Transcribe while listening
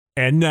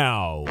And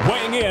now,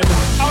 weighing in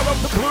out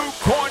of the blue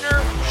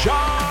corner,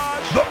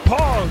 Josh the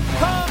Punk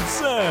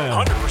Thompson.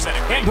 100%.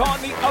 And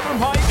on the other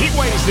mic, he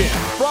weighs in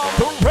from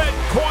the red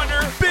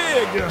corner,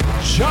 Big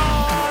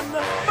John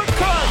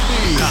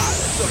McCarthy.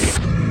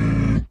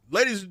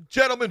 Ladies and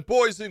gentlemen,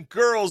 boys and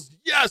girls,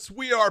 yes,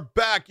 we are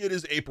back. It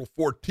is April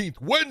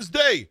 14th,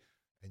 Wednesday,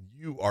 and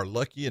you are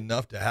lucky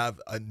enough to have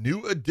a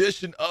new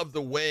edition of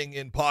the Weighing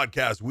In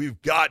podcast.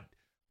 We've got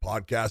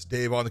Podcast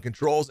Dave on the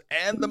controls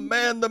and the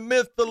man, the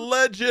myth, the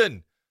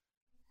legend.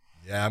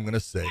 Yeah, I'm going to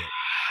say it.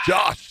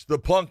 Josh the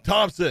Punk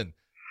Thompson.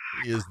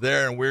 He is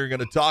there, and we're going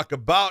to talk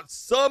about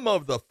some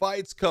of the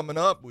fights coming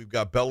up. We've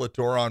got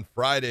Bellator on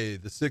Friday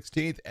the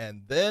 16th,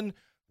 and then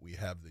we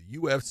have the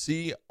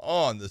UFC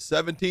on the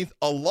 17th,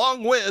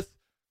 along with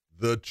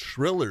the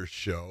Triller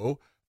Show.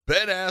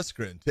 Ben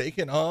Askren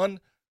taking on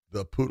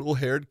the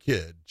poodle-haired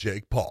kid,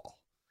 Jake Paul.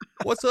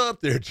 What's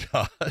up there,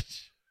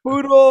 Josh?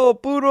 Poodle.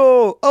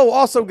 Oh,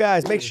 also,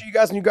 guys, make sure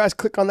when you guys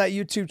click on that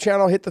YouTube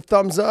channel, hit the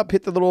thumbs up,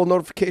 hit the little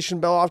notification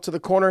bell off to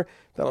the corner.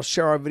 That'll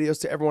share our videos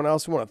to everyone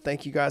else. We want to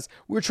thank you guys.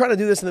 We were trying to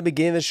do this in the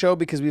beginning of the show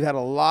because we've had a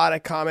lot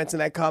of comments in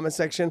that comment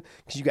section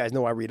because you guys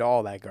know I read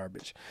all that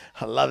garbage.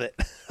 I love it.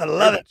 I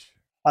love it.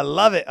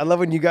 I love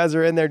when you guys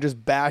are in there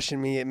just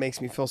bashing me. It makes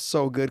me feel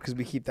so good because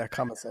we keep that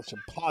comment section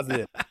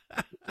positive.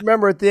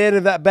 Remember, at the end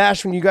of that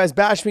bash, when you guys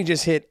bash me,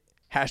 just hit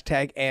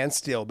hashtag and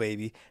still,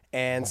 baby.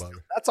 And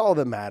that's all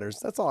that matters.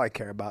 That's all I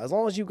care about. As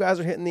long as you guys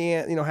are hitting the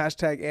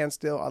hashtag and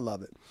still, I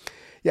love it.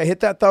 Yeah, hit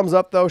that thumbs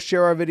up, though.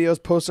 Share our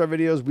videos, post our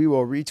videos. We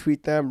will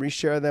retweet them,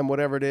 reshare them,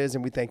 whatever it is.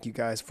 And we thank you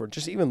guys for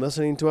just even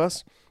listening to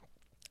us.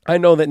 I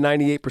know that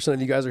 98% of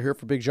you guys are here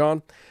for Big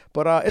John,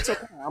 but it's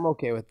okay. I'm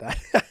okay with that.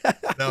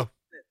 No.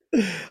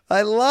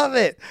 I love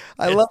it.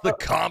 I love the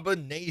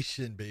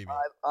combination, baby.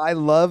 I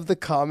love the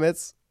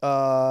comments.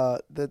 I'm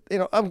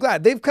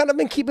glad they've kind of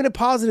been keeping it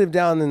positive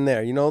down in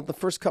there. The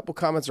first couple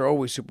comments are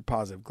always super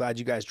positive. Glad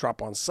you guys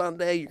drop on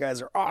Sunday. You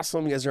guys are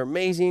awesome. You guys are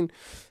amazing.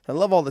 I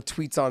love all the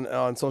tweets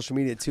on social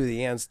media too.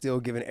 The Ann still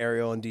giving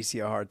Ariel and DC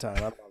a hard time.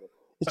 I love it.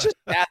 It's just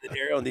bad that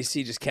Ariel and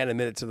DC just can't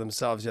admit it to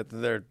themselves yet. I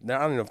don't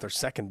know if they're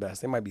second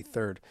best. They might be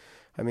third.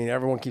 I mean,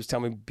 everyone keeps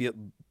telling me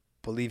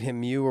believe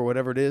him, you or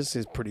whatever it is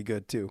pretty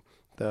good too.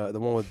 The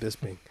one with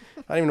Bisping.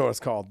 I don't even know what it's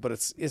called, but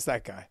it's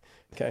that guy.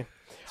 Okay.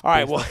 All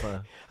right.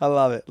 Well, I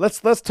love it. Let's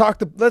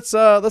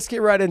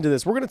get right into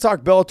this. We're going to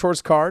talk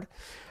Bellator's card,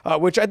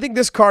 which I think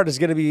this card is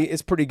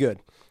pretty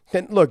good.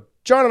 And look,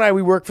 John and I,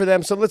 we work for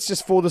them, so let's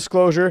just full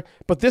disclosure.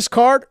 But this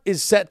card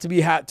is set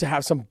to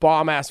have some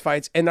bomb ass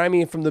fights, and I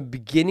mean from the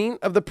beginning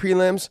of the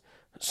prelims,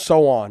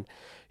 so on.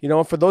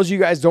 For those of you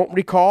guys don't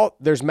recall,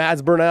 there's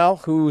Mads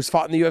Burnell, who's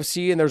fought in the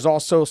UFC, and there's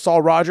also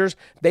Saul Rogers.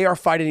 They are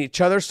fighting each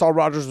other. Saul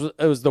Rogers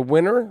was the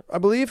winner, I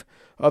believe,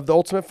 of the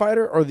Ultimate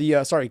Fighter, or He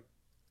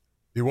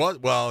was.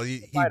 Well,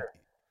 he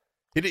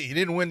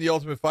didn't win the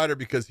Ultimate Fighter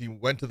because he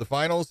went to the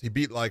finals. He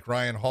beat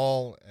Ryan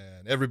Hall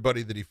and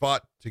everybody that he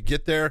fought to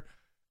get there,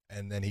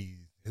 and then he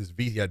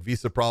had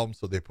visa problems,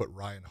 so they put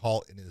Ryan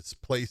Hall in his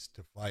place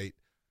to fight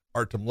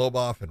Artem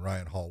Lobov, and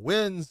Ryan Hall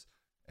wins.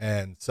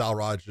 And Sal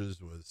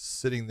Rogers was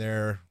sitting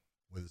there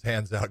with his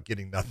hands out,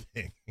 getting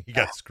nothing. He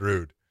got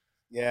screwed.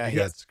 Yeah, he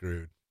got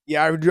screwed.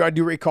 Yeah, I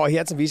do recall he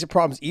had some visa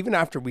problems even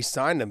after we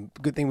signed him.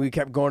 Good thing we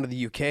kept going to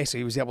the UK, so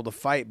he was able to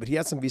fight. But he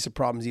had some visa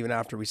problems even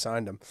after we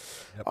signed him.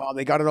 Yep.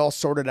 They got it all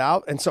sorted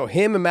out, and so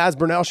him and Mads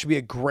Burnell should be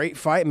a great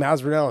fight.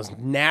 Mads Burnell is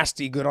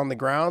nasty, good on the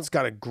ground.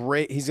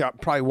 He's got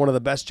probably one of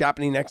the best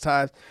Japanese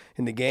neckties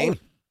in the game.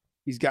 Oh.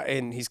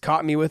 He's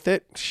caught me with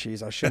it.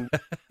 Jeez, I shouldn't.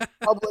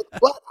 Public,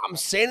 but I'm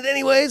saying it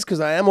anyways because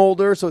I am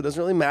older, so it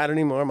doesn't really matter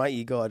anymore. My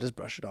ego, I just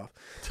brush it off.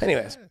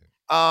 Anyways,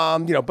 but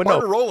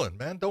no, rolling,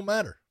 man, don't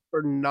matter.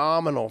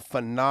 Phenomenal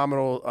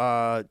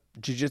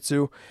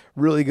jiu-jitsu,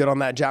 really good on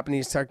that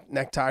Japanese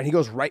necktie. And he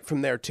goes right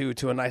from there too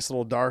to a nice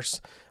little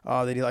darce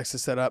that he likes to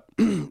set up.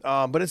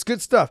 But it's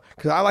good stuff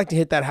because I like to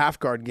hit that half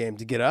guard game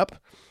to get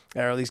up.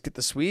 Or at least get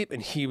the sweep,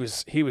 and he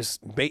was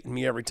baiting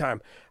me every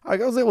time. I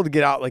was able to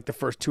get out the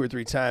first 2 or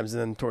 3 times,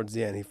 and then towards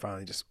the end, he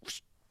finally just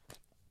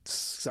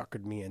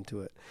suckered me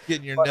into it.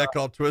 Getting your neck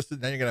all twisted,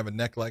 now you're gonna have a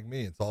neck like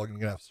me. It's all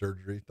gonna have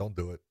surgery. Don't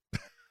do it. Of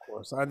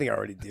course, I think I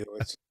already do.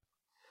 It's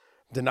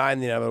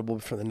denying the inevitable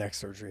for the neck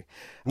surgery.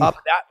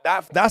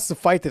 That's the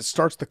fight that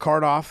starts the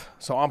card off.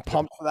 So I'm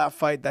pumped for that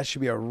fight. That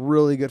should be a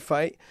really good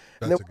fight.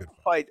 That's a good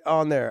fight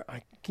on there.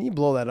 Can you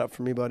blow that up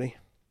for me, buddy?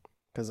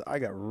 Because I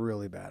got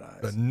really bad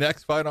eyes. The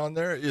next fight on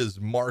there is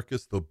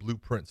Marcus the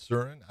Blueprint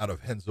Surin out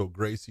of Renzo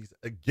Gracie's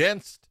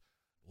against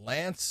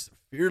Lance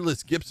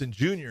Fearless Gibson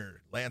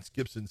Jr., Lance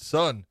Gibson's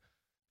son,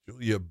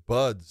 Julia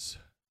Budd's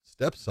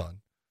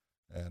stepson.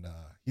 And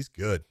he's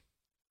good.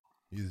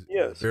 He's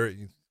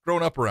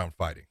grown up around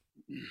fighting.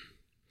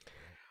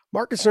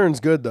 Marcus Surin's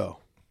good, though.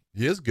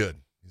 He is good.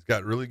 He's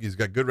got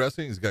good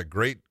wrestling. He's got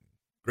great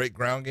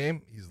ground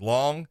game. He's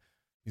long.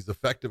 He's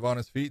effective on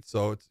his feet,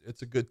 so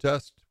it's a good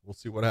test. We'll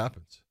see what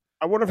happens.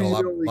 I wonder if he's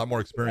a lot more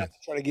experience.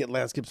 Trying to get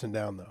Lance Gibson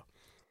down, though.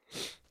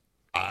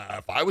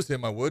 If I was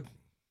him, I would.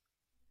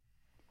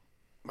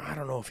 I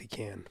don't know if he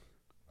can.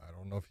 I don't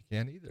don't know if he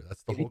can either.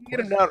 That's the If he whole can get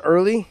him question. down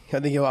early, I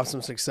think he'll have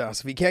some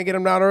success. If he can't get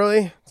him down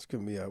early, it's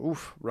going to be a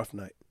rough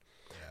night.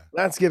 Yeah.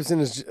 Lance Gibson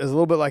is a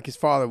little bit like his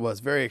father was,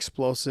 very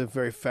explosive,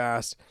 very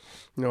fast.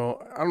 I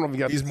don't know if he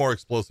got. He's more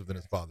explosive than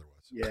his father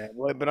was. Yeah,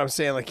 well, but I'm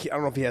saying I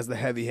don't know if he has the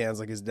heavy hands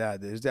like his dad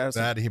did. His dad has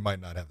That he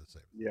might not have the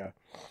same. Yeah.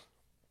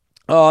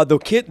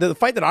 The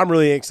fight that I'm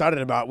really excited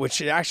about,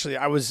 which actually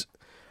I was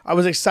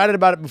excited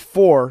about it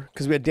before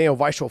because we had Daniel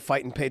Weichel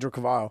fighting Pedro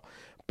Cavallo,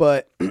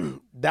 but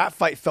that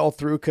fight fell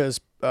through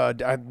because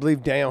I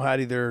believe Daniel had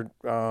either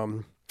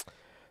some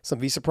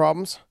visa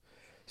problems.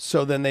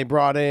 So then they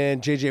brought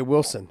in J.J.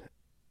 Wilson,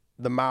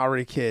 the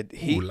Maori kid.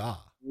 He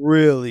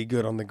really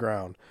good on the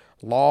ground,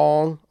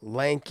 long,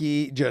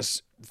 lanky,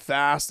 just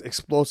fast,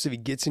 explosive. He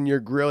gets in your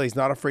grill. He's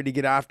not afraid to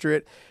get after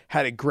it.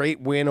 Had a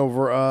great win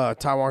over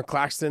Taiwan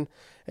Claxton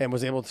and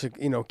was able to,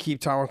 keep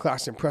Taiwan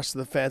Claxton pressed to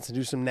the fence and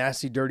do some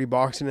nasty, dirty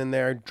boxing in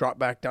there, drop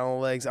back down the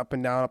legs, up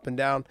and down, up and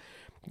down.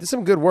 Did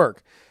some good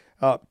work.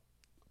 But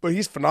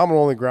he's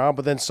phenomenal on the ground,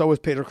 but then so is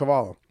Pedro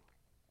Cavallo.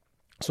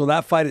 So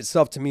that fight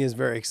itself to me is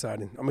very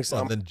exciting. I'm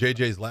excited. Well, and then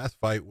JJ's last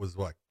fight was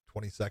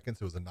 20 seconds?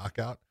 It was a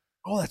knockout.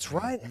 Oh, that's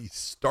right. He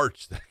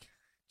starched that.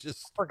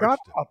 Just Forgot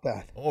starched it. about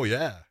that. Oh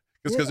yeah.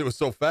 Because it was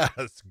so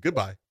fast.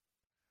 Goodbye.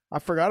 I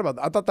forgot about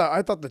that.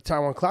 I thought the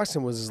Taiwan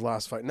Claxton was his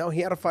last fight. No,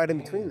 he had a fight in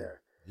between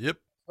there. Yep.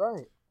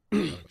 Right.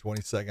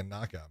 20-second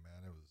knockout,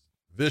 man. It was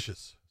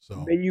vicious.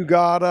 So Then you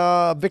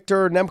got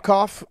Victor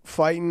Nemkov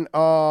fighting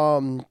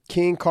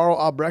King Carl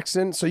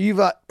Albrechtsen. So you've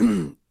got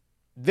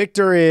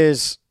Victor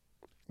is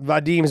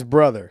Vadim's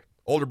brother.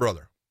 older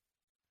brother.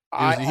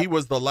 He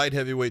was the light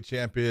heavyweight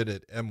champion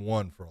at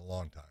M1 for a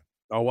long time.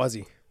 Oh, was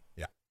he?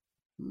 Yeah.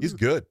 He's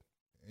good.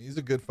 He's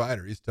a good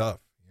fighter. He's tough.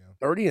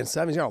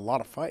 30-7. He's got a lot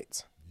of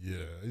fights. Yeah,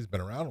 he's been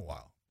around a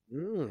while.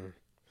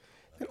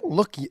 They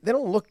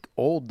don't look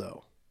old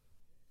though.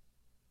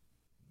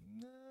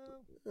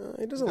 No,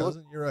 It doesn't look.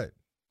 You're right.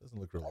 Doesn't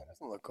look really.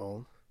 Doesn't look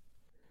old.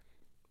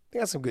 They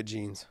got some good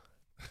genes.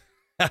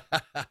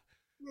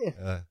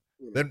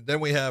 Then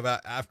we have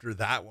after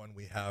that one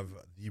we have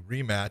the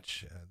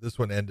rematch. This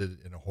one ended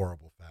in a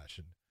horrible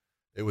fashion.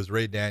 It was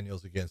Ray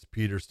Daniels against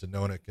Peter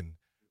Stanonik, and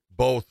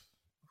both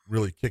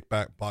really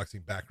kickback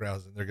boxing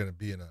backgrounds, and they're going to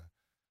be in a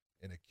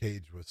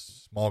cage with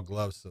small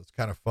gloves, so it's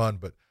kind of fun.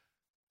 But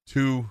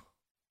 2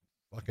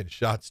 fucking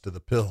shots to the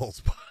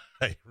pills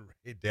by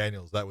Ray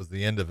Daniels. That was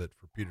the end of it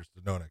for Peter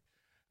Stanonik.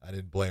 I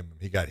didn't blame him.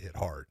 He got hit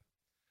hard.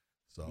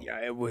 So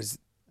Yeah, it was.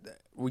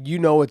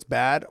 Well, it's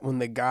bad when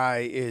the guy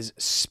is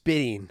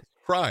spitting,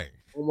 crying.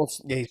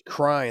 almost. Yeah, he's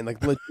crying,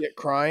 like legit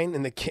crying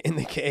in the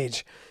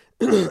cage,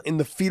 in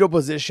the fetal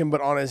position, but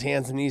on his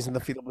hands and knees in the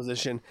fetal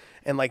position,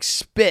 and like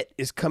spit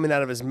is coming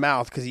out of his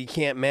mouth because he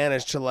can't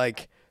manage to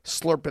like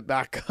slurp it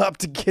back up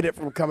to get it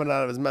from coming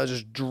out of his mouth,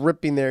 just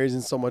dripping there. He's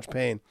in so much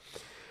pain.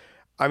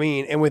 I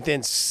mean, and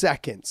within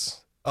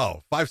seconds.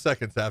 Oh, 5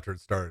 seconds after it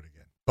started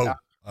again. Boom.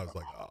 I was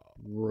like, oh.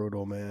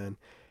 Brutal, man.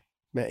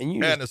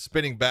 And a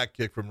spinning back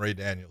kick from Ray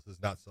Daniels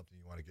is not something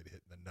you want to get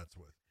hit in the nuts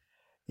with.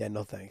 Yeah,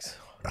 no thanks.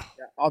 No.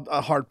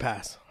 A hard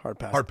pass. Hard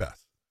pass. Hard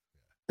pass.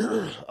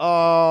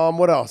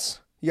 What else?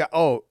 Yeah.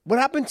 Oh, what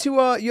happened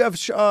to you have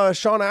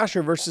Sean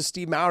Asher versus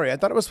Steve Mowry? I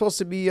thought it was supposed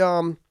to be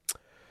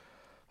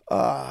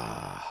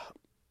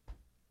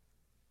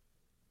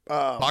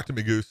Talk to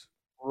me, Goose.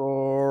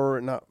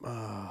 Rory, not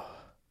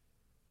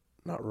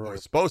It Rory.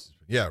 was supposed to.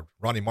 Yeah,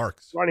 Ronnie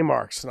Marks. Ronnie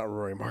Marks, not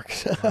Rory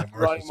Marks. Ronnie Marks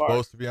was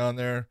supposed to be on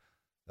there.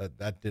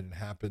 That didn't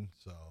happen,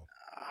 so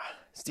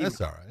Steve,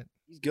 that's all right.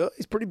 he's good.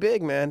 He's pretty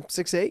big, man.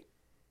 6'8".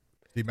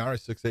 Steve Mowry,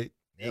 6'8".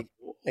 Yep.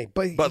 Hey,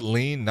 But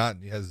lean,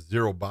 he has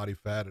zero body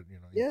fat.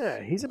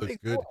 yeah, he's a looks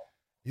big good. boy.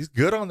 He's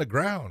good on the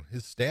ground.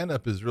 His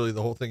stand-up is really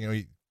the whole thing.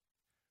 He's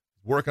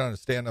working on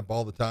his stand-up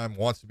all the time,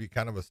 wants to be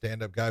kind of a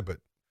stand-up guy, but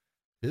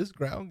his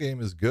ground game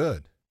is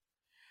good.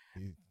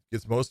 He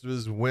gets most of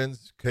his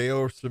wins KO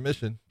or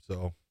submission,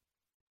 so.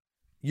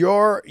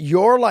 You're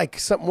like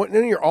one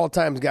of your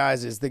all-time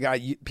guys is the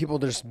guy people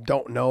just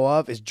don't know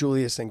of is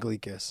Julius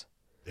Anglickas.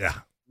 Yeah.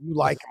 You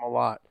like him a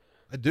lot.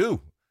 I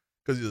do.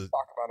 Because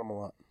Talk about him a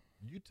lot.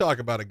 you talk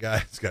about a guy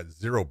that's got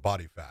zero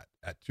body fat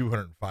at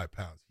 205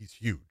 pounds. He's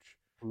huge.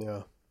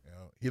 Yeah.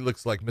 He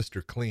looks like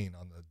Mr. Clean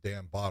on the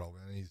damn bottle,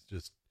 and he's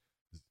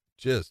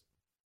just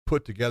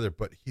put together,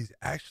 but he's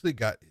actually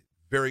got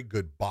very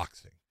good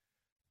boxing.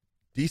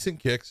 Decent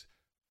kicks,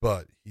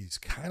 but he's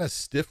kind of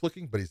stiff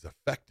looking, but he's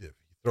effective.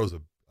 He throws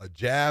a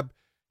jab.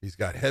 He's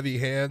got heavy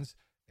hands,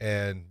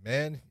 and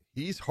man,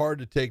 he's hard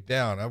to take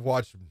down. I've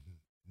watched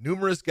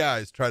numerous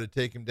guys try to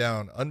take him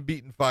down,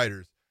 unbeaten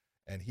fighters,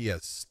 and he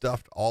has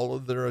stuffed all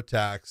of their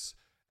attacks,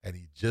 and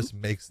he just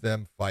makes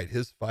them fight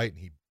his fight, and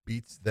he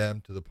beats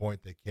them to the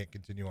point they can't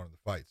continue on in the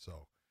fight.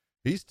 So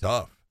he's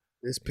tough.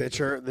 This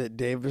picture that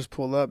Dave just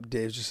pulled up,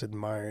 Dave's just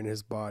admiring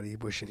his body,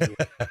 wishing he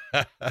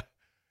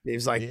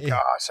Dave's like, Yeah.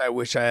 gosh, I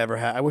wish I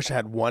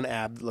had one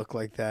ab that looked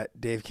like that.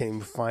 Dave can't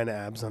even find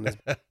abs on his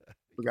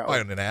forgot what-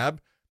 Find an ab,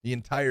 the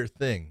entire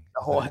thing.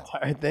 the whole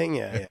entire thing.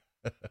 Yeah.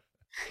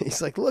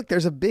 He's like, look,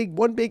 there's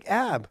one big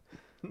ab.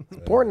 It's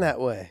born that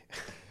way.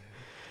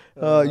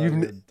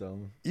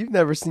 You've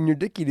never seen your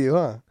dickie do,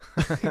 huh?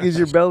 Because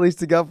your belly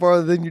stick out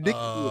farther than your dickie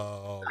do.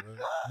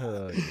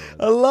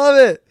 I love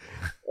it.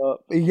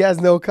 He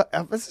has no.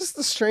 This is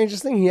the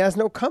strangest thing. He has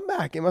no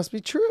comeback. It must be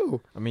true.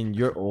 I mean,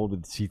 you're old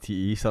with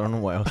CTE, so I don't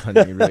know what else I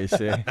can really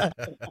say.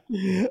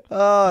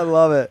 Oh, I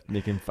love it.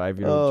 Making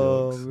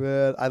 5-year-old jokes. Oh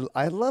man,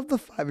 I love the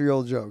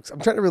 5-year-old jokes. I'm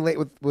trying to relate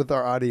with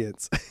our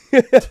audience.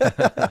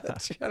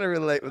 Trying to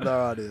relate with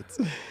our audience.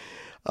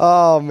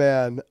 Oh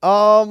man.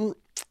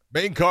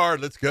 Main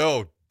card. Let's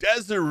go.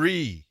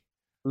 Desiree.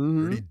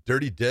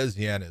 Dirty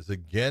Desian is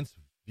against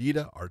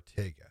Vida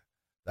Ortega.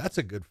 That's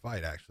a good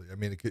fight, actually. I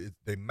mean,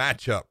 they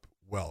match up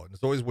well, and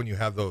it's always when you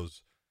have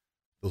those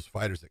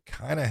fighters that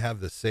kind of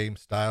have the same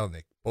style, and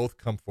they both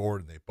come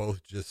forward and they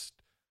both just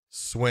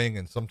swing,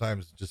 and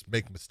sometimes just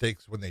make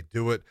mistakes when they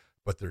do it,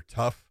 but they're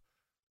tough.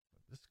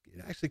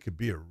 It actually could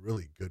be a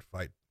really good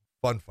fight,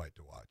 fun fight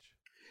to watch.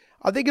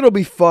 I think it'll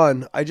be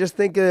fun. I just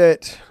think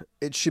it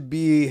shouldn't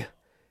be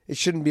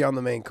on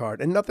the main card,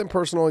 and nothing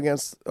personal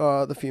against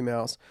the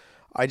females.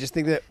 I just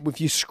think that if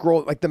you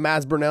scroll, like the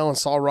Mads Burnell and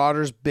Saul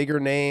Rogers, bigger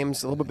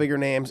names, a little bit bigger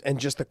names, and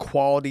just the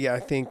quality,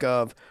 I think,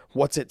 of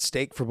what's at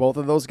stake for both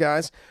of those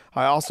guys.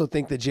 I also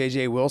think the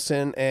J.J.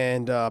 Wilson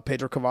and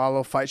Pedro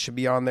Cavallo fight should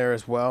be on there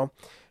as well.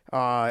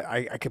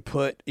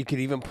 You could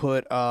even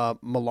put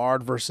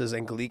Millard versus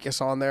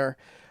Angelikas on there.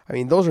 I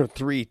mean, those are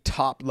 3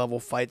 top-level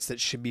fights that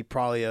should be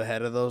probably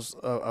ahead of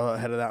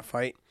that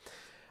fight.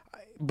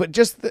 But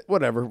just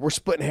whatever, we're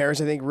splitting hairs.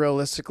 I think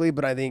realistically,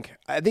 but I think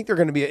they're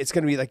going to be. It's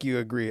going to be like you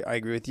agree. I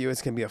agree with you.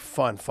 It's going to be a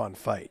fun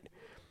fight.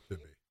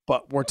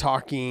 But we're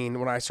talking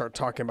when I start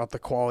talking about the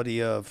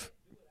quality of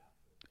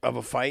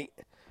a fight,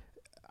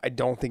 I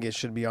don't think it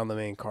should be on the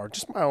main card.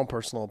 Just my own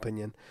personal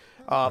opinion.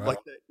 Right. Like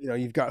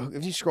you've got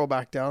if you scroll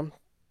back down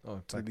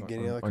to the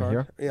beginning of the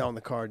card, here? on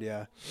the card,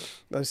 yeah.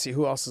 Let's see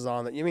who else is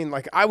on it. You mean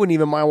like I wouldn't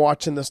even mind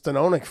watching the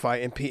Stanonik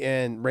fight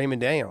and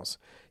Raymond Daniels.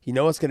 You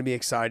know it's going to be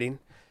exciting.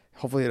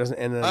 Hopefully it doesn't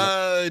end.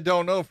 I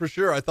don't know for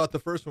sure. I thought the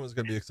first one was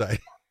going to be exciting.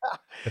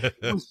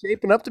 It was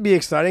shaping up to be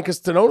exciting because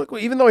Stanonik,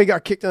 even though he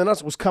got kicked in the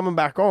nuts, was coming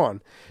back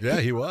on.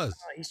 Yeah, he was.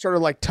 He started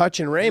like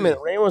touching Raymond.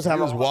 Raymond was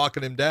having. He was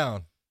walking him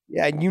down.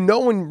 Yeah, and you know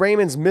when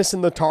Raymond's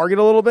missing the target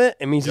a little bit,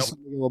 it means he's a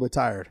little bit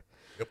tired.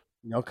 Yep.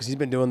 You know, because he's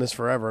been doing this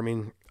forever. I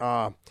mean,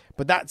 but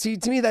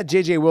to me, that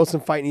J.J.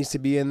 Wilson fight needs to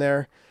be in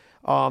there.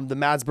 The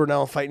Mads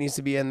Burnell fight needs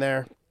to be in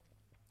there.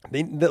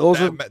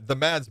 The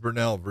Mads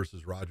Burnell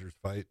versus Rogers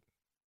fight.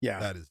 Yeah,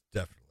 that is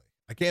definitely.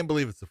 I can't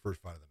believe it's the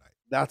first fight of the night.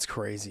 That's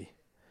crazy.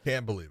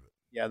 Can't believe it.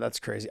 Yeah, that's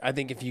crazy. I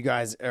think if you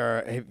guys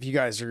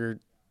are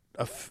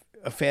a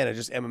fan of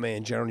just MMA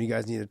in general, you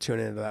guys need to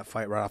tune into that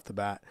fight right off the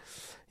bat.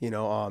 You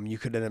know, you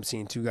could end up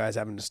seeing 2 guys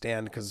having to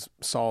stand because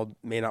Saul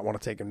may not want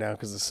to take him down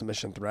because of the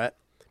submission threat.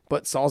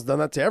 But Saul's done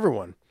that to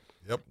everyone.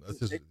 Yep, that's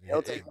just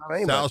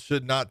Sal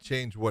should not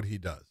change what he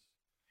does.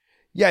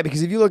 Yeah,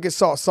 because if you look at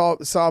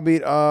Saul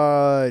beat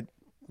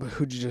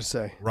who'd you just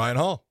say? Ryan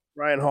Hall.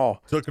 Ryan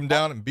Hall Took him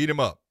down and beat him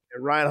up.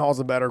 And Ryan Hall's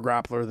a better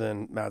grappler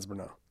than Mads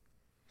Burnell.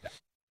 Yeah.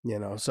 You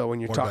know, so when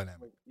you're More talking,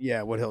 dynamic.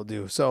 yeah, what he'll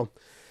do. So,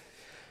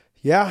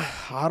 yeah,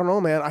 I don't know,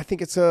 man. I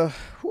think it's a.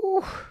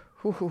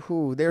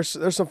 There's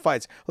some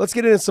fights. Let's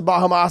get into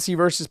Sabah Homasi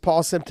versus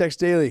Paul Semtex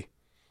Daly.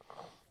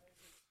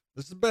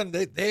 This has been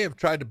they have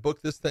tried to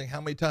book this thing how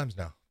many times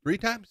now? 3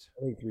 times?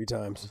 I think 3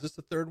 times. Is this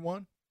the 3rd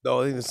one?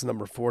 No, I think this is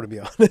number 4 to be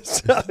honest.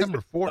 This is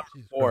number 4.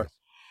 Jesus 4. Christ.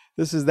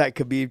 This is that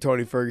Khabib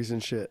Tony Ferguson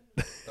shit.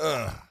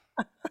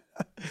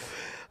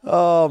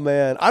 Oh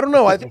man, I don't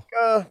know. I think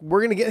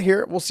we're gonna get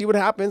here. We'll see what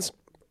happens.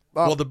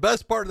 Well, the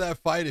best part of that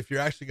fight, if you're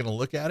actually going to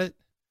look at it,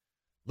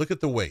 look at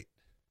the weight.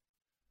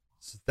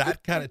 So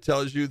that kind of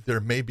tells you there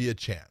may be a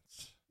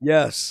chance.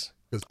 Yes,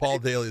 because Paul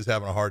Daly is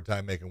having a hard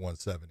time making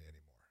 170 anymore.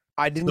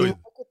 I didn't even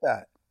look at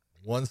that.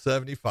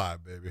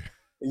 175, baby.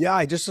 Yeah,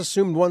 I just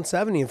assumed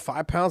 170, and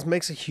 5 pounds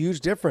makes a huge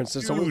difference.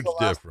 It's huge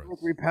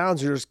difference. 3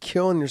 pounds, you're just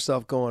killing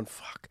yourself. Going,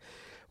 fuck.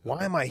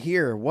 Why am I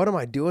here? What am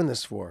I doing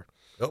this for?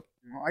 Yep.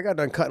 I got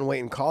done cutting weight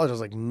in college. I was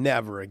like,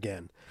 never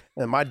again.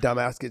 And my dumb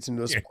ass gets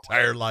into this your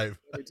entire life.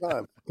 Every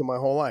time. My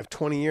whole life.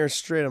 20 years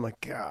straight. I'm like,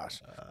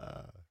 gosh.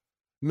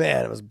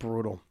 Man, it was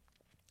brutal.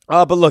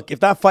 But look, if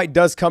that fight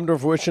does come to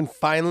fruition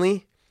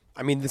finally,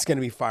 I mean, it's going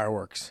to be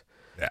fireworks.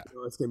 Yeah.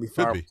 It's going to be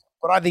fireworks.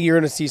 But I think you're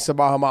going to see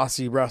Sabah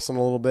Homasi wrestling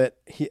a little bit.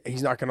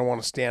 He's not going to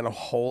want to stand a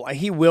whole.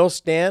 He will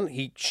stand.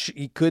 He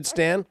could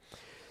stand.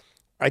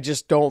 I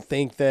just don't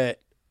think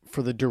that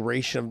for the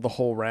duration of the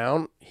whole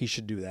round, he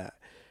should do that.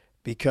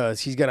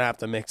 Because he's going to have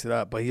to mix it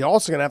up. But he's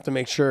also going to have to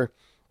make sure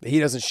that he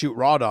doesn't shoot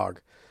Raw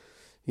Dog.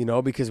 You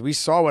know, because we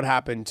saw what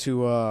happened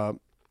to,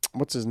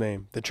 what's his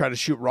name? They tried to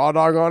shoot Raw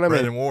Dog on him.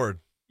 Brendan Ward.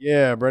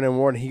 Yeah, Brendan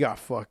Ward. He got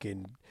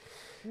fucking,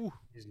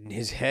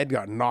 his head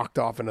got knocked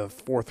off into the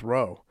 4th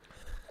row.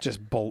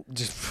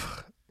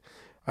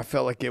 I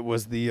felt like it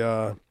was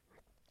the,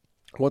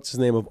 what's his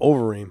name of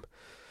Overeem.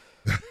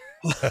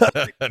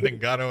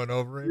 Ngannou and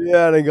Overeem?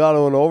 Yeah,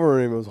 Ngannou and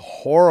Overeem. It was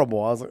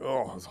horrible. I was like,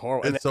 oh, it was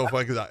horrible. It's so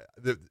funny because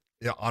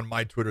on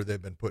my Twitter, they've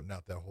been putting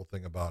out that whole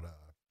thing about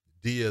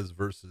Diaz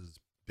versus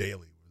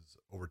Daly was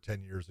over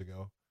 10 years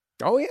ago.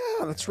 Oh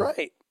yeah, that's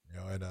right.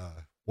 And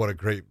what a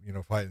great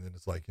fight. And then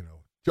it's like,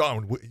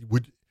 John,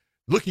 would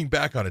looking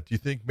back on it, do you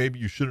think maybe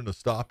you shouldn't have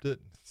stopped it?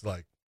 It's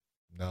like,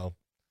 no.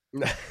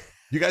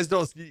 You guys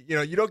don't,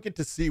 you don't get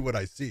to see what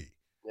I see.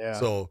 Yeah.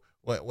 So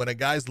when a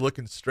guy's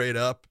looking straight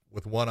up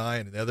with one eye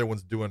and the other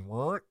one's doing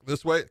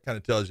this way, it kind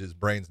of tells you his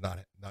brain's not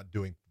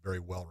doing very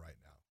well right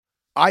now.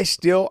 I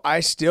still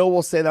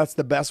will say that's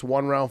the best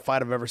 1-round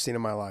fight I've ever seen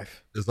in my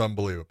life. It's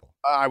unbelievable.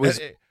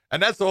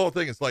 And that's the whole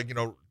thing. It's like,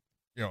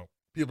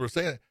 people are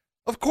saying,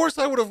 of course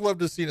I would have loved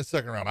to have seen a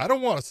second round. I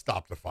don't want to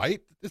stop the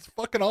fight. It's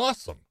fucking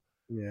awesome.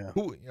 Yeah.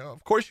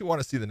 Of course you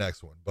want to see the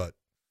next one, but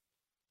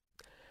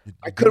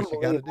I couldn't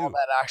believe all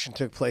that action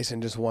took place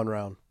in just 1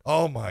 round.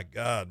 Oh my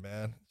God,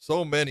 man.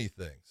 So many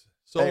things.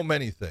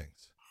 Many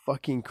things.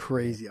 Fucking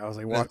crazy. I was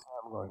like, watching,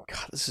 I'm going,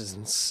 God, this is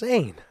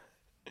insane.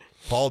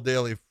 Paul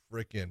Daly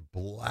freaking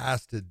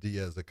blasted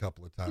Diaz a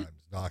couple of times,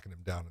 knocking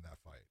him down in that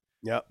fight.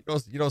 Yep.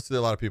 You don't see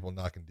a lot of people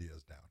knocking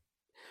Diaz down.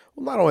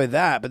 Well, not only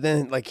that, but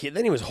then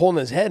he was holding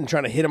his head and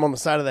trying to hit him on the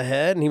side of the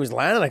head, and he was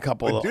landing a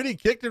couple of them. Dude, he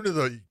kicked him to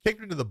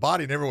the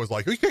body, and everyone was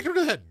like, "Oh, he kicked him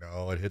to the head."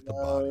 No, it hit the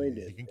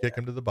body. He can kick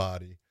him to the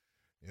body,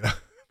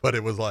 But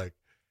it was like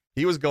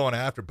he was going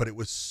after, but it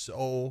was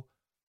so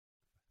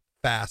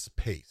fast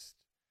paced.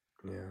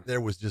 Yeah.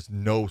 There was just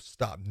no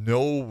stop,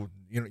 no.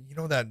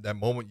 That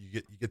moment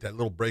you get that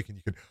little break, and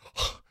you can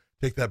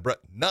take that breath.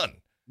 None.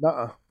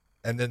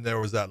 And then there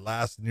was that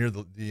last near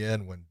the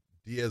end when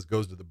Diaz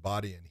goes to the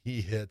body and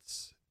he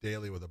hits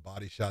Daly with a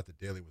body shot that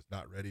Daly was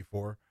not ready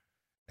for,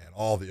 and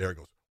all the air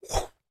goes.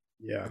 Whoosh,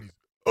 yeah. And he's,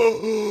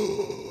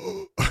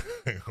 oh,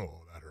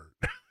 that hurt.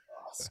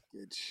 That's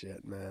good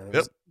shit, man.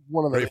 Yep.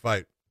 Great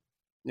fight.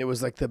 It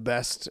was like the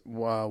best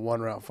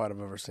 1-round fight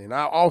I've ever seen.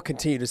 I'll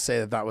continue to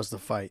say that was the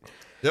fight.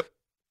 Yep.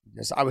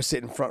 I was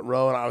sitting front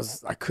row and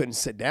I couldn't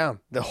sit down.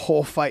 The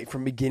whole fight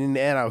from beginning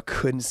to end, I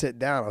couldn't sit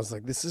down. I was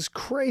like, this is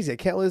crazy. I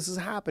can't believe this is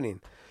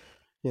happening.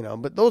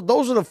 But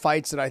those are the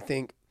fights that I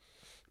think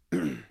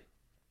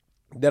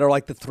that are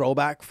like the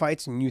throwback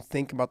fights, and you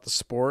think about the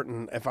sport.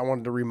 And if I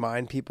wanted to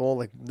remind people,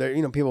 like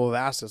people have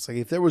asked us, like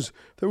if there was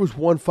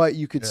one fight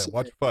you could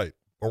watch a fight.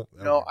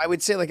 I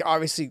would say like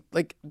obviously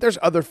like there's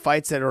other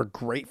fights that are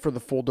great for the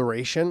full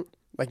duration,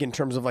 like in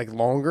terms of like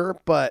longer,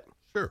 but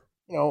sure,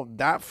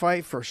 that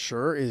fight for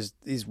sure is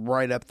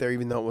right up there,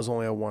 even though it was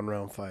only a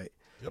 1-round fight.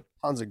 Yep,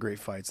 tons of great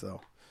fights though.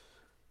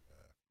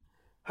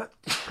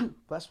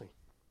 Bless me.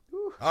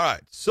 All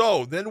right,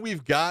 so then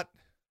we've got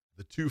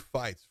the 2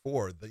 fights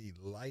for the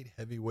light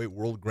heavyweight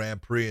World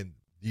Grand Prix, and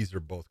these are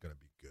both going to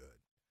be good.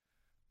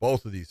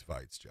 Both of these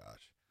fights,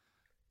 Josh.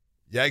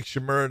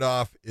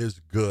 Yagshimuradov is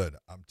good.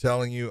 I'm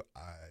telling you,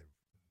 I've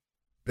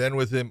been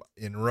with him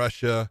in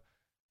Russia.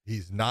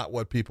 He's not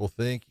what people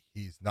think.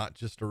 He's not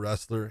just a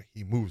wrestler.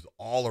 He moves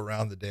all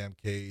around the damn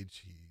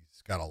cage.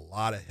 He's got a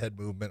lot of head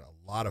movement,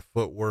 a lot of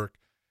footwork.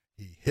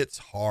 He hits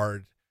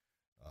hard.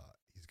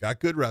 He's got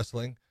good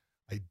wrestling.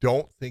 I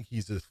don't think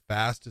he's as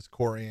fast as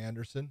Corey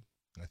Anderson.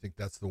 I think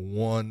that's the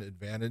one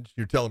advantage.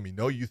 You're telling me,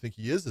 no, you think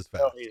he is as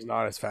fast? No, he's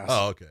not as fast.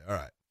 Oh, okay. All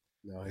right.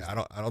 No,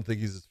 I don't think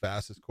he's as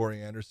fast as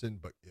Corey Anderson,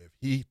 but if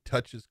he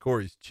touches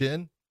Corey's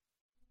chin,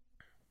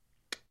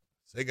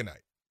 say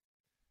goodnight.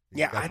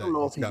 I don't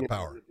know if he's got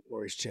power.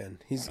 Corey's chin.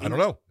 I don't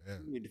know. Yeah.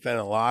 He's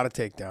defending a lot of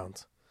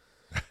takedowns.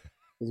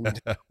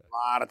 A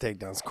lot of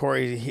takedowns.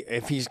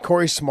 If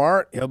Corey's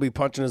smart, he'll be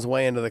punching his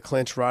way into the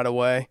clinch right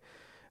away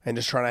and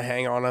just trying to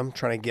hang on him,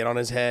 trying to get on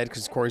his head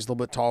because Corey's a little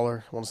bit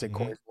taller. I want to say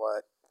Corey's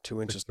what,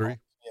 2 inches 6'3"? tall?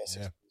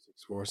 Yeah,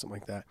 6'4", something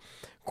like that.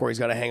 Corey's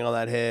got to hang on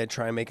that head,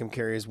 try and make him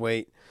carry his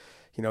weight.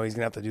 He's going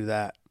to have to do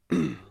that.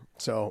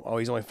 So,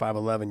 he's only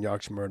 5'11",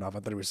 Yagshimuradov. I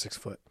thought he was 6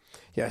 foot.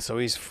 Yeah, so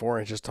he's 4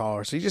 inches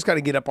taller. So you just got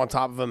to get up on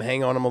top of him,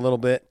 hang on him a little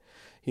bit,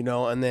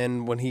 and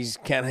then when he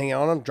can't hang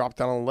on him, drop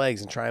down on the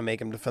legs and try and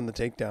make him defend the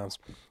takedowns.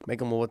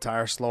 Make him a little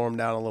tired, slow him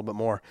down a little bit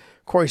more.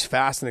 Corey's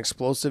fast and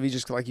explosive. He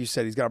just, like you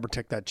said, he's got to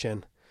protect that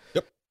chin.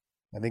 Yep.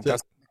 I think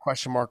that's the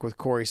question mark with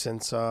Corey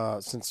since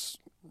for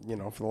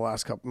the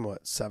last couple, 8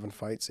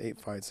 fights,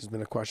 there's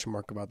been a question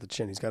mark about the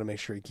chin. He's got to make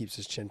sure he keeps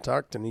his chin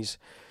tucked and he's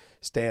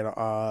staying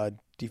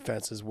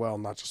defense as well,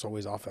 not just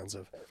always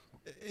offensive.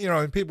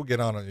 And people get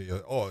on,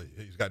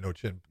 he's got no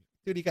chin.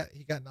 Dude, he got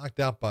knocked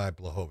out by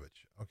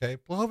Blachowicz. Okay,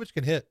 Blachowicz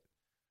can hit.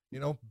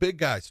 Big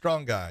guy,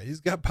 strong guy.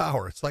 He's got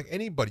power. It's like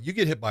anybody. You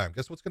get hit by him,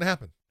 guess what's going to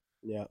happen?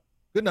 Yeah.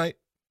 Good night.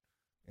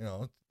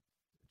 It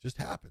just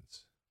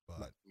happens.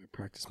 But I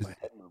practice my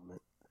head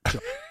movement.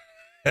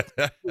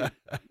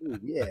 Ooh,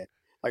 yeah.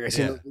 Like I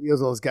seen those videos of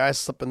those guys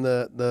slipping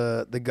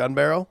the gun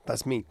barrel.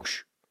 That's me.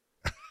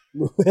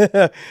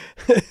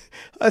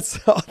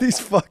 That's all these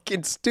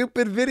fucking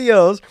stupid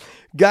videos.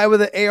 Guy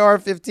with an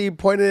AR-15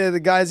 pointed at the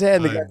guy's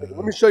head. And the guy's like,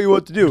 let me show you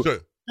what to do.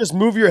 Just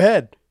move your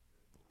head.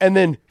 And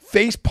then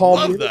face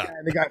palm the guy,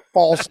 and the guy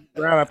falls to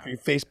the ground after he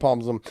face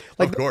palms him.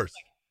 Like, of course.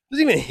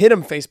 Doesn't even hit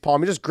him face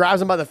palm. He just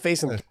grabs him by the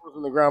face and throws him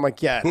on the ground. I'm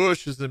like, yeah.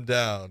 Pushes him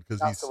down because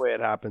that's the way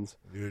it happens.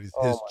 Dude, his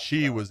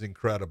chi was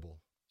incredible.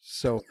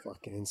 So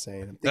fucking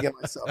insane. I'm thinking to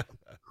myself,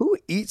 who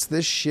eats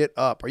this shit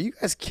up? Are you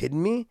guys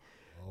kidding me?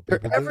 They're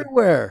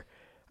everywhere.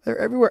 They're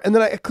everywhere. And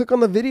then I click on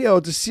the video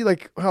to see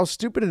like how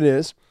stupid it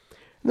is.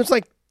 And there's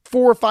like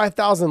 4,000 or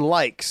 5,000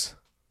 likes.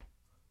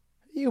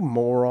 You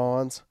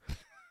morons.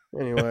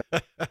 Anyway.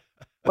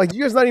 Like,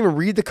 you guys not even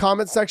read the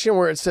comment section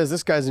where it says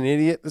this guy's an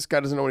idiot. This guy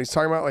doesn't know what he's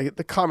talking about. Like,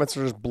 the comments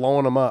are just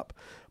blowing him up.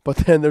 But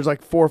then there's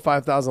like 4,000 or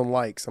 5,000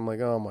 likes. I'm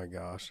like, oh my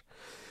gosh.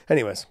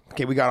 Anyways,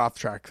 okay, we got off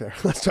track there.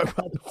 Let's talk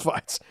about the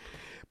fights.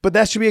 But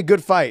that should be a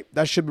good fight.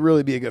 That should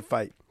really be a good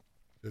fight.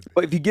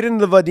 But if you get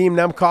into the Vadim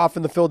Nemkov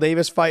and the Phil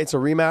Davis fight, it's a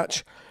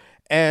rematch.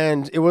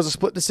 And it was a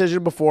split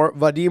decision before.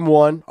 Vadim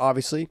won,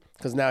 obviously,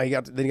 because now he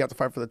got to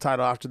fight for the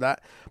title after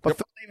that. But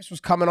Phil Davis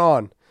was coming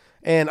on.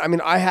 And, I mean,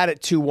 I had it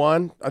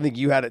 2-1. I think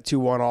you had it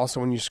 2-1 also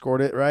when you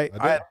scored it, right?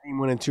 I had him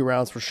winning 2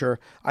 rounds for sure.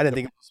 I didn't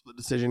think it was a split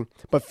decision.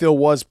 But Phil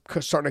was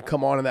starting to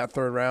come on in that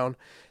third round.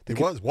 He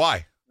was.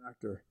 Why?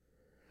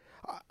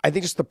 I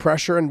think just the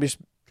pressure and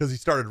because he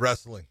started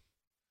wrestling.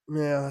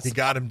 Yeah. He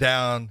got him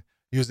down.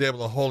 He was able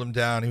to hold him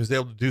down. He was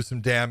able to do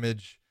some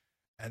damage.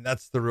 And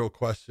that's the real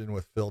question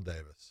with Phil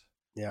Davis.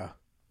 Yeah.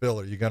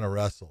 Phil, are you going to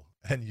wrestle?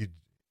 And you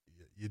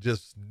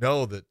just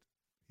know that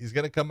he's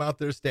going to come out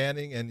there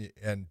standing,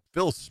 and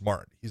Phil's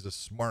smart. He's a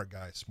smart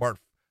guy, smart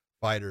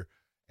fighter,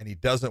 and he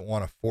doesn't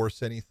want to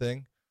force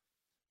anything.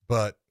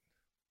 But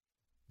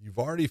you've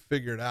already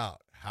figured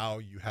out how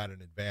you had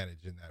an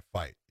advantage in that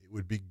fight. It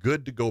would be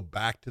good to go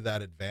back to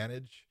that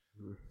advantage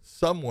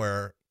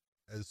somewhere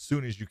as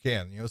soon as you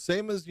can.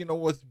 Same as,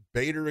 with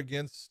Bader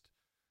against,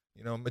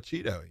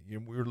 Machida. We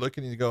were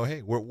looking to go, hey,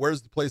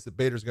 where's the place that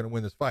Bader's going to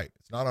win this fight?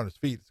 It's not on his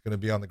feet. It's going to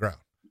be on the ground.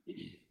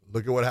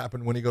 Look at what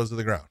happened when he goes to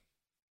the ground.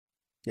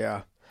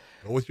 Yeah.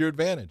 Go with your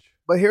advantage.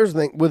 But here's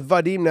the thing. With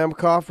Vadim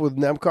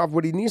Nemkov,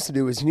 what he needs to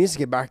do is he needs to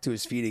get back to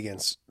his feet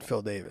against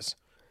Phil Davis.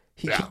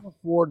 He can't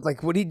afford,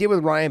 like what he did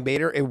with Ryan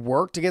Bader, it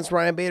worked against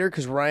Ryan Bader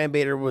because Ryan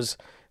Bader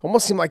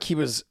almost seemed like he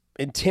was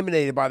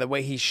intimidated by the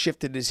way he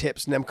shifted his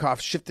hips. Nemkov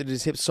shifted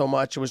his hips so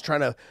much and was trying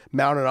to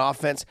mount an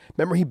offense.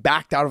 Remember, he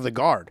backed out of the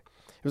guard.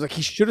 It was like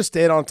he should have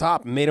stayed on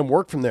top and made him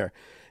work from there.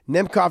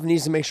 Nemkov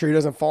needs to make sure he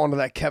doesn't fall into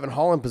that Kevin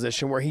Holland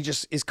position where he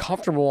just is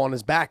comfortable on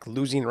his back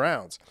losing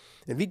rounds.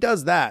 If he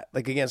does that,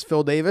 like against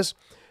Phil Davis,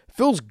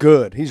 Phil's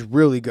good. He's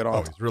really good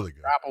on he's really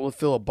good. Grappled with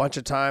Phil a bunch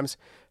of times.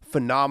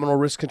 Phenomenal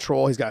wrist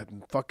control. He's got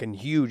fucking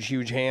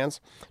huge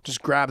hands.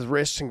 Just grabs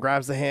wrists and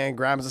grabs the hand,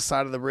 grabs the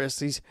side of the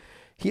wrist.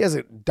 He has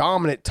a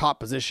dominant top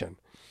position.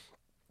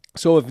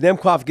 So if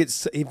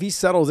Nemkov if he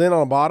settles in on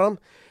the bottom,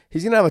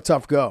 he's going to have a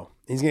tough go.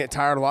 He's going to get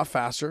tired a lot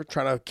faster,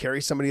 trying to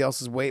carry somebody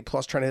else's weight,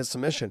 plus trying to hit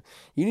submission.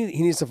 He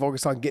needs to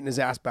focus on getting his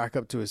ass back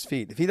up to his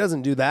feet. If he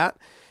doesn't do that,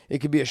 it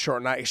could be a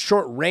short night,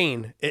 short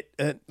rain.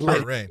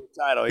 Short rain.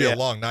 Title, be a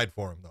long night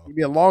for him, though. It'd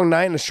be a long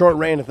night and a short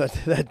rain if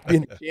that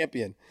being the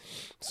champion.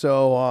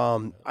 So,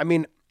 I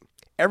mean,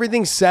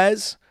 everything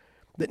says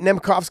that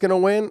Nemkov's going to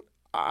win.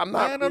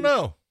 I don't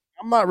know.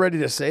 I'm not ready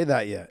to say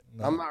that yet.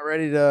 No. I'm not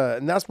ready to,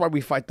 and that's why we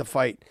fight the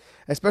fight,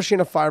 especially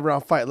in a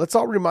 5-round fight. Let's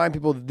all remind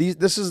people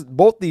that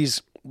both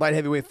these light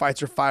heavyweight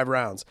fights are 5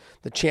 rounds.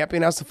 The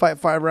champion has to fight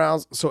 5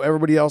 rounds, so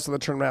everybody else in the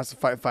tournament has to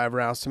fight 5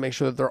 rounds to make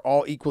sure that they're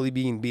all equally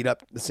being beat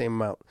up the same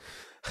amount.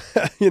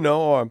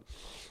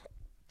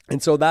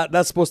 And so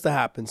that's supposed to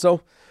happen.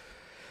 So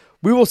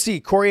we will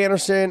see. Corey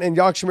Anderson and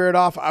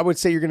Yagshimuradov, I would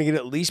say you're going to get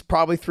at least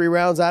probably 3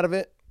 rounds out of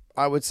it.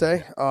 I would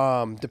say.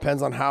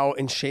 Depends on how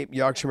in shape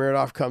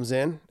Yagshimuradov comes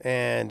in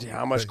and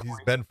how much. He's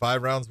been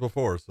 5 rounds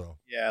before, so.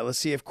 Yeah, let's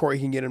see if Corey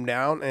can get him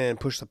down and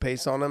push the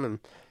pace on him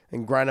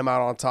and grind him out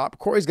on top.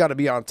 Corey's got to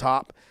be on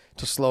top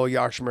to slow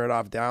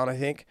Yagshimuradov down, I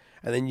think.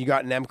 And then you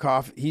got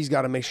Nemkov. He's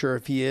got to make sure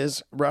if he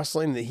is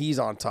wrestling that he's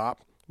on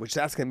top, which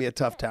that's going to be a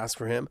tough task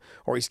for him,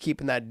 or he's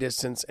keeping that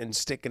distance and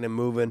sticking and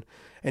moving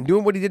and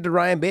doing what he did to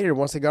Ryan Bader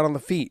once they got on the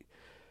feet.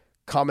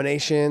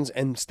 Combinations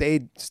and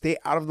stay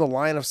out of the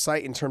line of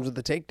sight in terms of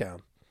the takedown.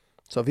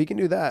 So if he can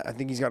do that, I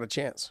think he's got a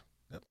chance.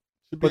 Yep.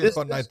 Should be a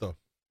fun night, though.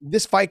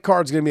 This fight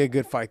card is going to be a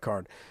good fight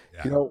card.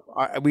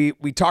 Yeah.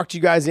 We talked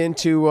you guys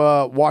into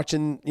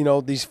watching,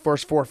 these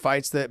first 4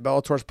 fights that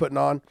Bellator's putting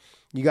on.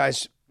 You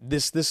guys,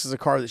 this is a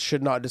card that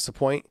should not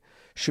disappoint.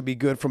 Should be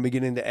good from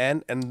beginning to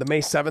end. And the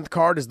May 7th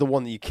card is the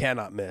one that you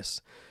cannot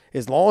miss.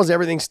 As long as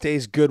everything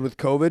stays good with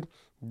COVID,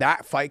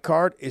 that fight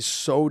card is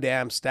so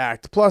damn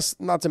stacked. Plus,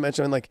 not to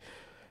mention,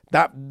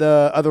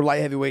 the other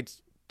light heavyweight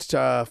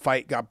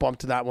fight got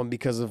bumped to that one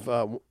because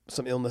of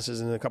some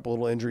illnesses and a couple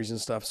little injuries and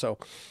stuff. So,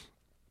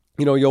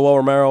 Yoel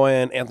Romero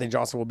and Anthony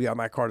Johnson will be on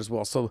that card as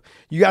well. So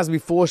you guys will be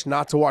foolish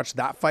not to watch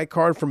that fight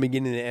card from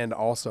beginning to end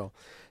also.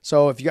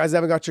 So if you guys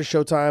haven't got your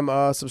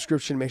Showtime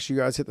subscription, make sure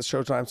you guys hit the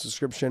Showtime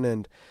subscription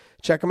and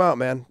check them out,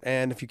 man.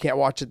 And if you can't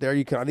watch it there,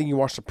 I think you can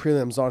watch the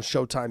prelims on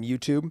Showtime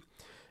YouTube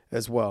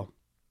as well.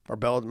 Or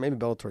maybe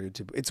Bellator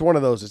YouTube. It's one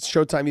of those. It's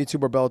Showtime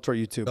YouTube or Bellator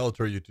YouTube.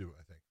 Bellator YouTube,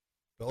 I think.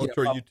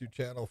 Bellator YouTube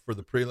channel for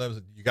the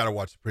prelims. You got to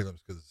watch the prelims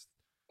because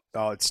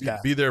it's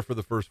be there for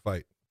the first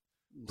fight.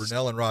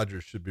 Burnell and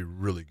Rogers should be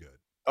really good.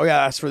 Oh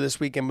yeah, that's for this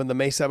weekend. But the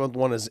May 7th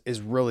one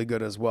is really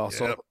good as well. Yep.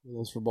 So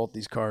those for both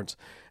these cards,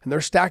 and they're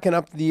stacking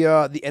up the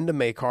end of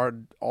May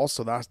card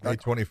also. That's May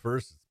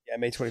 21st. Yeah,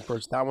 May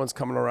 21st. That one's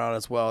coming around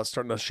as well. It's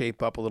starting to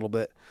shape up a little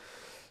bit.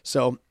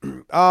 So,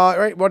 all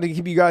right, wanted to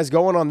keep you guys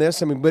going on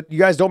this. I mean, but you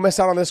guys don't miss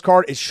out on this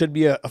card. It should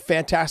be a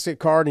fantastic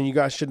card, and you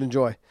guys should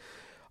enjoy.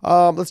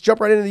 Let's jump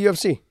right into the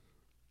UFC.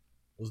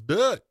 Let's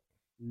do it.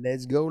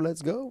 Let's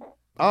go.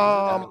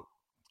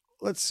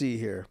 Let's see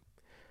here.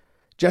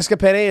 Jessica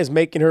Penne is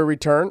making her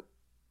return.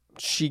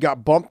 She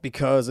got bumped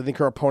because I think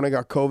her opponent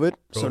got COVID.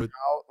 So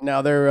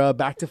now they're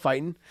back to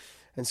fighting.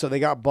 And so they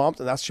got bumped,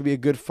 and that should be a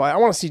good fight. I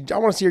want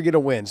to see her get a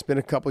win. It's been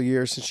a couple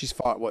years since she's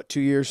fought. What, 2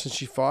 years since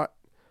she fought?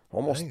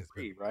 Almost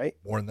 3, right?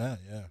 More than that,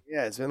 yeah.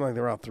 Yeah, it's been like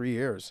around 3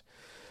 years.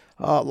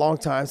 Long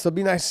time. So it'd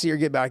be nice to see her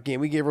get back in.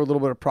 We gave her a little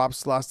bit of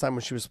props last time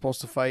when she was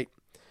supposed to fight.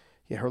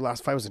 Yeah, her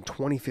last fight was in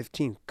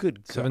 2015.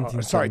 Good God.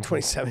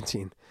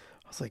 2017.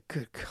 I was like,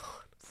 good God.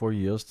 4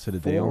 years to the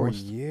day 4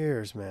 almost.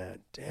 years, man.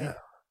 Damn.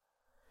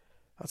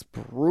 That's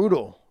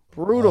brutal.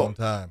 Brutal. Long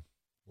time.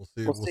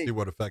 We'll see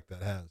what effect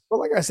that has. But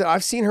like I said,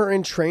 I've seen her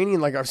in training.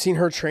 Like I've seen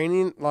her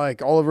training,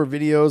 like all of her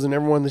videos and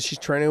everyone that she's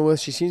training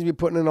with. She seems to be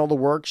putting in all the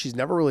work. She's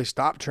never really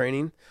stopped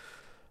training.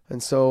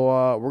 And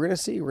so we're going to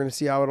see. We're going to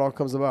see how it all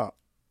comes about.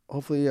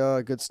 Hopefully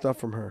good stuff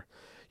from her.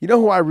 You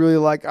know who I really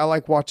like? I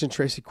like watching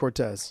Tracy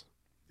Cortez.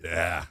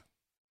 Yeah.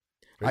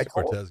 Tracy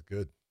Cortez,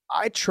 good.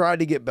 I tried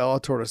to get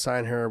Bellator to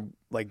sign her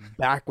like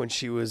back when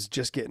she was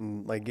just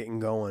getting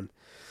going.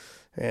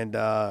 And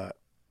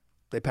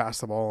they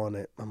passed the ball on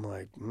it. I'm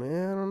like,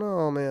 man, I don't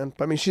know, man.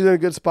 But I mean, she's in a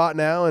good spot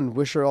now, and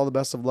wish her all the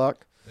best of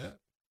luck. Yeah,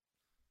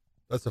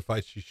 that's a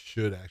fight she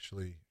should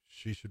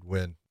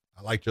win.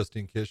 I like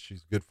Justine Kish.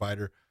 She's a good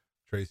fighter.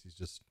 Tracy's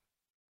just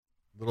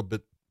a little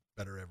bit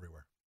better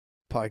everywhere.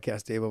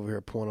 Podcast Dave over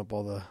here pulling up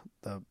all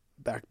the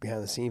back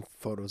behind the scene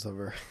photos of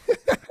her.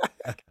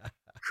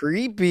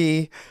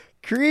 Creepy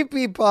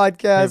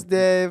podcast,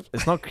 Dave.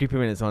 It's not creepy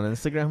when it's on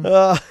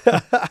Instagram.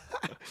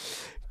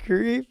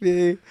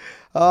 Creepy.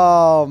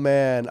 Oh,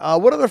 man.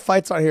 What other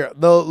fights are here?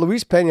 The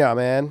Luis Pena,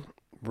 man.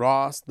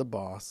 Ross, the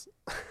boss.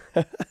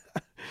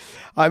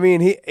 I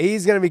mean,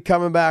 he's going to be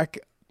coming back.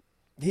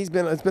 It's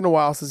been a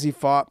while since he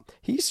fought.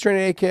 He's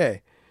training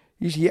AK.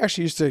 He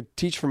actually used to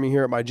teach for me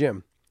here at my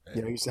gym.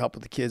 You know, he used to help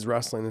with the kids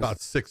wrestling. About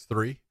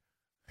 6'3".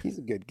 He's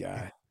a good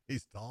guy.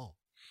 He's tall.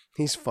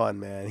 He's fun,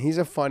 man. He's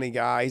a funny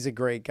guy. He's a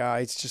great guy.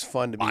 It's just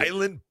fun to be.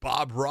 Violent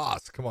Bob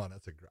Ross. Come on,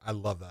 I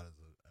love that as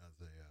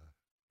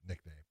a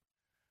nickname.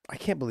 I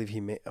can't believe he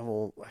made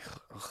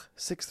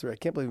 6'3". I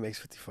can't believe he makes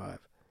 55.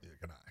 Yeah,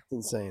 can I?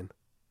 Insane.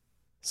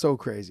 So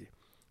crazy.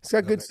 He's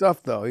got good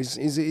stuff though.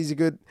 He's a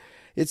good.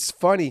 It's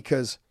funny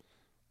because,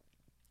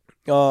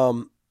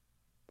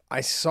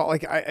 I saw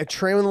I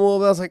trained with him a little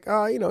bit. I was like,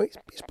 oh, you know,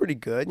 he's pretty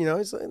good. You know,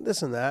 he's like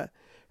this and that.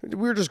 We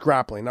were just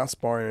grappling, not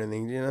sparring or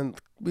anything. You know,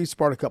 we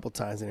sparred a couple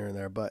times in here and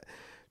there, but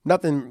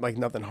nothing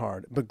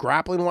hard. But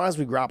grappling wise,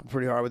 we grappled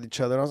pretty hard with each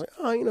other. And I was like,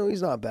 oh, you know,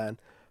 he's not bad.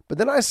 But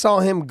then I saw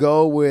him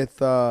go with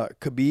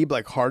Khabib,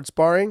 like hard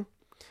sparring.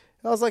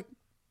 And I was like,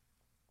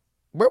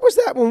 where was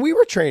that when we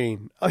were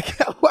training? Like,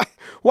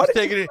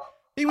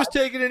 he was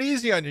taking it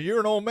easy on you.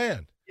 You're an old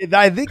man.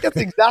 I think that's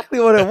exactly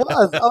what it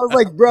was. I was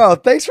like, bro,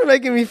 thanks for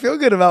making me feel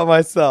good about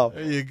myself.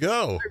 There you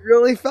go. I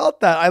really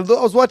felt that. I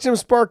was watching him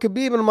spar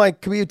Khabib, and I'm like,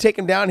 Khabib take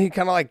him down. He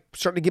kind of like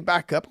started to get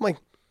back up. I'm like,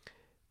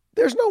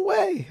 there's no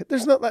way.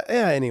 There's no.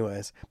 Yeah.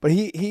 Anyways, but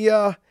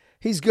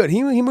he's good.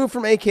 He moved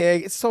from AKA.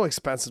 It's so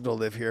expensive to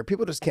live here.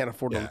 People just can't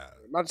afford to.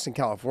 Not just in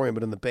California,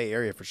 but in the Bay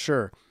Area for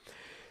sure.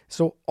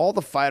 So all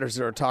the fighters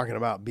that are talking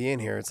about being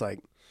here, it's like.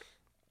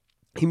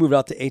 He moved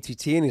out to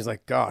ATT and he's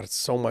like, God, it's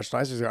so much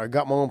nicer. He's like, I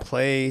got my own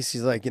place.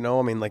 He's like, you know,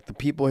 I mean, like the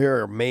people here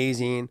are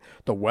amazing.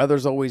 The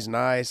weather's always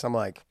nice. I'm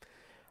like,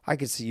 I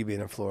could see you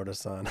being in Florida,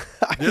 son.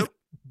 Yep.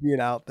 Being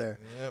out there.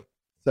 Yep.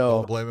 So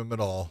don't blame him at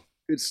all.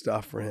 Good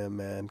stuff for him,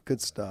 man. Good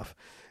stuff.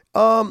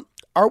 Are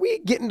we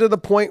getting to the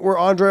point where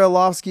Andrei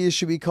Arlovski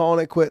should be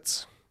calling it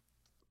quits?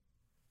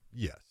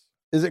 Yes.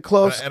 Is it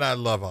close? And I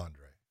love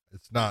Andre.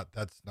 It's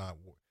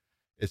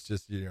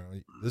just, you know,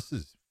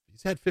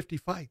 he's had 50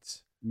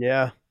 fights.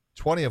 Yeah.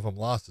 20 of them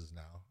losses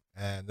now.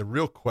 And the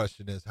real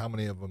question is how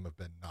many of them have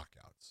been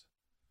knockouts?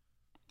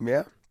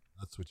 Yeah.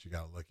 That's what you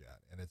got to look at.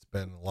 And it's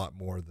been a lot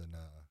more than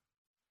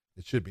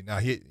it should be. Now,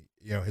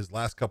 his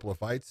last couple of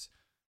fights,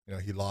 you know,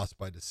 he lost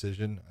by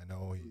decision. I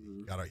know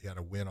he had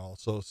a win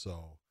also.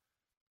 So,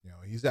 you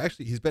know,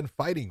 he's been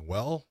fighting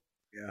well.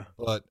 Yeah.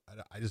 But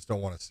I just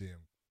don't want to see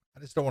him. I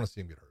just don't want to see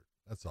him get hurt.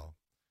 That's all.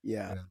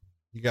 Yeah.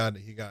 You know,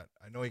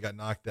 I know he got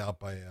knocked out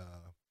by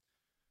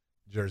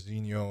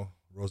Jairzinho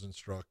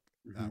Rosenstruck.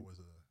 That was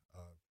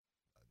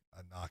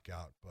a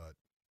knockout, but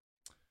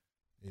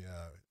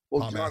yeah,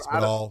 Tom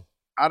Aspinall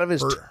out of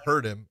his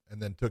hurt him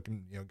and then took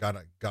him, you know, got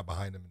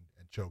behind him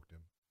and choked him.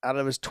 Out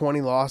of his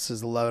 20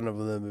 losses, 11 of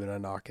them have been a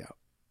knockout.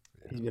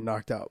 Yeah. He's been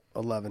knocked out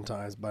 11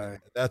 times by.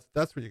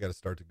 That's where you got to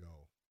start to go.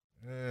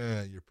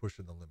 You're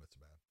pushing the limits,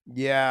 man.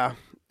 Yeah,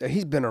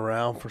 he's been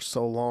around for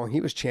so long.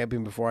 He was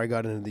champion before I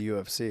got into the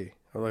UFC.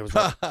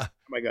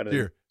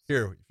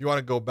 Here, if you want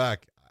to go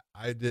back,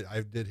 I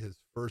did his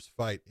first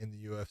fight in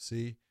the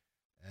UFC,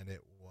 and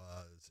it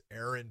was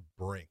Aaron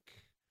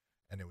Brink,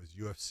 and it was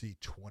UFC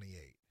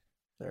 28.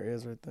 There he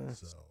is right there.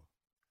 So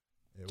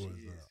it was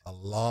a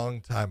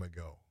long time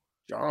ago.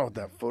 John with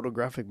that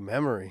photographic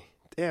memory.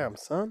 Damn,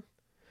 son.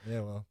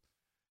 Yeah, well,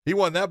 he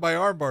won that by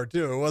armbar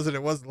too. It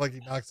wasn't like he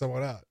knocked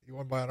someone out. He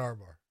won by an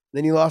armbar.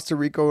 Then he lost to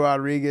Rico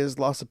Rodriguez,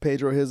 lost to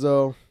Pedro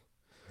Hizzo.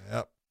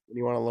 Yep. And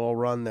he won a little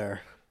run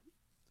there.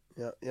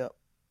 Yep.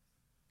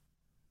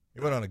 He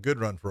went on a good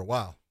run for a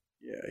while.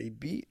 Yeah, he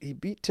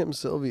beat Tim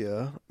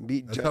Sylvia.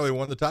 That's how he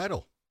won the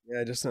title.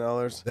 Yeah, Justin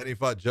Ehlers. Then he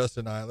fought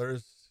Justin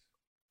Eilers,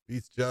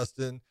 beats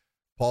Justin.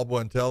 Paul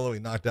Buentello, he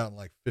knocked out in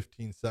like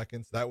 15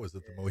 seconds. That was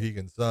at the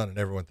Mohegan Sun, and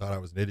everyone thought I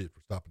was an idiot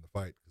for stopping the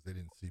fight because they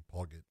didn't see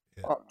Paul get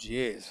hit. Oh,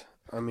 jeez.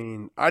 I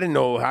mean, I didn't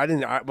know.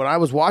 When I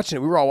was watching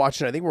it, we were all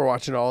watching it. I think we were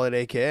watching it all at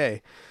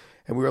AKA.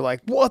 And we were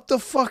like, what the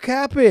fuck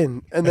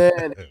happened? And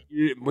then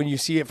when you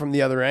see it from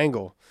the other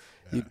angle,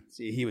 you can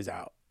see he was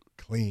out.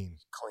 Clean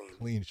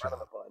shot. Out of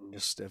the button,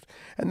 just stiff.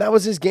 And that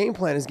was his game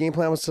plan. His game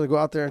plan was to go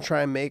out there and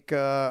try and make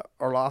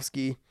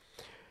Arlovsky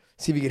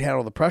see if he could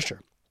handle the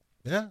pressure.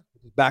 Yeah.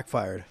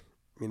 Backfired.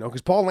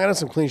 Because Paul landed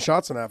some clean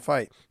shots in that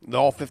fight.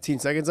 All 15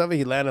 seconds of it,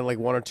 he landed like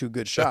one or two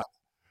good shots.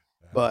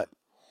 But,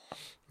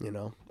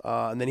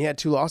 and then he had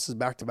 2 losses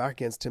back-to-back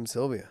against Tim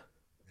Sylvia.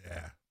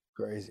 Yeah.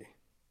 Crazy.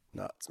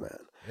 Nuts, man.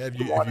 Yeah, if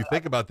you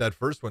think about that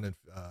first one in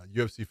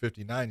UFC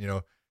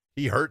 59,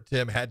 he hurt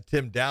Tim, had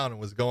Tim down, and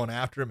was going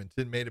after him, and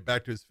Tim made it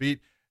back to his feet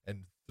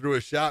and threw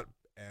a shot,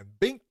 and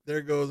bink,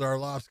 there goes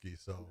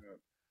Arlovsky. So,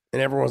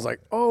 and everyone's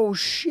like, "Oh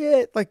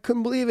shit!" Like,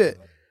 couldn't believe it.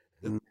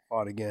 And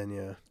fought again,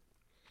 yeah.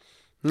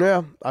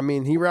 Yeah, I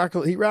mean, he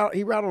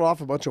rattled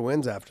off a bunch of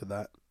wins after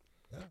that.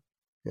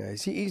 Yeah,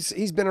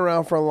 he's been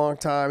around for a long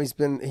time.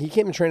 He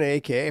came and trained at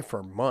AKA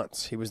for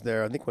months. He was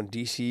there, I think, when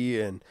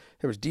DC and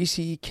there was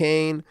DC,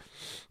 Kane,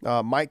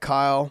 Mike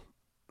Kyle.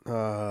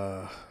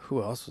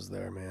 Who else was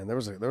there, man? There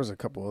was a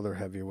couple other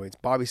heavyweights.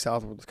 Bobby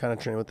Southwood was kind of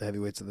training with the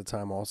heavyweights at the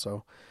time,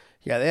 also.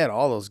 Yeah, they had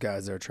all those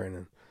guys there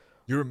training.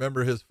 You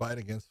remember his fight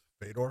against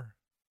Fedor?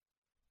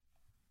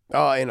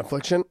 Oh, in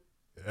Affliction.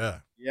 Yeah.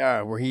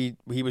 Yeah, where he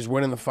was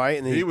winning the fight,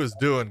 and he was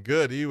doing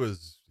good. He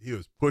was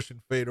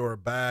pushing Fedor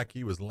back.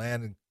 He was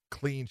landing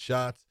clean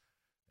shots,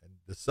 and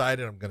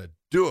decided I'm going to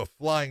do a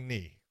flying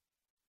knee.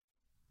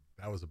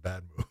 That was a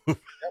bad move.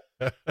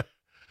 It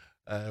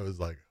was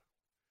like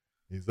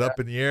he's up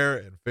in the air,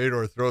 and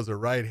Fedor throws a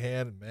right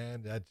hand, and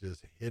man, that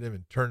just hit him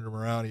and turned him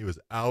around. He was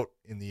out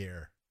in the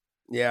air.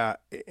 Yeah,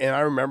 and I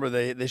remember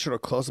they showed a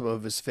close up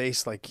of his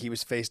face, like he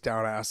was face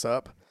down, ass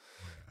up,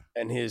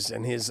 and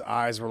his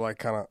eyes were like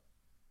kind of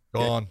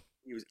gone.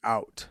 He was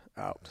out.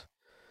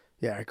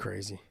 Yeah,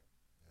 crazy.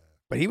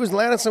 But he was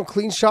landing some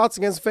clean shots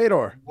against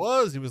Fedor. He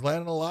was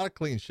landing a lot of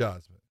clean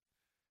shots.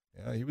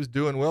 Yeah, he was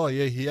doing well.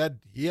 Yeah, he had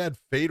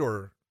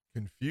Fedor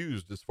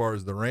confused as far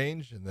as the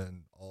range, and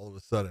then all of a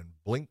sudden,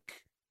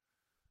 blink.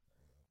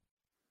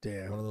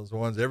 Damn. One of those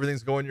ones,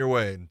 everything's going your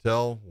way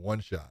until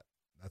one shot.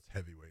 That's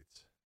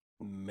heavyweights.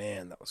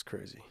 Man, that was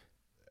crazy.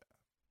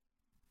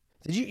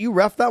 Yeah. Did you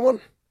ref that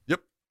one?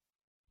 Yep.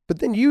 But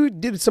then you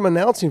did some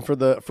announcing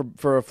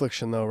for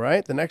Affliction though,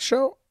 right? The next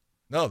show?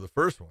 No, the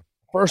first one.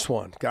 First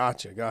one.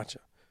 Gotcha.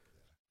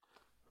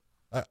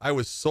 I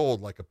was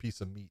sold like a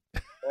piece of meat.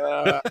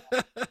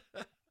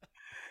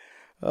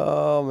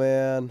 Oh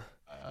man.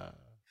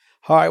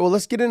 All right, well,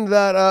 let's get into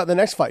that. The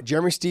next fight,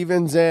 Jeremy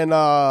Stephens and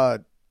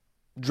Drakkar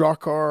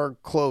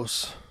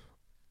Klose.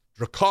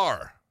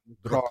 Drakkar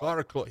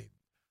Klose.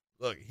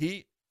 Look,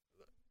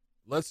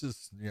 let's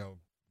just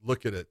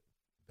look at it.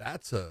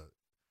 That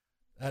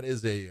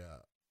is a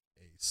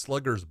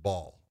slugger's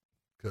ball,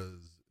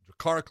 because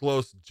Drakkar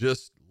Klose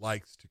just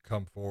likes to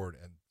come forward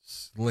and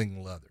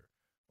sling leather.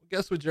 Well,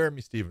 guess what Jeremy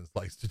Stephens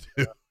likes to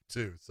do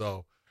too.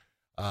 So,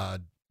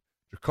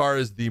 Drakkar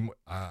is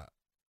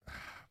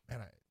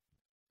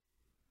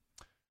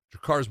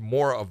Drakkar's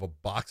more of a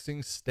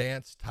boxing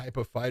stance type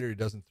of fighter. He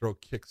doesn't throw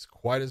kicks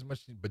quite as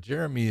much, but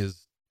Jeremy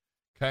is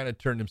kind of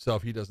turned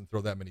himself. He doesn't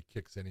throw that many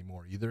kicks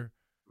anymore either.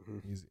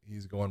 Mm-hmm.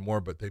 He's going more,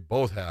 but they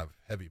both have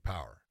heavy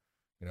power.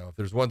 If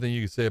there's one thing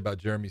you can say about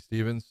Jeremy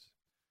Stephens,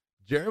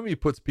 Jeremy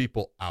puts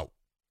people out.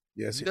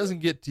 Yes, he doesn't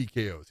get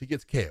TKOs. He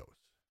gets KOs.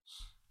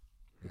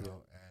 And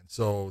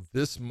so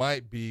this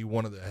might be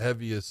one of the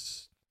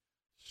heaviest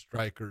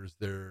strikers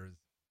there.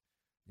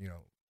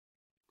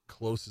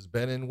 Klose has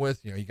been in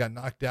with. He got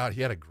knocked out.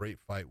 He had a great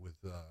fight with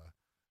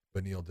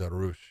Beneil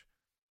Dariush,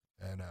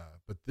 and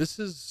but this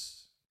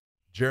is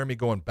Jeremy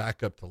going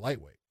back up to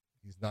lightweight.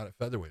 He's not at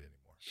featherweight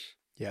anymore.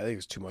 Yeah, I think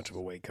it's too much of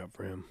a weight cut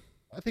for him.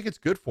 I think it's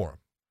good for him.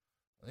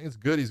 I think it's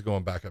good he's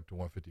going back up to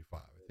 155.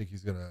 I think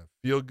he's going to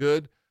feel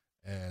good.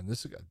 And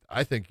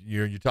I think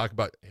you talk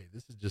about, hey,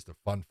 this is just a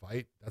fun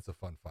fight. That's a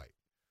fun fight.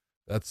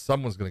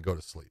 Someone's going to go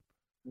to sleep.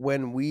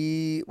 When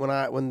the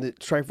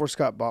Strikeforce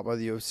got bought by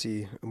the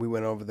UFC and we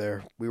went over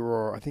there,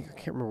 I can't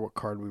remember what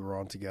card we were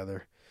on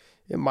together.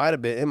 It might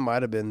have been I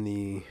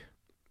think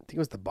it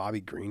was the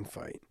Bobby Green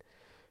fight.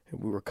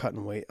 And we were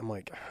cutting weight. I'm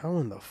like, how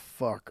in the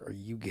fuck are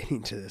you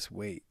getting to this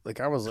weight?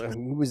 Like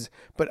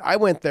but I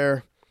went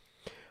there.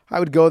 I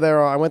would go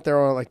there. I went there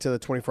on to the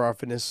 24-hour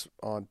fitness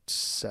on,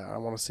 I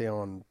want to say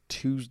on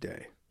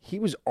Tuesday. He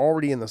was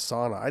already in the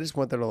sauna. I just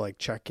went there to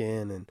check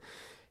in, and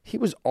he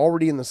was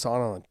already in the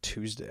sauna on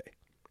Tuesday.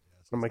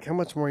 I'm like, how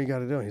much more you got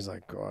to do? And he's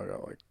like, oh, I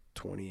got like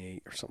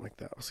 28 or something like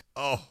that. I was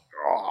like, Oh,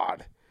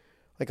 God.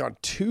 Like on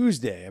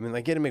Tuesday, I mean,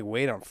 like getting me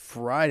weight on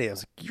Friday. I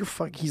was like, you're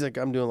fucking. He's like,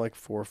 I'm doing like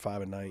 4 or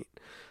 5 a night.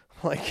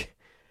 I'm like,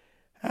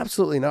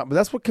 absolutely not. But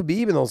that's what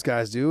Khabib and those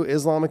guys do.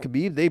 Islam and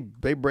Khabib,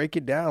 they break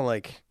it down.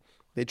 Like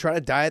they try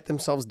to diet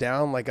themselves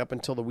down like up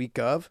until the week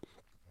of,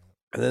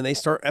 and then they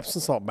start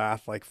Epsom salt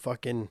bath like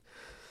fucking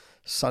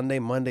Sunday,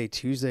 Monday,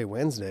 Tuesday,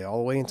 Wednesday, all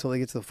the way until they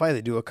get to the fight.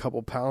 They do a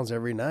couple pounds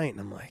every night, and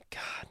I'm like,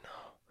 God, no,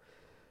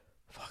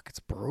 fuck, it's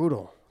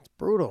brutal. It's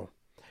brutal.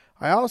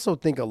 I also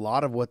think a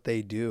lot of what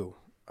they do.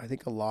 I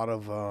think a lot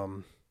of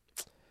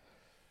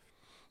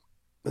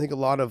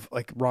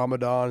like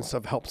Ramadan and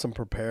stuff helps them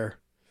prepare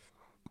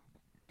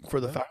for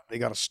the fact they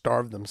got to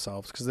starve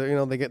themselves because they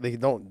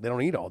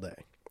don't eat all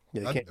day.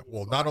 Yeah, they can't.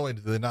 Well, not only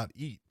do they not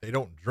eat, they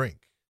don't drink.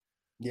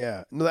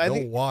 Yeah, no, I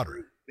think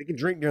water. They can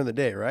drink during the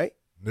day, right?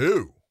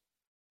 No.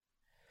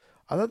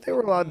 I thought they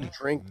were allowed to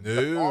drink.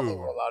 No. All they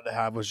were allowed to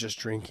have was just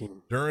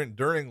drinking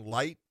During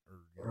light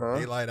or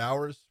daylight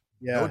hours.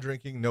 Yeah. No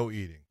drinking, no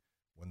eating.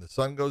 When the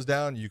sun goes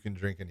down, you can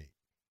drink and eat.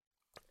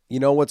 You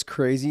know what's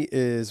crazy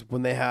is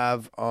when they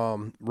have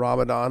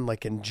Ramadan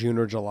like in June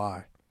or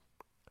July.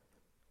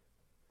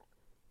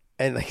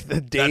 And like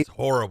the That's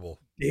horrible.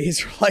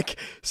 days are like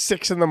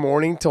 6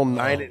 a.m. till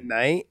 9 at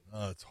night.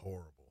 Oh, it's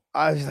horrible.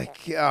 I was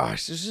like,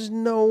 gosh, there's just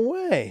no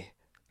way.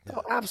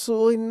 No,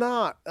 absolutely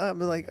not. I'm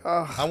like,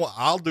 oh.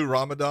 I'll do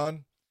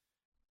Ramadan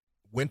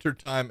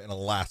wintertime in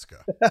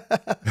Alaska.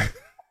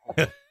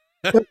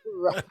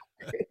 Right.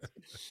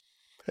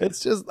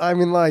 It's just, I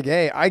mean, like,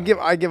 hey, I give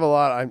a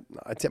lot.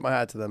 I tip my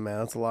hat to them, man.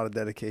 That's a lot of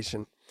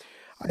dedication.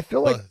 I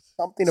feel like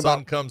something sun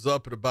about comes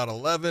up at about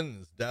 11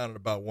 and it's down at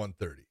about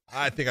 1:30.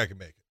 I think I can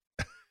make it.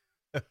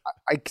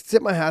 I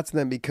tip my hat to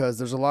them because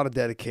there's a lot of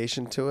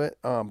dedication to it.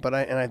 But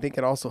I think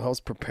it also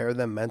helps prepare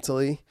them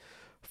mentally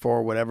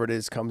for whatever it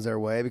is comes their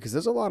way, because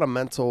there's a lot of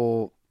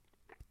mental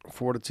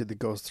fortitude that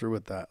goes through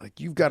with that. Like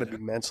you've got to be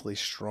mentally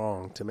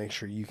strong to make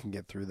sure you can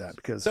get through that,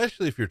 because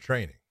especially if you're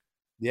training.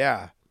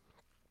 Yeah.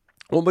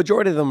 Well,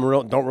 majority of them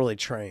don't really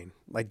train.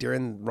 Like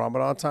during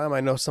Ramadan time,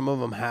 I know some of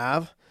them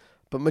have,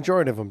 but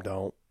majority of them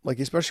don't. Like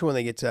especially when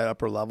they get to that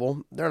upper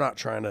level, they're not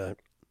trying to.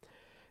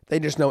 They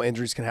just know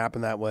injuries can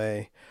happen that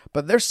way.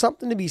 But there's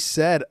something to be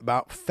said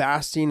about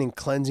fasting and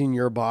cleansing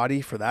your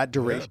body for that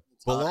duration.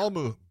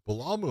 Yeah.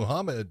 Bilal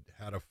Muhammad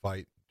had a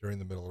fight during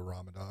the middle of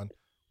Ramadan,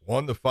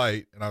 won the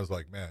fight, and I was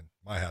like, man,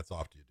 my hat's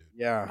off to you, dude.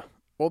 Yeah.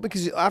 Well,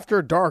 because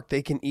after dark,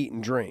 they can eat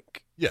and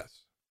drink. Yes.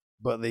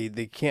 But they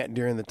can't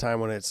during the time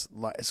when it's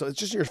light. So it's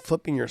just you're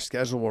flipping your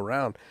schedule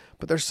around.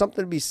 But there's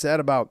something to be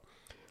said about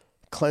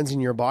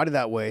cleansing your body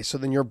that way. So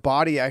then your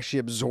body actually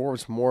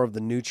absorbs more of the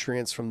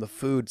nutrients from the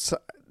food. So,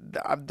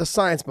 the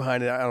science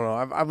behind it, I don't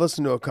know. I've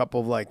listened to a couple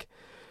of like.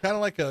 Kind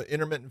of like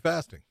intermittent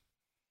fasting.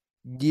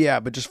 Yeah,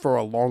 but just for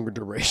a longer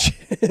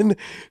duration.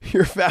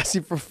 You're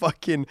fasting for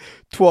fucking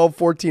 12,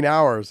 14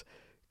 hours.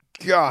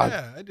 God.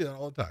 Yeah, I do that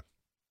all the time.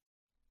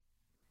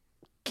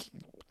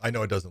 I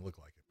know it doesn't look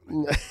like it.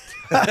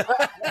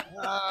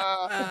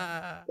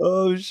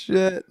 Oh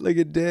shit! Look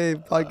at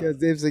Dave. Podcast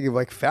Dave's thinking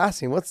like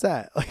fasting. What's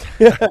that? Like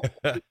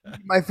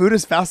my food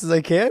as fast as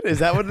I can. Is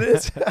that what it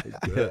is?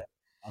 Good.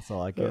 That's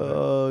all I get.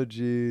 Oh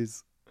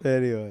jeez.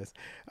 Anyways,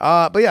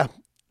 but yeah,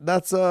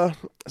 that's so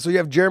you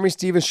have Jeremy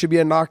Stevens, should be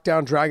a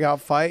knockdown drag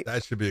out fight.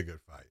 That should be a good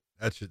fight.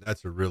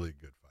 That's a really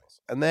good fight.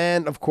 And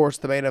then of course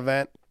the main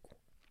event.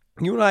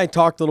 You and I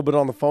talked a little bit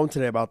on the phone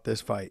today about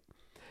this fight.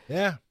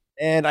 Yeah.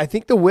 And I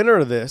think the winner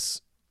of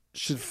this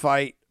should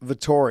fight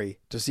Vettori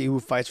to see who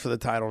fights for the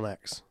title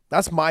next.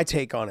 That's my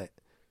take on it.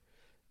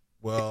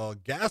 Well,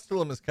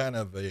 Gastelum is kind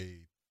of a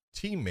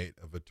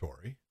teammate of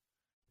Vettori,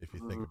 if you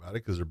think about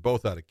it, because they're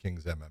both out of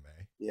King's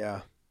MMA.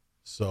 Yeah.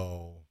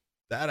 So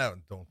that I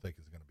don't think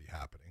is going to be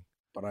happening.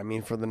 But I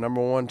mean, for the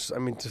number one, I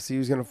mean, to see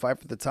who's going to fight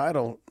for the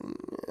title,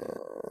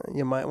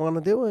 you might want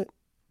to do it.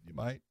 You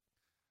might.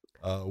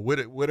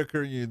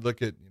 Whitaker, you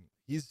look at,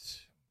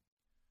 he's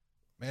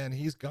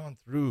gone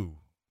through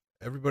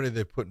everybody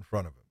they put in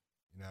front of him.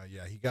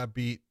 Yeah, he got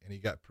beat, and he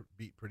got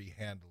beat pretty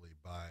handily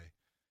by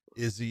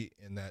Izzy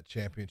in that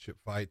championship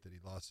fight that he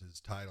lost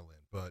his title in.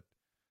 But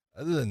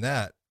other than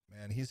that,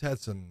 man, he's had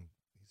some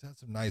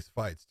nice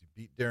fights. He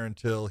beat Darren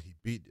Till, he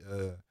beat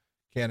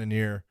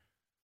Cannonier.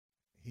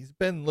 He's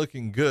been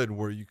looking good,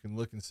 where you can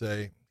look and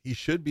say he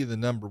should be the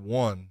number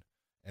one.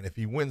 And if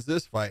he wins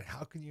this fight,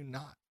 how can you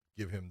not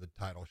give him the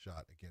title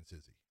shot against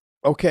Izzy?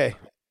 Okay.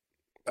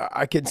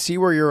 I can see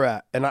where you're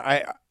at. And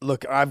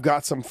I've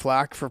got some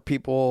flack for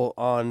people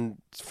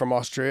from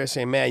Australia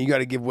saying, man, you got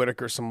to give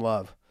Whitaker some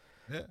love.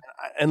 Yeah.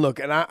 And look,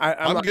 and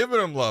I'm not giving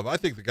him love. I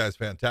think the guy's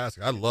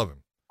fantastic. I love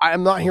him.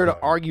 I'm not here to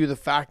argue the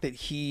fact that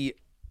he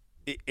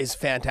is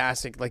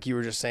fantastic, like you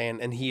were just saying,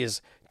 and he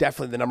is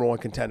definitely the number one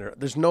contender.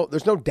 There's no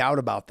doubt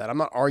about that. I'm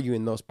not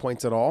arguing those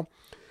points at all.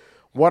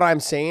 What I'm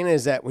saying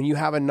is that when you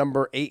have a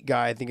number 8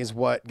 guy, I think is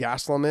what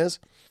Gastelum is,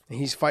 and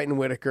he's fighting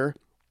Whitaker,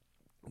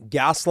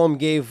 Gastelum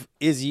gave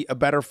Izzy a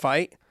better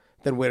fight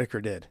than Whitaker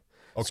did.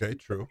 Okay,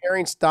 true.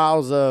 Comparing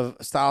styles of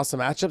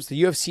matchups,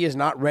 the UFC is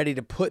not ready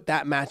to put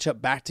that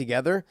matchup back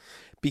together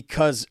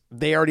because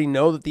they already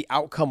know that the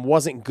outcome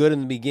wasn't good in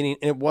the beginning,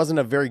 and it wasn't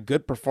a very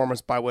good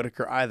performance by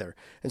Whitaker either.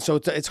 And so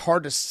it's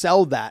hard to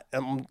sell that.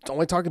 I'm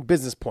only talking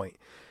business point.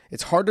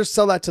 It's hard to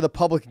sell that to the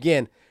public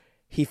again.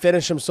 He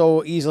finished him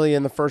so easily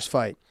in the first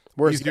fight.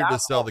 Whereas Easier to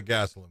sell the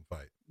Gastelum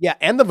fight. Yeah,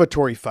 and the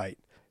Vettori fight.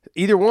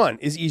 Either one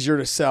is easier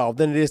to sell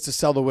than it is to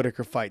sell the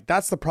Whitaker fight.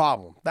 That's the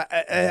problem. That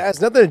it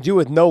has nothing to do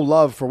with no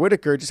love for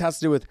Whitaker. It just has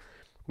to do with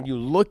when you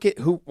look at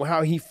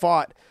how he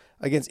fought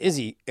against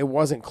Izzy, it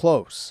wasn't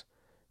close.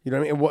 You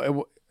know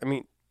what I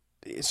mean?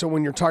 So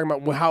when you're talking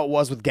about how it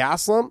was with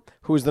Gastelum,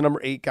 who was the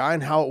number 8 guy,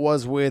 and how it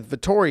was with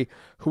Vettori,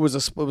 who was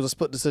a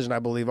split decision, I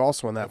believe,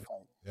 also in that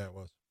fight. Yeah, it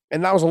was.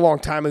 And that was a long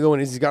time ago,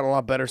 and Izzy's gotten a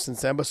lot better since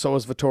then, but so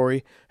has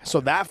Vettori. So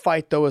that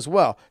fight, though, as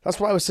well. That's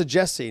why I was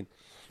suggesting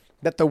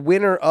that the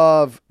winner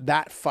of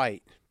that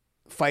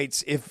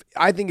fights,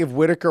 I think if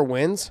Whitaker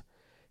wins,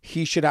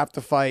 he should have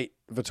to fight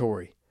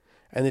Vettori.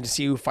 And then to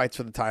see who fights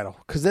for the title.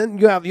 Because then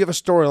you have a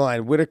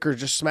storyline. Whitaker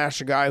just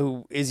smashed a guy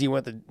who Izzy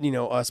went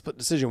a split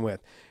decision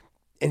with.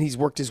 And he's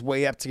worked his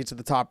way up to get to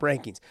the top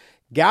rankings.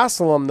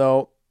 Gastelum,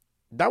 though,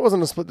 that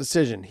wasn't a split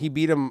decision. He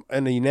beat him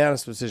in a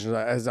unanimous decision,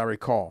 as I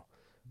recall.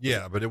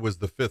 Yeah, but it was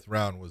the 5th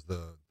round was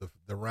the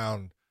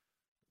round.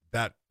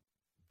 That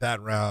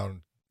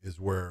round is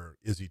where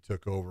Izzy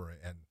took over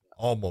and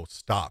almost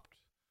stopped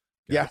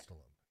Gastelum.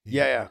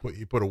 Yeah.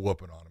 He put a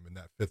whooping on him in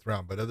that 5th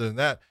round. But other than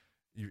that,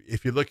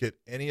 if you look at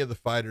any of the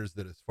fighters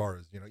that, as far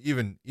as,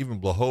 even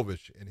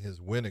Blachowicz in his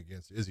win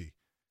against Izzy,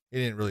 he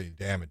didn't really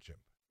damage him.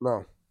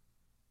 No.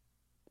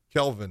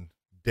 Kelvin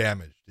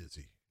damaged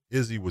Izzy.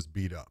 Izzy was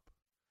beat up.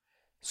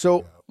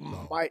 So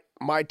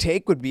my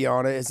take would be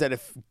on it is that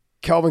if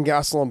Kelvin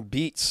Gastelum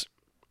beats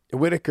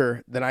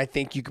Whitaker, then I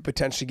think you could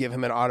potentially give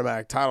him an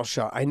automatic title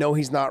shot. I know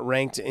he's not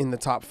ranked in the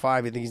top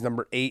 5. I think he's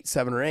number 8,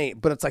 7, or 8.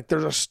 But it's like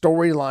there's a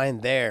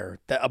storyline there,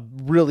 a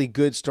really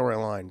good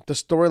storyline. The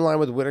storyline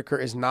with Whitaker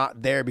is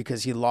not there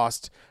because he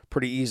lost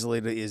pretty easily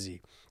to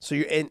Izzy. So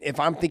if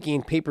I'm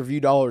thinking pay-per-view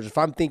dollars, if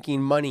I'm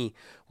thinking money,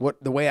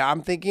 the way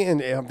I'm thinking,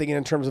 and I'm thinking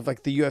in terms of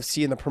like the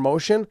UFC and the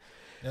promotion,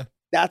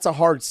 that's a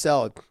hard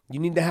sell. You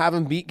need to have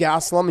him beat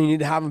Gastelum. You need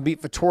to have him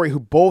beat Vettori, who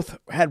both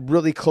had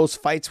really close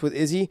fights with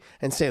Izzy,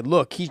 and say,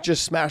 look, he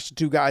just smashed the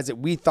 2 guys that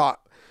we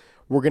thought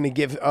were going to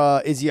give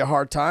Izzy a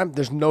hard time.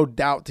 There's no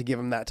doubt to give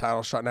him that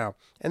title shot now.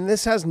 And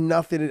this has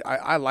nothing to,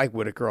 I like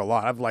Whitaker a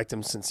lot. I've liked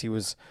him since he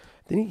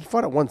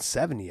fought at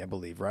 170, I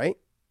believe, right?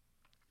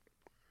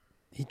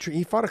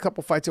 He fought a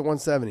couple fights at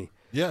 170.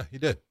 Yeah, he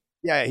did.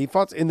 Yeah, he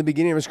fought in the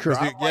beginning of his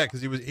career.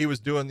 Because he was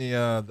doing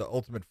the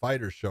Ultimate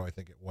Fighter show, I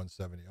think, at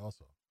 170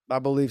 also. I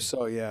believe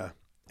so, yeah.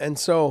 And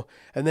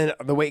then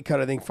the weight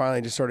cut, I think,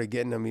 finally just started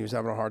getting him. He was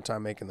having a hard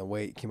time making the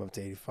weight. He came up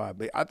to 85.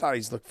 But I thought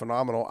he's looked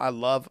phenomenal. I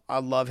love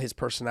his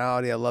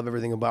personality. I love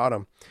everything about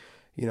him.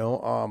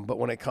 But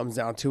when it comes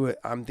down to it,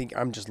 I'm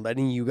just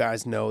letting you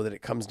guys know that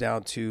it comes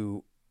down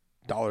to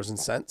dollars and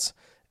cents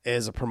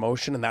as a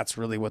promotion, and that's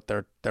really what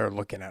they're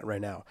looking at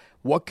right now.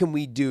 What can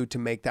we do to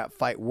make that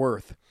fight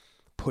worth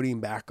putting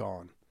back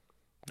on?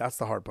 That's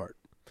the hard part.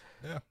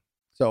 Yeah.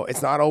 So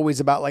it's not always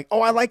about like,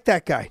 oh, I like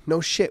that guy.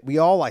 No shit. We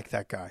all like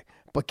that guy.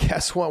 But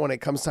guess what? When it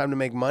comes time to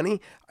make money,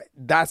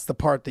 that's the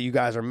part that you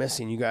guys are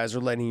missing. You guys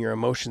are letting your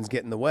emotions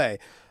get in the way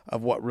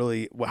of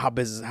how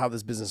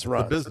this business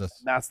runs. The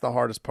business. That's the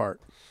hardest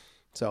part.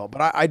 So,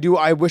 but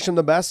I wish him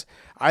the best.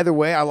 Either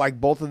way, I like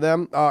both of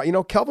them.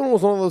 Kelvin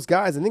was one of those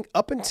guys. I think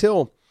up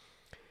until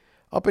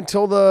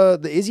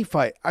the Izzy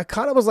fight, I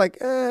kind of was like,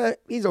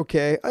 he's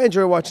okay. I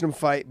enjoy watching him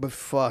fight, but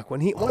fuck,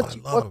 once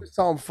we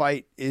saw him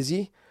fight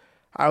Izzy,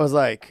 I was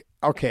like,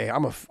 okay,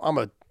 I'm a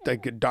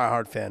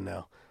diehard fan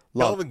now.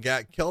 Kelvin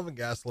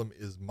Gastelum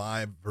is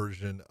my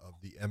version of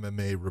the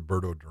MMA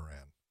Roberto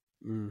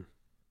Duran.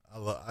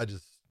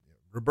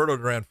 Roberto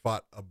Duran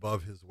fought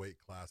above his weight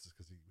classes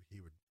because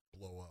he would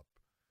blow up.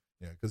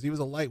 Because he was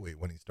a lightweight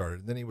when he started,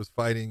 and then he was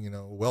fighting,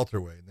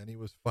 welterweight, and then he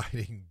was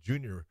fighting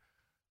junior,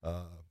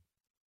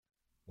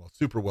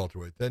 super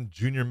welterweight, then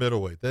junior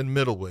middleweight, then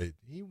middleweight.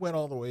 He went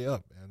all the way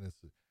up, man.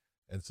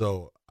 And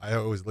so I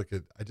always look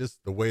at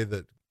the way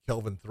that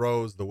Kelvin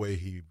throws, the way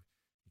he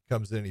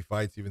comes in and he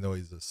fights, even though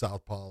he's a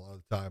southpaw a lot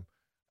of the time.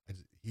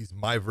 He's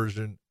my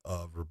version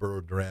of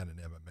Roberto Duran in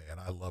MMA, and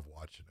I love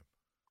watching him.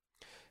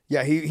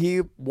 Yeah,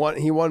 he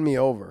won me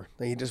over.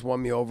 He just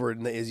won me over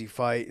in the Izzy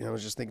fight, and I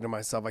was just thinking to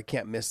myself, I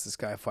can't miss this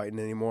guy fighting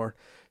anymore.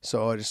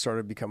 So I just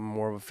started becoming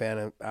more of a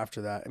fan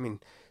after that. I mean,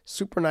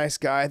 super nice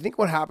guy. I think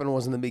what happened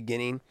was in the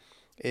beginning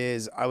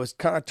is I was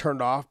kind of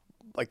turned off,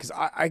 like, because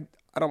I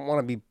don't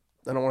want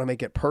to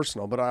make it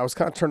personal, but I was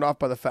kind of turned off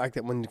by the fact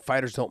that when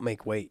fighters don't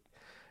make weight.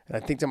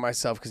 And I think to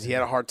myself, because he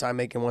had a hard time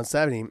making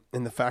 170,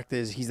 and the fact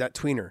is he's that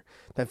tweener.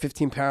 That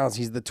 15 pounds,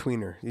 he's the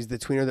tweener. He's the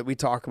tweener that we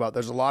talk about.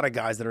 There's a lot of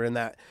guys that are in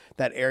that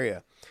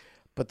area.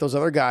 But those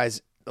other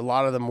guys, a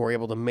lot of them were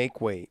able to make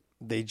weight.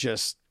 They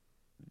just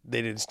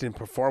didn't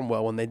perform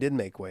well when they did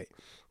make weight.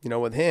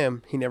 With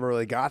him, he never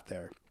really got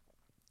there.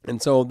 And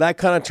so that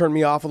kind of turned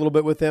me off a little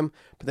bit with him.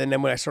 But then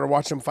when I started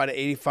watching him fight at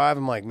 85,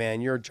 I'm like,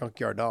 man, you're a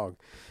junkyard dog.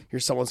 You're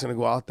someone's going to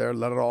go out there,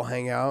 let it all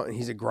hang out. And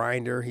he's a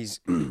grinder. He's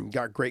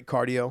got great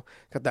cardio,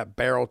 got that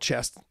barrel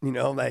chest,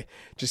 that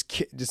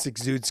just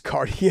exudes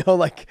cardio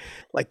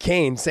like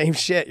Kane. Same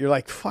shit. You're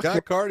like, fuck,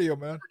 Got cardio,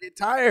 man. get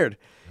tired.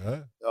 Yeah.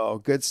 Oh,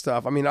 good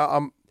stuff. I mean,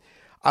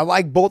 I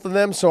like both of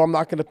them, so I'm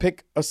not going to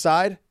pick a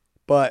side.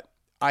 But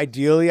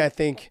ideally, I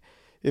think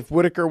if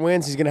Whitaker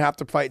wins, he's going to have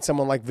to fight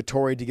someone like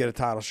Vettori to get a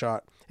title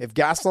shot. If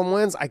Gastelum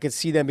wins, I could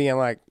see them being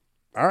like,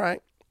 all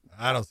right.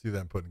 I don't see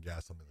them putting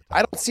Gastelum in the title.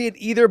 I don't see it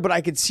either, but I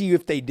could see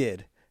if they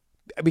did.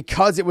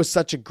 Because it was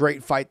such a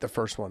great fight, the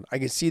first one. I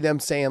could see them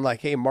saying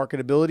like, hey,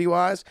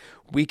 marketability-wise,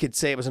 we could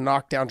say it was a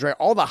knockdown drag.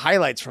 All the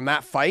highlights from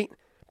that fight,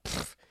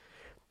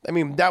 I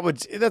mean,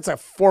 that's a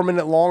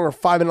 4-minute long or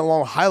 5-minute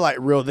long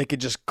highlight reel they could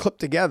just clip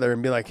together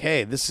and be like,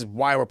 hey, this is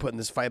why we're putting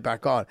this fight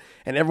back on.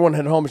 And everyone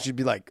at home should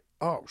be like,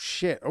 oh,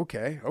 shit,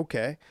 okay.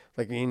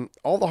 Like, I mean,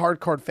 all the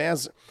hardcore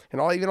fans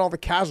and even all the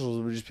casuals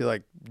would just be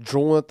like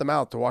drooling at them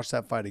out to watch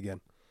that fight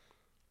again.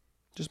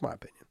 Just my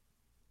opinion.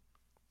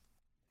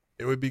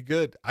 It would be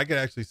good. I could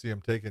actually see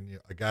him taking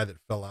a guy that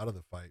fell out of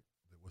the fight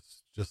that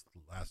was just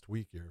last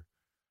week here,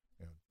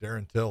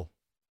 Darren Till.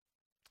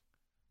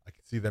 I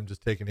could see them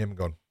just taking him and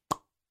going,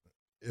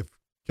 if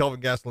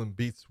Kelvin Gastelum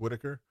beats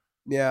Whitaker,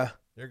 yeah,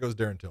 there goes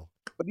Darren Till.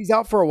 But he's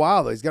out for a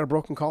while, though. He's got a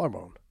broken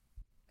collarbone.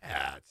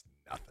 Ah, it's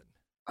nothing.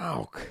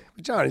 Oh,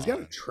 John, he's got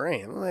to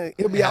train.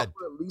 He'll be out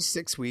for at least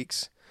 6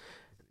 weeks.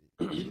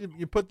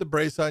 You put the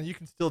brace on, you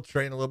can still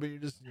train a little bit. You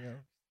just,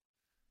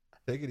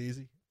 take it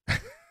easy.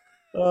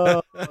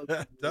 Done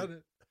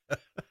it.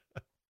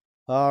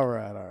 All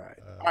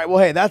right. Well,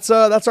 hey, that's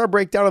our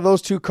breakdown of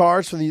those two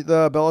cards for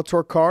the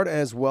Bellator card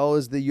as well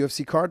as the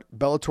UFC card.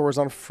 Bellator is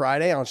on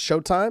Friday on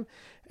Showtime,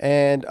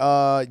 and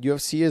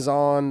UFC is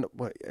on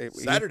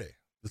Saturday,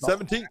 the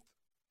 17th.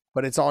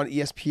 But it's on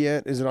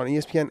ESPN. Is it on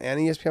ESPN and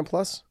ESPN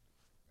Plus?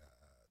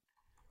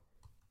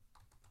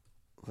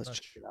 Let's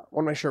check it out. I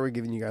want to make sure we're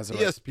giving you guys a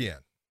ESPN.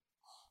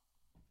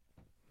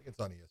 I think it's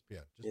on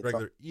ESPN. Just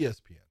regular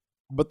ESPN.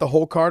 But the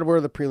whole card, where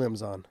are the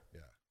prelims on?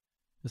 Yeah.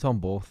 It's on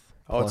both.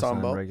 Oh, it's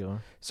on both.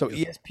 Regular. So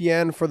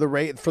ESPN for the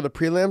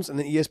prelims, and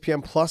then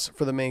ESPN Plus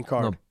for the main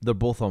card. No, they're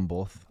both on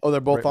both. Oh,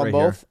 they're both on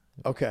both?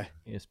 Here. Okay.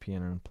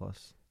 ESPN and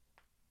Plus.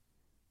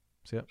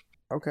 So, yep.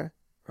 Okay.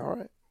 All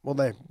right. Well,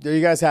 there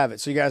you guys have it.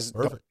 So you guys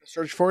don't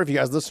search for it. If you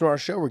guys listen to our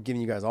show, we're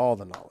giving you guys all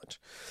the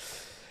knowledge.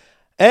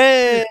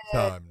 And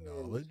time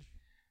knowledge.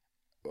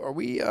 Are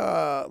we?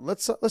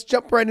 Let's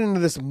jump right into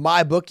this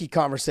MyBookie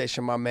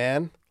conversation, my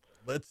man.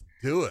 Let's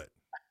do it.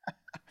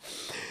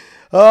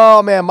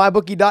 Oh man,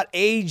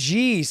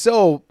 MyBookie.ag.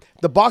 So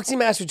the boxing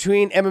match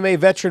between MMA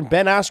veteran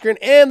Ben Askren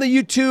and the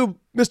YouTube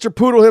Mr.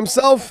 Poodle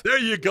himself. There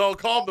you go.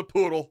 Call him the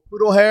Poodle.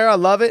 Poodle hair. I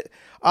love it.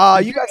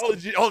 You guys.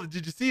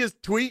 Did you see his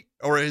tweet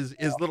or his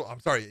little? I'm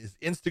sorry, his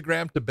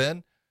Instagram to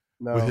Ben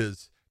no. with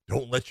his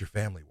 "Don't let your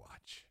family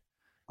watch."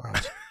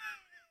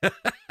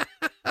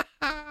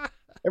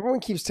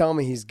 Everyone keeps telling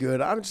me he's good.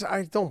 I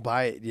don't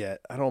buy it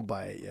yet.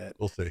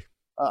 We'll see.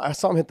 I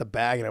saw him hit the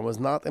bag, and I was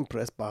not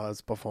impressed by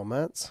his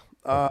performance.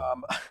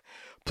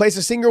 Place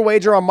a single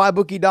wager on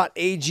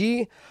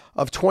MyBookie.ag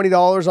of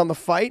 $20 on the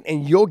fight,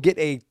 and you'll get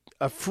a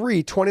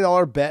free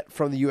 $20 bet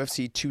from the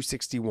UFC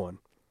 261.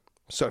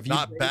 So if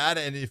not bad,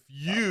 and if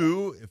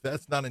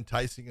that's not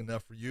enticing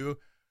enough for you,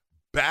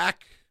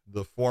 back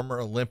the former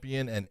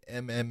Olympian and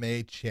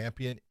MMA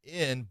champion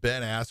in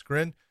Ben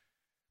Askren,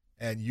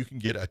 and you can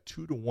get a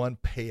 2-to-1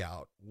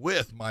 payout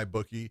with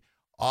MyBookie.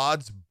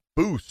 Odds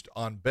boost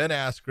on Ben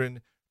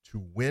Askren to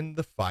win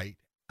the fight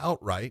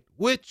outright,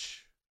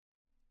 which,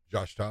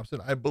 Josh Thompson,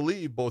 I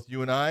believe both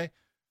you and I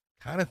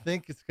kind of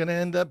think it's going to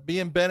end up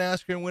being Ben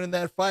Askren winning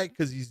that fight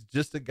because he's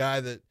just a guy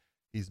that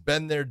he's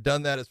been there,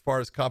 done that as far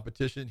as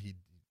competition. He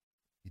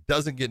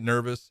doesn't get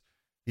nervous.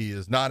 He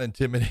is not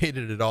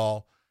intimidated at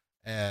all.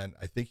 And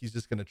I think he's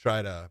just going to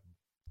try to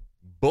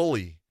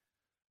bully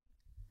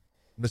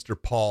Mr.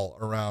 Paul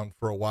around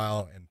for a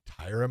while and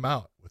tire him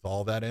out with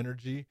all that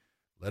energy.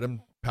 Let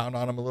him pound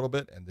on him a little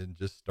bit and then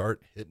just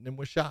start hitting him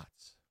with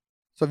shots.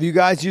 So if you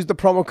guys use the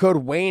promo code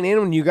Weighing In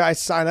when you guys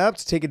sign up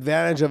to take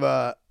advantage of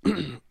a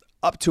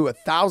up to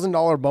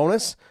 $1,000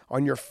 bonus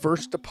on your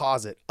first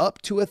deposit,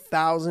 up to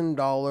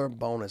 $1,000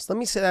 bonus. Let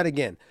me say that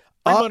again.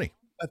 Free money.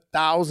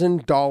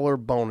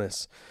 $1,000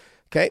 bonus.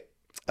 Okay.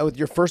 With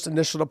your first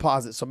initial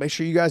deposit. So make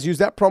sure you guys use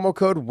that promo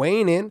code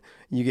Weighing In.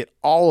 You get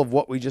all of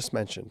what we just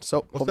mentioned.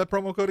 So what's that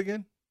promo code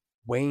again?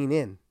 Weighing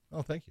In.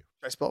 Oh, thank you.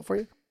 Should I spell it for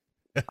you?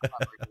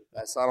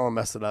 So I don't want to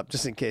mess it up,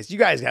 just in case. You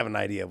guys have an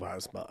idea of how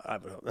to spell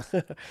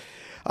it.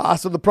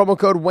 So the promo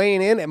code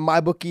Weighing In at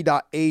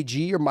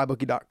mybookie.ag or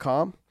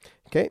mybookie.com.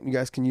 Okay, you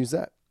guys can use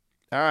that.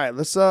 All right,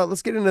 let's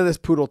get into this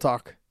poodle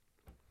talk.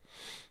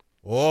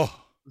 Oh,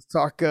 let's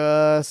talk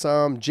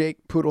some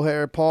Jake Poodle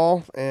Hair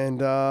Paul and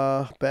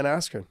Ben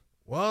Askren.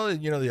 Well,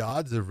 the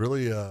odds have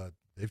really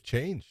they've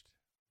changed.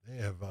 They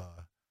have.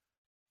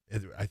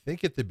 I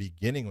think at the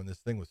beginning when this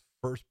thing was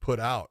first put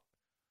out,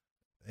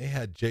 they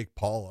had Jake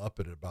Paul up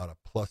at about a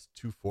plus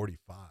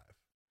 245.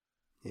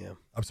 Yeah.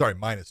 I'm sorry,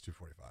 minus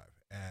 245.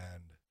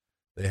 And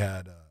they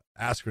had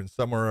Askren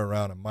somewhere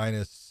around a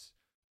minus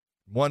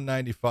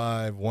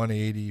 195,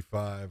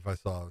 185. I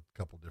saw a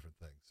couple different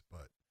things,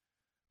 but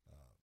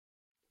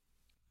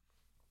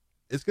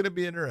it's going to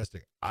be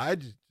interesting. I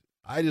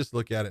just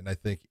look at it and I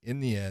think in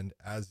the end,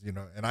 as you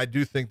know, and I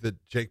do think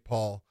that Jake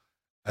Paul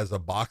as a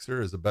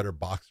boxer is a better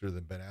boxer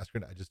than Ben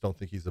Askren. I just don't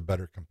think he's a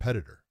better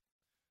competitor.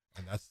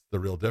 And that's the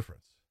real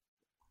difference.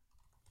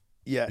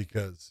 Yeah.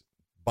 Because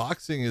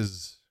boxing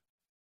is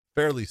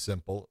fairly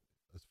simple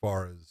as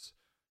far as,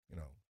 you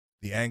know,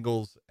 the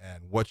angles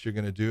and what you're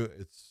going to do.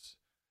 It's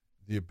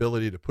the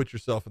ability to put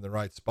yourself in the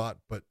right spot,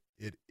 but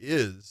it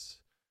is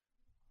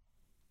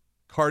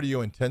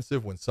cardio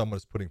intensive when someone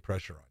is putting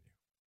pressure on you.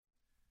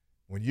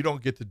 When you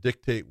don't get to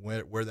dictate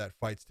where that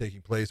fight's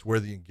taking place, where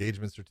the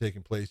engagements are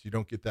taking place, you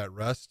don't get that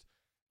rest,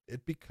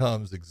 it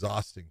becomes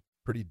exhausting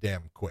pretty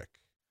damn quick.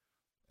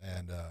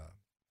 And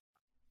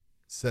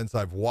since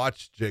I've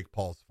watched Jake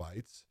Paul's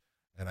fights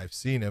and I've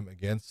seen him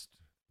against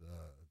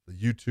the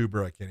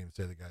YouTuber, I can't even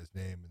say the guy's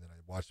name, and then I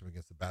watched him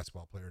against the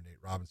basketball player, Nate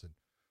Robinson,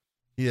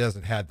 he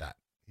hasn't had that.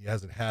 He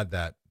hasn't had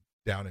that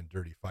down and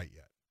dirty fight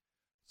yet.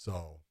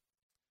 So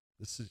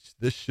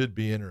this should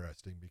be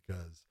interesting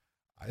because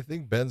I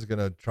think Ben's going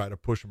to try to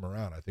push him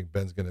around. I think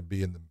Ben's going to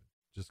be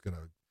just going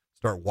to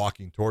start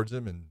walking towards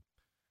him. And,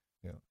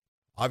 you know,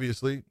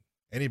 obviously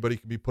anybody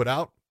can be put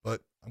out,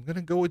 but I'm going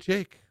to go with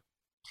Jake.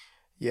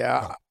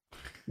 Yeah.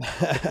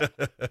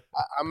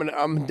 I'm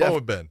going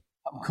with Ben.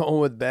 I'm going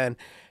with Ben.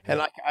 And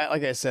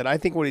like I said, I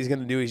think what he's going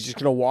to do, he's just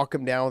going to walk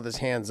him down with his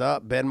hands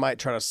up. Ben might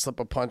try to slip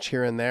a punch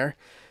here and there,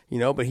 you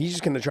know, but he's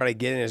just going to try to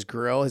get in his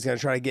grill. He's going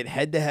to try to get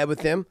head to head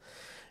with him,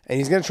 and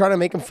he's going to try to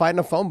make him fight in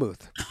a phone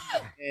booth.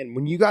 And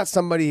when you got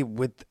somebody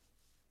with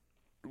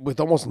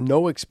almost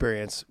no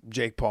experience,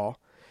 Jake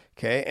Paul,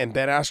 okay, and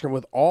Ben Askren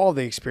with all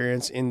the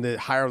experience in the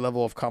higher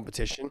level of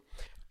competition,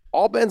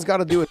 all Ben's got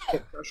to do is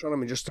put pressure on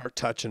him and just start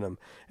touching him.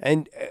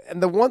 And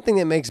the one thing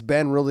that makes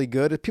Ben really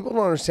good is people don't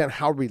understand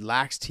how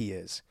relaxed he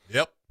is.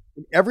 Yep.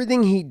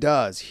 Everything he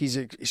does, he's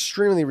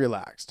extremely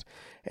relaxed.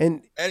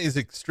 And he's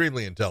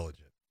extremely intelligent.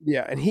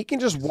 Yeah, and he can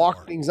just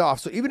walk things off.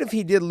 So even if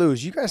he did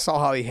lose, you guys saw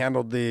how he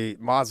handled the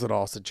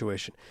Masvidal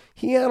situation.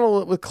 He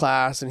handled it with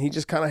class, and he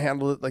just kind of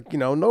handled it like, you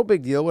know, no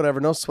big deal, whatever,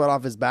 no sweat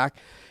off his back.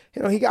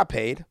 You know, he got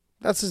paid.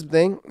 That's his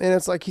thing, and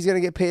it's like he's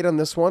gonna get paid on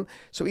this one.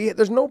 So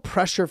there's no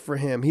pressure for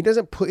him. He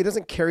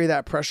doesn't carry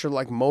that pressure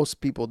like most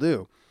people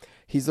do.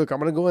 He's I'm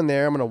gonna go in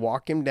there. I'm gonna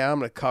walk him down. I'm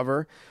gonna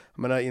cover.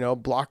 I'm gonna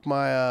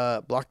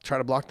try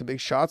to block the big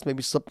shots.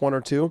 Maybe slip one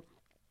or two.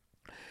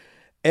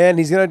 And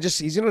he's gonna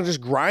just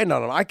grind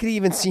on him. I could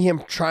even see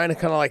him trying to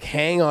kind of like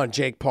hang on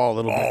Jake Paul a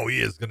little bit. Oh, he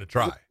is gonna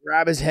try.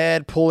 Grab his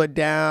head, pull it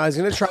down. He's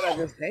gonna try to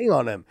just hang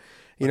on him.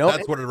 You know,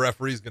 that's what a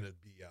referee's gonna be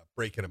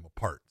breaking him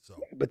apart. So,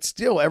 but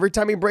still, every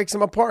time he breaks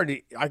him apart,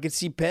 I could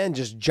see Ben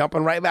just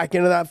jumping right back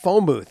into that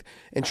phone booth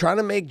and trying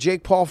to make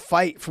Jake Paul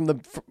fight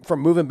from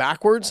moving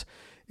backwards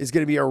is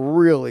going to be a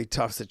really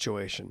tough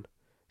situation.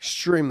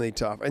 Extremely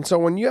tough. And so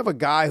when you have a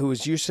guy who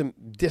is used to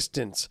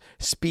distance,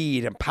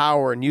 speed, and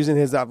power and using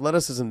his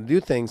athleticism to do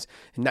things,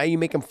 and now you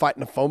make him fight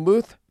in a phone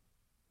booth,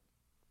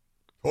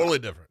 totally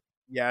different.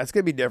 Yeah, it's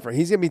going to be different.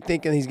 He's going to be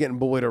thinking he's getting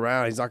bullied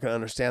around. He's not going to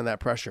understand that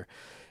pressure.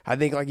 I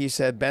think, like you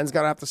said, Ben's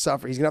going to have to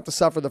suffer. He's going to have to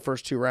suffer the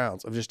first 2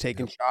 rounds of just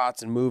taking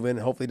shots and moving,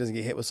 and hopefully he doesn't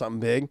get hit with something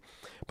big.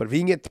 But if he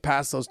can get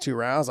past those 2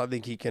 rounds, I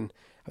think he'll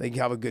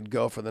have a good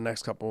go for the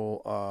next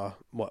couple,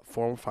 4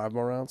 or 5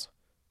 more rounds?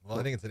 Well,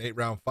 I think it's an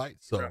 8-round fight.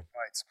 So 8-round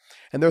fights.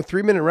 And they're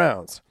 3-minute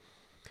rounds.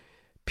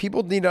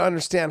 People need to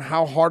understand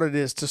how hard it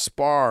is to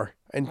spar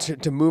and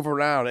to move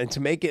around and to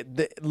make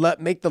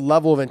the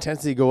level of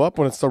intensity go up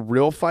when it's the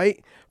real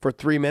fight for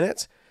 3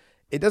 minutes.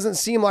 It doesn't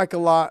seem like a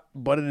lot,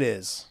 but it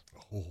is.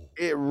 Oh.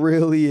 It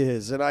really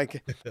is. And I've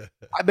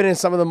been in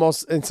some of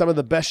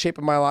the best shape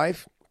of my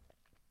life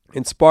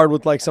and sparred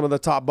with like some of the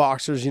top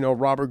boxers,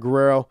 Robert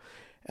Guerrero.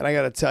 And I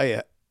got to tell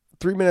you,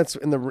 3 minutes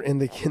in the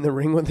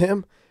ring with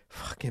him,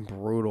 fucking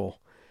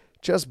brutal.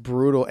 Just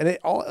brutal. And it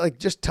all like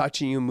just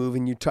touching you,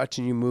 moving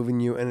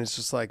you. And it's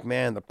just like,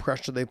 man, the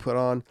pressure they put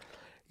on.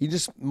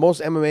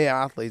 Most MMA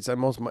athletes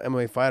and most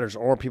MMA fighters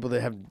or people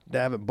that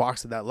haven't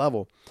boxed at that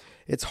level,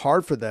 it's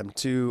hard for them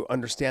to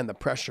understand the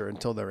pressure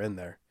until they're in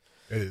there.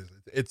 It is.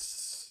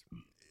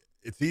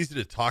 It's easy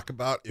to talk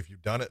about if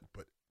you've done it,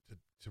 but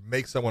to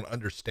make someone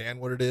understand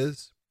what it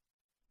is,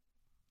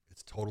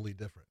 it's totally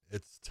different.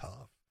 It's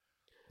tough.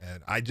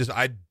 And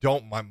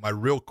my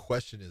real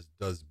question is,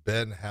 does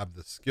Ben have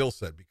the skill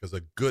set? Because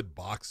a good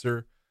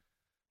boxer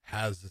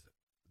has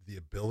the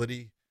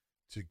ability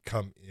to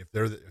come, if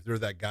they're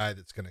that guy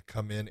that's going to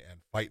come in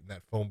and fight in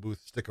that phone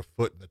booth, stick a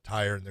foot in the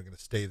tire, and they're going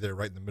to stay there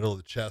right in the middle of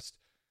the chest.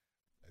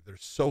 They're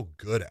so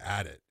good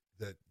at it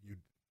that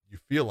you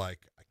feel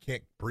like, I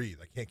can't breathe.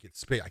 I can't get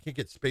space. I can't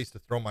get space to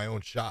throw my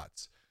own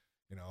shots,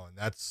 and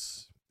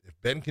that's, if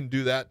Ben can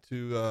do that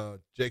to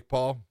Jake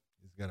Paul,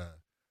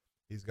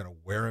 he's gonna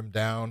wear him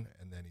down,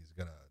 and then he's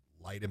gonna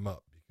light him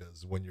up,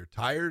 because when you're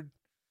tired,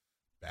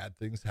 bad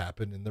things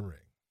happen in the ring.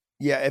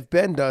 Yeah, if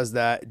Ben does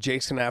that,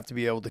 Jake's going to have to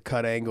be able to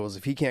cut angles.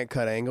 If he can't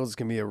cut angles, it's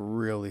going to be a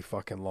really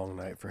fucking long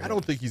night for him. I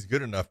don't think he's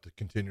good enough to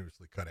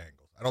continuously cut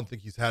angles. I don't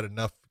think he's had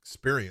enough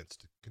experience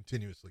to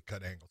continuously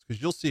cut angles,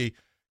 because you'll see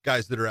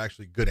guys that are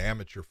actually good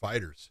amateur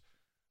fighters,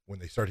 when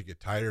they start to get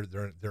tired,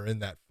 they're in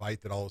that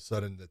fight that all of a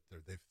sudden that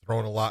they've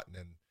thrown a lot and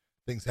then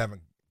things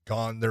haven't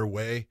gone their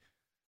way,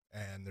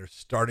 and they're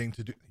starting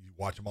to do. You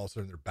watch them all of a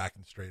sudden they're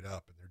backing straight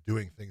up and they're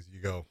doing things that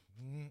you go.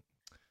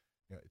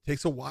 It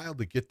takes a while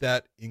to get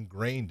that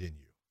ingrained in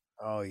you.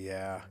 Oh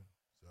yeah.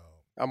 So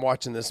I'm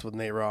watching this with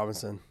Nate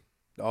Robinson.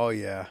 Oh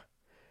yeah.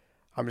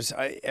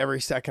 Every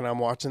second I'm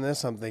watching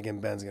this, I'm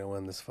thinking Ben's gonna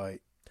win this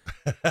fight.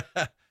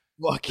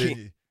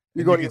 Lucky.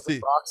 You're going against a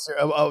boxer.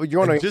 You're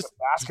going against a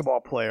basketball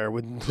player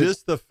with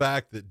just the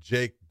fact that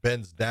Jake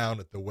bends down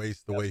at the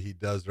waist the way he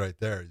does right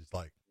there. He's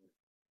like,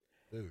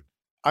 dude.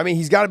 I mean,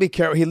 he's got to be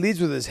careful. He leads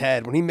with his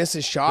head. When he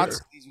misses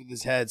shots, he leads with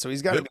his head. So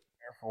he's got to be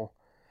careful.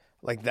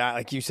 Like that,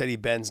 like you said, he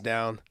bends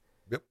down.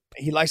 Yep.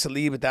 He likes to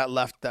lead with that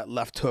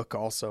left hook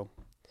also.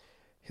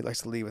 He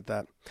likes to lead with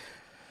that.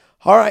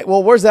 All right,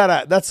 well, where's that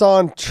at? That's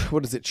on,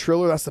 what is it,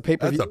 Triller? That's the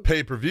pay-per-view? That's a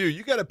pay-per-view.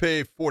 You got to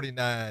pay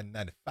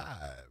 $49.95.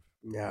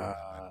 Yeah.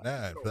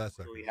 $49.99 for that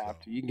really have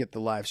to. You can get the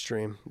live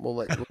stream.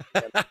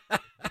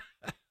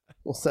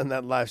 We'll send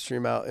that live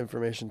stream out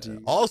information to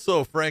you.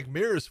 Also, Frank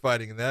Mir is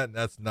fighting in that, and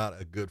that's not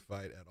a good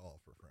fight at all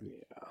for Frank.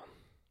 Yeah.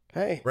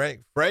 Hey.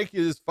 Frank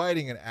is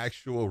fighting an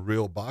actual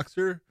real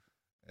boxer,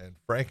 and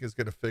Frank is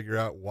going to figure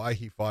out why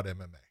he fought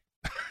MMA.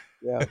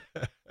 Yeah.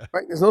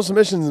 Frank, there's no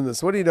submissions in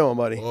this. What are you doing,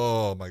 buddy?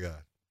 Oh my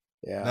God.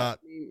 Yeah.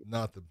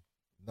 Not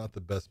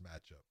the best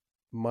matchup.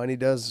 Money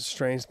does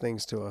strange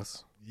things to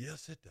us.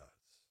 Yes, it does.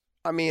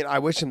 I mean, I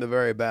wish him the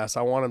very best.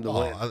 I want him to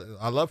win.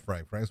 I love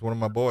Frank. Frank's one of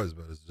my boys,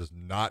 but it's just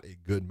not a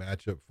good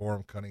matchup for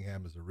him.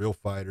 Cunningham is a real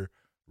fighter,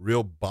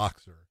 real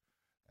boxer,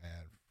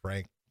 and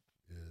Frank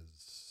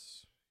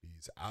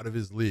he's out of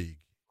his league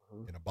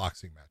in a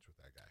boxing match with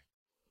that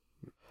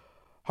guy.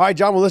 All right,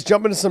 John, well, let's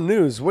jump into some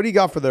news. What do you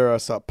got for their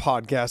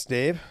podcast,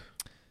 Dave?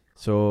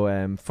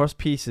 So first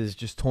piece is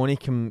just Tony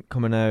coming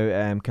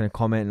out, kind of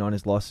commenting on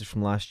his losses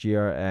from last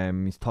year.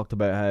 He's talked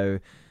about how,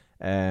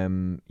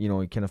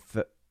 he kind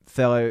of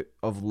fell out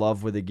of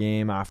love with the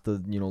game after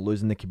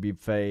losing the Khabib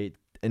fight,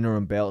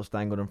 interim belts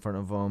dangled in front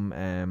of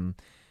him.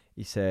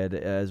 He said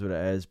it is what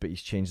it is, but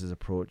he's changed his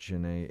approach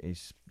and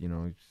he's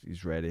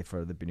ready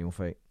for the Beneil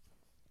fight.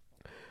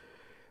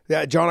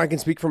 Yeah, John, I can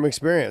speak from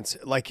experience.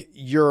 Like,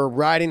 you're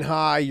riding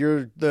high,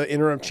 you're the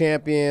interim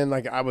champion.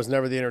 Like, I was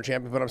never the interim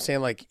champion, but I'm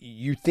saying, like,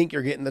 you think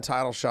you're getting the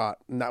title shot,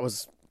 and that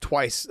was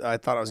twice. I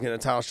thought I was getting a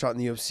title shot in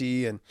the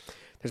UFC, and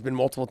there's been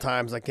multiple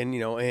times, like in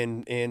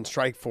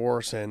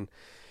Strikeforce, and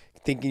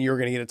thinking you were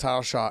going to get a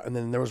title shot, and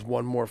then there was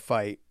one more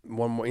fight,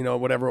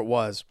 whatever it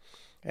was,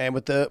 and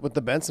with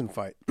the Benson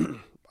fight,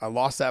 I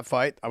lost that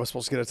fight. I was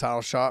supposed to get a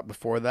title shot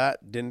before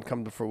that, didn't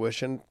come to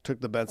fruition.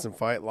 Took the Benson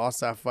fight, lost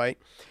that fight.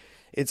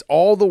 It's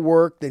all the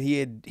work that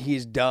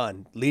he's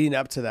done leading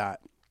up to that.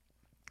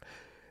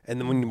 And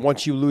then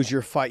once you lose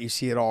your fight, you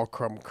see it all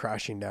come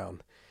crashing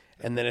down.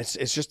 And then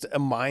it's just a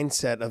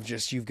mindset of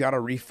just you've got to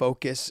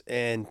refocus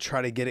and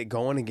try to get it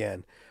going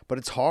again. But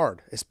it's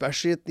hard,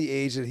 especially at the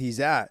age that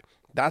he's at.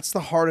 That's the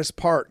hardest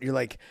part. You're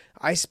like,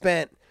 I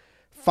spent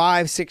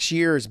 5-6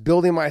 years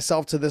building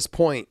myself to this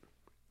point,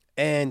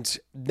 and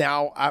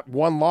now at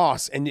one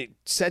loss, and it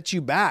sets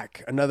you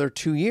back another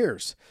 2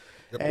 years.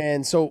 Yep.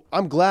 And so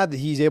I'm glad that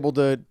he's able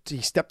to.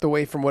 He stepped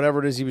away from whatever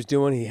it is he was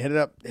doing. He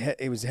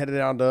was headed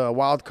down to a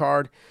wild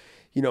card.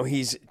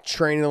 He's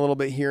training a little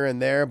bit here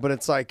and there, but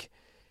it's like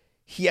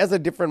he has a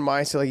different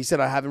mindset. Like he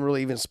said, I haven't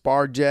really even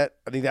sparred yet.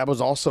 I think that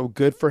was also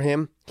good for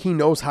him. He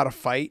knows how to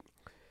fight.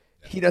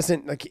 He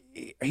doesn't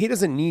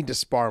need to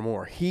spar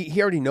more.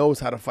 He already knows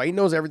how to fight. He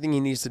knows everything he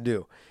needs to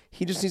do.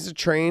 He just needs to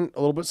train a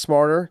little bit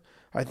smarter,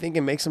 I think,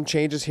 and make some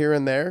changes here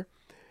and there.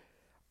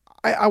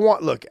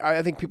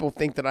 I think people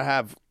think that I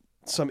have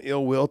some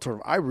ill will to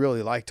him. I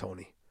really like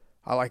Tony.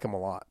 I like him a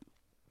lot.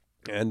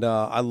 And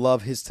I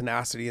love his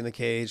tenacity in the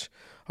cage.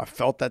 I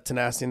felt that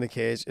tenacity in the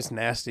cage. It's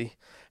nasty,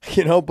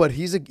 but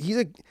he's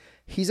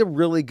a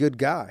really good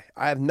guy.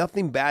 I have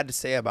nothing bad to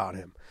say about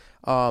him.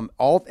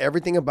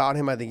 Everything about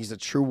him, I think he's a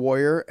true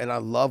warrior, and I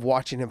love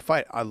watching him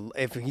fight.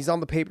 If he's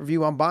on the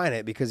pay-per-view, I'm buying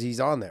it because he's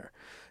on there.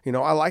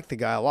 I like the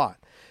guy a lot.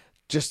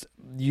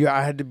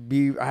 I had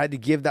to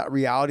give that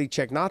reality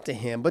check, not to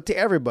him, but to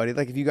everybody.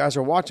 Like, if you guys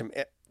are watching,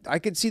 I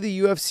could see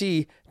the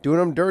UFC doing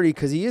him dirty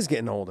because he is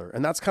getting older,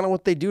 and that's kind of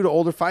what they do to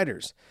older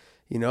fighters.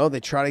 They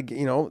try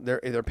to,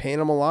 they're paying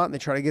him a lot, and they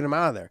try to get him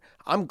out of there.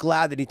 I'm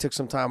glad that he took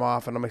some time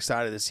off, and I'm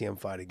excited to see him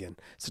fight again.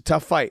 It's a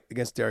tough fight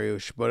against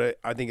Dariush, but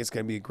I think it's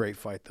going to be a great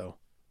fight, though.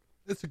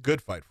 It's a good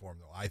fight for him,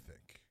 though, I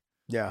think.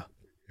 Yeah.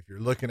 If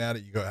you're looking at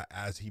it, you go,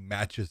 as he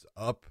matches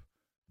up,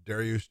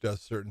 Dariush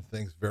does certain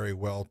things very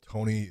well.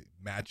 Tony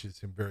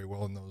matches him very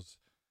well in those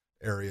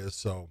areas.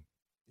 So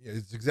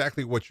it's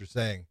exactly what you're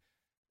saying.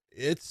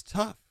 It's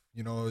tough.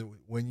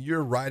 When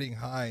you're riding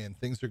high and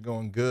things are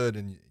going good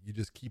and you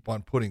just keep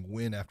on putting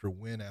win after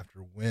win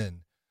after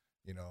win,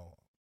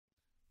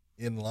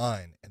 in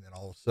line, and then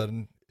all of a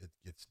sudden it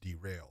gets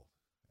derailed,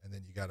 and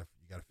then you gotta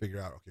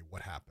figure out, okay,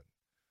 what happened.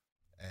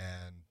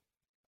 And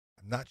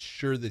I'm not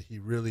sure that he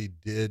really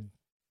did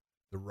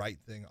the right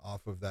thing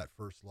off of that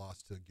first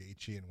loss to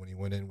Gaethje, and when he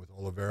went in with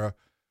Oliveira,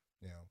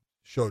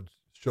 showed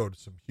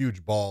some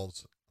huge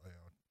balls.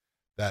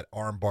 That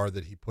arm bar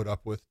that he put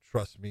up with,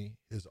 trust me,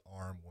 his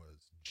arm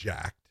was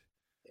jacked.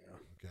 Yeah.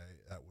 Okay,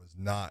 that was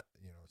not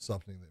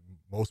something that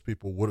most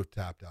people would have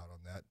tapped out on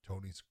that.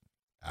 Tony's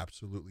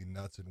absolutely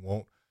nuts and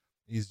won't.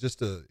 He's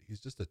just a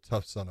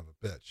tough son of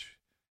a bitch.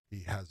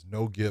 He has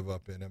no give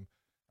up in him,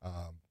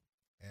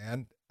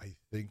 and I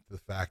think the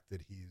fact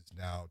that he's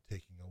now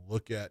taking a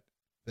look at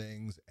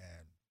things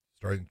and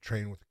starting to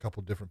train with a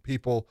couple different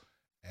people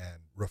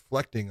and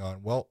reflecting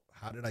on, well,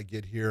 how did I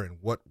get here and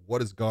what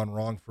has gone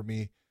wrong for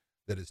me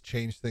that has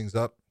changed things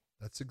up.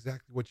 That's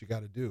exactly what you got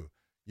to do.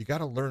 You got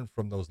to learn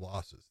from those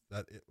losses.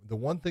 The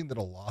one thing that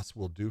a loss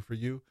will do for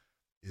you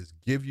is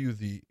give you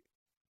the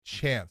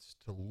chance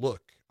to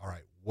look, all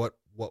right, what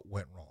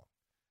went wrong,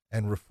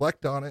 and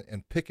reflect on it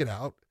and pick it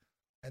out,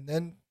 and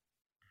then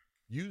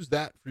use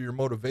that for your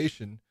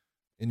motivation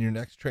in your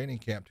next training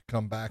camp to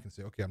come back and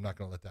say, okay, I'm not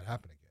going to let that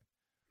happen again.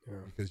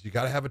 Yeah. Because you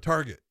got to have a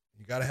target.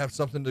 You got to have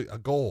a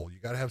goal. You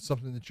got to have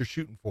something that you're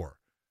shooting for.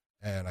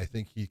 And I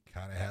think he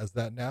kind of has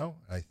that now.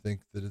 I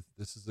think that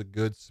this is a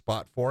good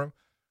spot for him.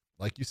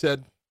 Like you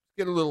said,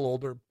 get a little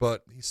older,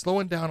 but he's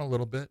slowing down a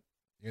little bit.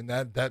 And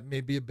that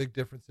may be a big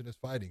difference in his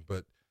fighting,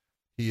 but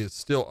he is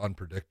still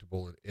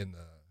unpredictable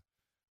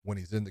when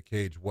he's in the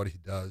cage, what he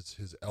does.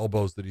 His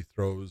elbows that he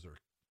throws are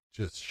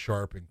just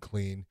sharp and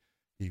clean.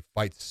 He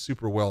fights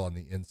super well on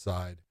the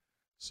inside.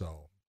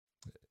 So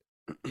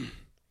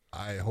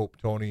I hope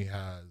Tony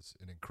has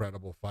an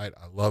incredible fight.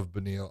 I love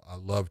Beneil. I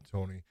love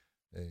Tony.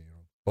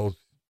 Both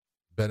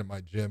been at my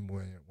gym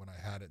when I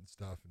had it and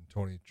stuff, and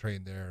Tony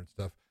trained there and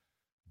stuff.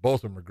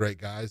 Both of them are great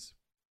guys,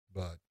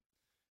 but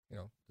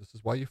this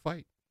is why you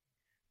fight.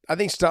 I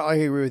think I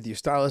agree with you.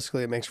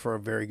 Stylistically, it makes for a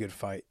very good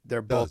fight.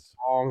 They're both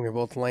long, they're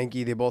both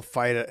lanky. They both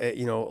fight a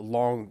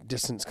long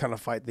distance kind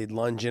of fight. They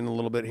lunge in a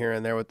little bit here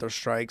and there with their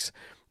strikes,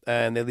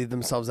 and they leave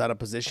themselves out of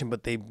position,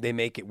 but they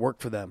make it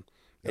work for them.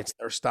 Yep. It's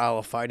their style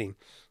of fighting,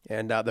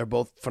 and they're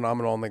both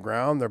phenomenal on the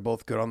ground. They're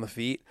both good on the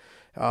feet.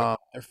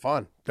 They're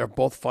fun. They're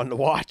both fun to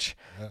watch.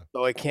 Yeah.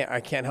 So I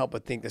can't help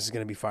but think this is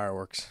going to be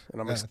fireworks.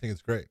 And I think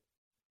it's great.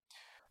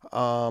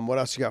 What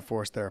else you got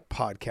for us there?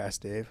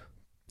 Podcast, Dave.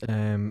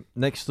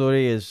 Next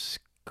story is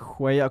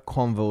quite a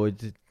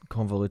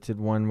convoluted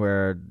one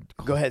where.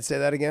 Go ahead, say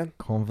that again.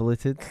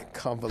 Convoluted.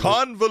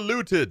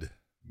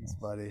 Yes,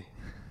 buddy.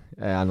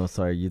 I know.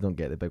 Sorry, you don't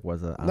get the big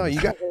words. No,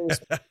 you got.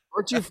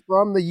 Aren't you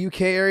from the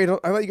UK area?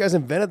 I thought you guys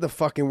invented the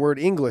fucking word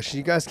English.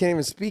 You guys can't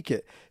even speak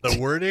it. The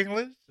word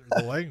English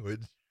or the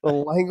language? The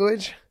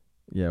language?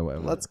 Yeah,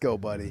 whatever. Let's go,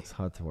 buddy. It's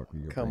hard to work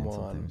with your brain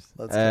sometimes.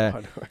 Let's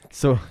go.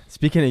 So,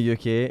 speaking of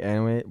UK,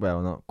 anyway,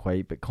 well, not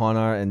quite, but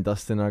Conor and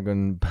Dustin are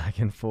going back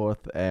and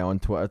forth on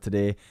Twitter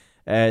today.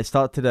 It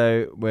started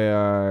out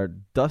where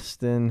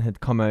Dustin had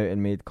come out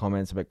and made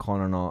comments about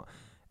Conor not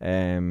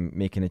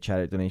making a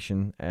charity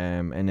donation,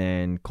 and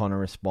then Conor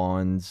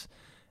responds,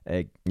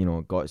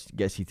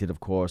 gets heated, of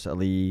course.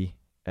 Ali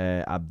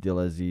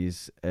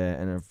Abdelaziz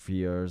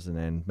interferes, and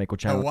then Michael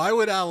Chandler. Now, why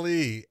would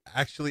Ali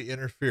actually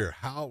interfere?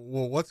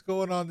 What's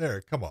going on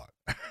there? Come on.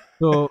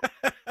 So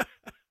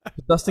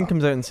Dustin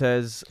comes out and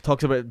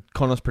talks about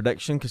Conor's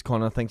prediction, because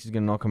Conor thinks he's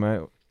going to knock him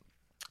out,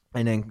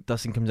 and then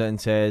Dustin comes out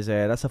and says,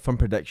 that's a fun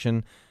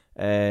prediction.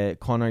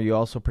 Conor, you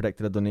also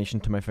predicted a donation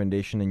to my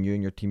foundation, and you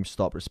and your team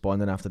stopped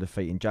responding after the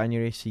fight in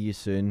January. See you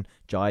soon.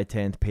 July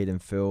 10th, paid in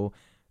full.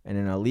 And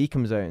then Ali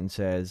comes out and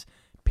says,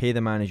 pay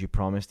the man as you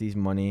promised. These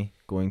money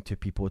going to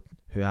people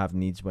who have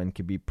needs. When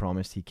Khabib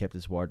promised, he kept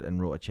his word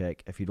and wrote a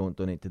check. If you don't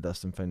donate to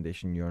Dustin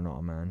Foundation, you're not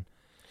a man.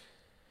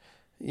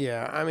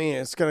 Yeah, I mean,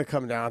 it's going to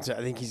come down to,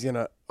 I think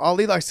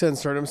Ali likes to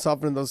insert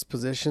himself in those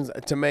positions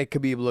to make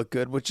Khabib look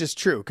good, which is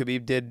true.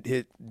 Khabib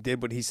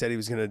did what he said he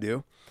was going to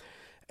do.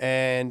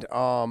 And,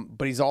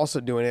 but he's also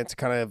doing it to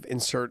kind of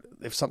insert,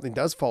 if something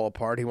does fall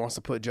apart, he wants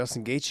to put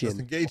Justin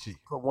Gaethje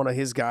put one of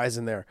his guys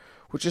in there,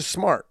 which is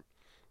smart,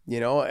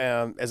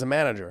 as a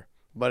manager.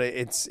 But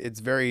it's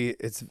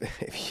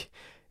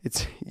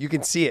you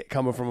can see it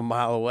coming from a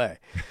mile away.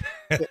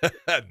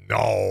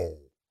 No.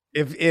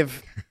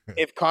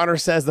 If Conor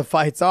says the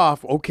fight's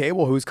off, okay,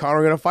 well, who's Conor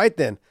going to fight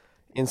then?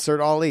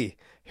 Insert Ali.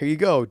 Here you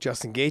go.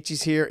 Justin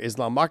Gaethje's here.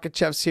 Islam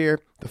Makhachev's here.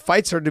 The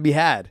fights are to be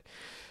had.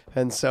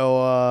 And so,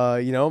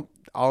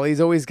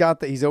 Ali's always got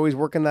that. He's always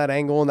working that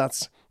angle, and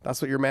that's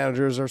what your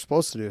managers are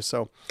supposed to do.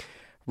 So,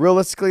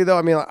 realistically, though,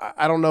 I mean,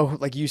 I don't know.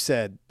 Like you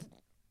said,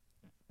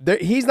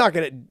 Conor's not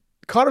going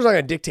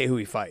to dictate who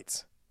he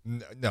fights.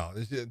 No,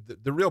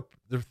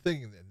 the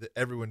thing that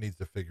everyone needs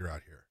to figure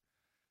out here.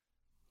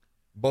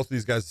 Both of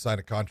these guys signed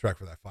a contract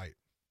for that fight.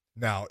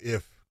 Now,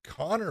 if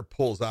Conor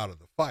pulls out of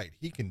the fight,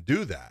 he can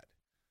do that,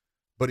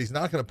 but he's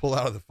not going to pull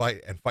out of the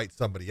fight and fight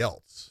somebody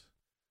else.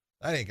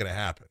 That ain't going to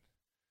happen.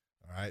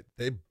 All right.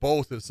 They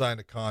both have signed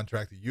a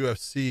contract. The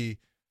UFC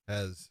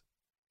has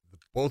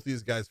both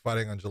these guys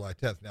fighting on July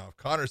 10th. Now, if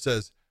Conor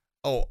says,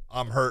 oh,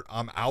 I'm hurt,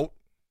 I'm out,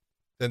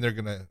 then they're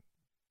going to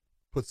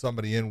put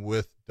somebody in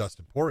with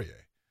Dustin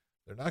Poirier.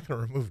 They're not going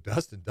to remove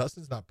Dustin.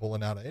 Dustin's not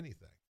pulling out of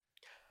anything.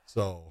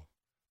 So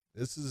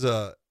this is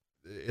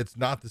it's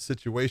not the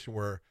situation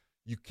where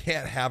you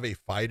can't have a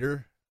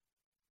fighter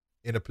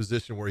in a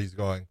position where he's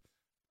going,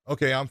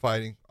 okay, I'm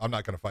fighting. I'm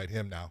not going to fight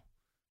him now.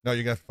 No,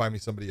 you're going to have to find me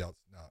somebody else.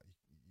 No,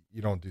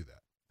 you don't do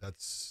that.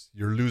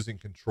 You're losing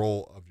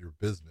control of your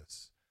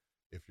business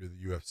if you're the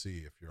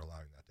UFC, if you're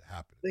allowing that to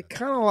happen. They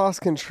kind of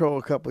lost control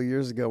a couple of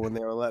years ago when they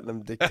were letting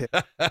them dictate.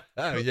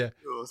 Yeah.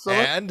 So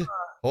and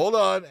hold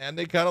on, and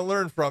they kind of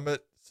learned from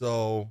it.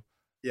 So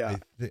yeah,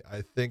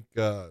 I think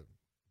that,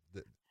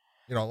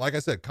 like I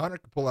said, Conor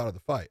could pull out of the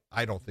fight.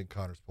 I don't think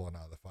Conor's pulling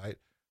out of the fight.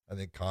 I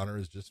think Conor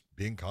is just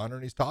being Conor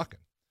and he's talking.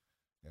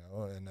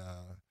 And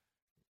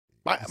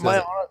my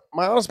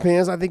honest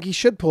opinion is I think he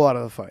should pull out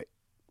of the fight.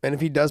 And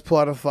if he does pull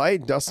out of the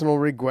fight, Dustin will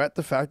regret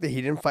the fact that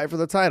he didn't fight for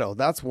the title.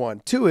 That's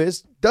one. Two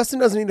is Dustin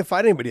doesn't need to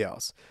fight anybody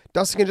else.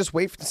 Dustin can just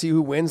wait to see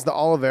who wins the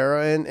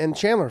Oliveira and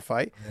Chandler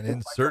fight. And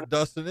insert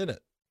Dustin in it.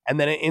 And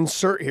then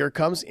insert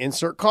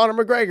Conor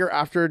McGregor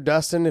after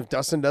Dustin, if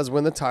Dustin does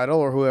win the title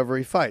or whoever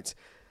he fights.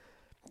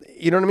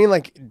 You know what I mean?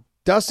 Like,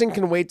 Dustin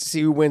can wait to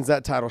see who wins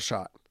that title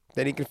shot.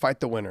 Then he can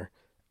fight the winner.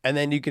 And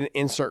then you can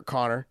insert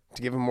Conor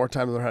to give him more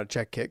time to learn how to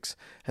check kicks.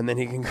 And then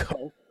he can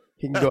go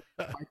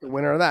fight the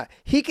winner of that.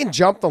 He can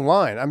jump the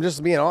line. I'm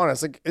just being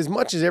honest. Like, as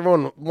much as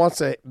everyone wants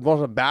to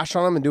bash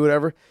on him and do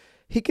whatever,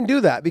 he can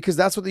do that because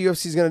that's what the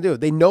UFC is going to do.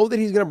 They know that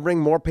he's going to bring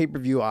more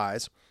pay-per-view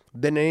eyes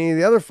than any of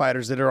the other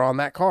fighters that are on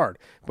that card,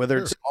 whether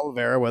it's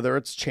Oliveira, whether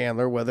it's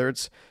Chandler, whether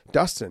it's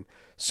Dustin.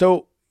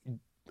 So,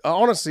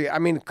 honestly, I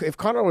mean, if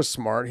Conor was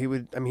smart, he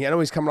would. I mean, I know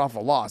he's coming off a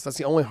loss. That's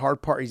the only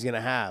hard part he's going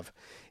to have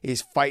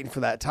is fighting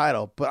for that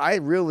title. But I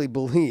really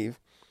believe,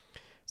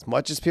 as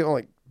much as people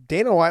like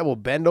Dana White will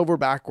bend over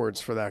backwards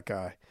for that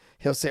guy.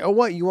 He'll say, "Oh,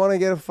 what? You want to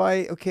get a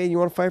fight? Okay, you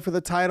want to fight for the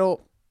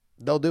title?"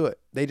 They'll do it.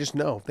 They just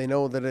know. They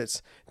know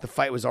that the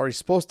fight was already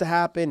supposed to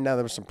happen. Now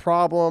there were some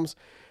problems.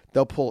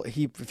 They'll pull.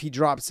 If he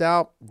drops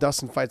out,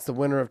 Dustin fights the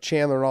winner of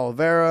Chandler and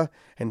Oliveira,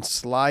 and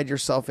slide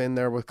yourself in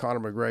there with Conor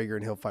McGregor,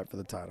 and he'll fight for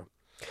the title.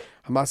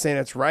 I'm not saying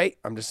it's right.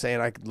 I'm just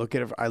saying I look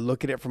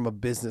at it from a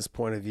business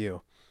point of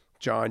view.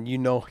 John,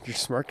 you're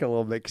smirking a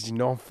little bit because you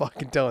know I'm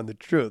fucking telling the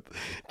truth.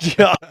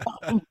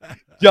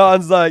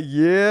 John's like,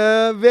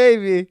 yeah,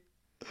 baby.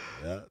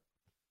 Yeah.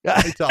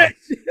 Money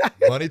talks.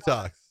 Money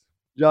talks.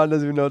 John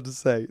doesn't even know what to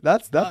say.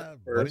 That's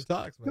money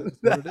talks, man.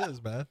 That's what it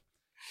is, man.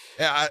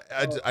 Yeah,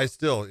 I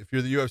still, if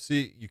you're the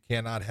UFC, you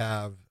cannot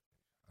have,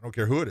 I don't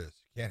care who it is,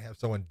 you can't have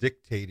someone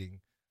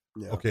dictating,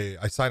 okay,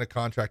 I signed a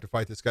contract to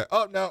fight this guy.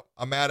 Oh, no,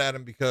 I'm mad at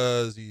him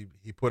because he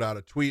put out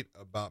a tweet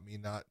about me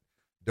not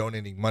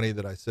donating money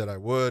that I said I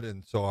would,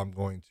 and so I'm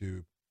going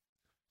to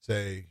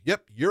say,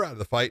 yep, you're out of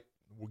the fight.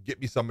 We'll get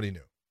me somebody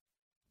new.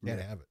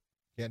 Can't have it.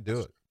 Can't do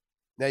it.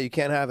 No, you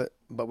can't have it,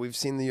 but we've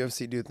seen the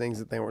UFC do things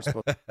that they weren't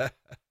supposed to.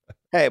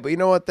 Hey, but you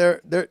know what?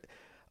 They're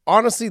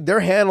honestly, they're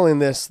handling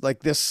this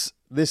like this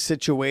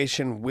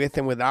situation with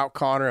and without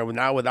Conor and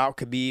now without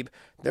Khabib.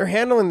 They're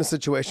handling the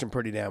situation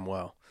pretty damn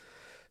well.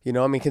 You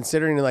know, I mean,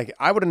 considering like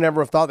I would have never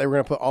have thought they were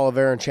going to put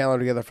Oliveira and Chandler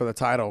together for the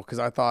title because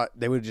I thought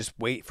they would just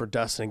wait for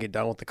Dustin and get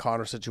done with the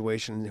Conor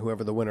situation and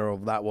whoever the winner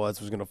of that was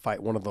going to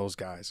fight one of those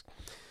guys.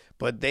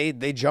 But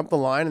they jumped the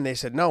line and they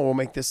said, no, we'll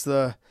make this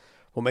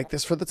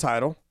for the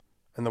title.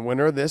 And the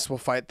winner of this will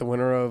fight the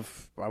winner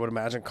of, I would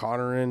imagine,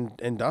 Conor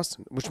and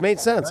Dustin, which made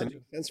sense. It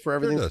made sense for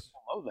everything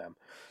below them.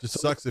 Just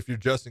sucks if you're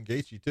Justin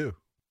Gaethje too.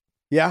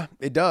 Yeah,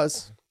 it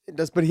does. It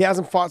does, but he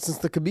hasn't fought since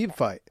the Khabib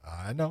fight.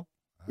 I know.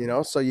 You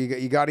know, so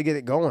you got to get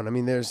it going. I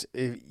mean, if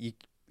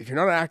you're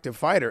not an active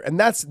fighter, and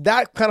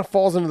that kind of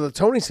falls into the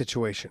Tony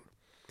situation,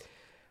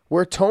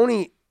 where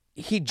Tony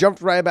he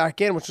jumped right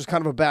back in, which was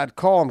kind of a bad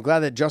call. I'm glad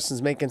that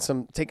Justin's taking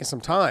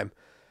some time,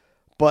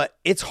 but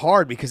it's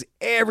hard because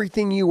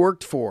everything you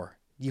worked for,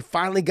 you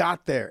finally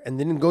got there and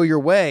didn't go your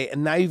way,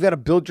 and now you've got to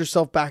build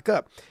yourself back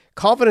up.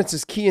 Confidence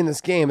is key in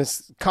this game.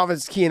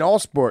 Confidence is key in all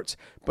sports,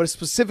 but it's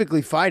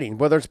specifically fighting,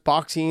 whether it's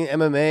boxing,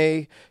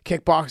 MMA,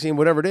 kickboxing,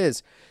 whatever it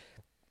is.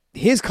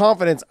 His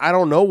confidence, I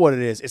don't know what it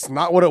is. It's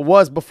not what it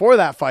was before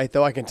that fight,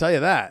 though, I can tell you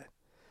that.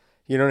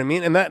 You know what I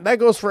mean? And that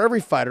goes for every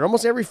fighter.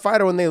 Almost every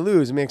fighter when they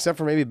lose, I mean, except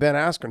for maybe Ben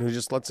Askren, who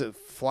just lets it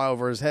fly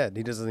over his head.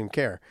 He doesn't even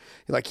care.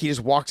 He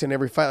just walks in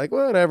every fight like,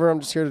 whatever, I'm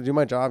just here to do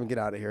my job and get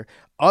out of here.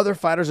 Other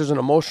fighters, there's an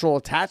emotional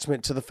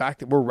attachment to the fact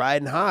that we're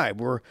riding high.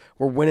 We're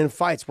winning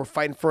fights. We're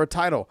fighting for a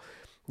title.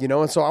 You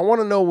know, and so I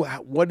want to know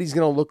what he's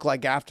going to look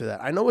like after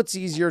that. I know it's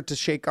easier to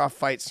shake off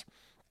fights,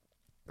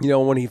 you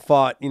know, when he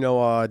fought,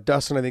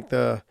 Dustin, I think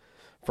the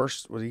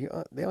first, they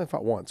only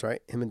fought once,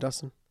 right? Him and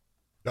Dustin?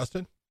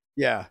 Dustin?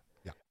 Yeah.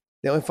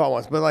 They only fought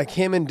once, but like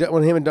when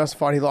him and Dustin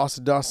fought, he lost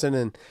to Dustin,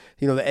 and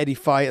the Eddie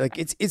fight. Like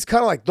it's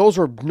kind of like those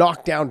were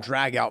knockdown,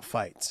 drag out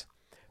fights.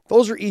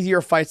 Those are easier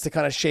fights to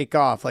kind of shake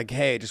off. Like,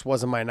 hey, it just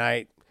wasn't my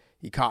night.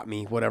 He caught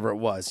me, whatever it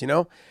was,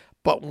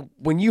 But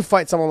when you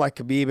fight someone like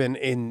Khabib,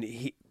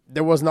 and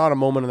there was not a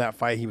moment in that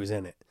fight he was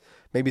in it.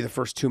 Maybe the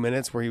first 2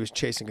 minutes where he was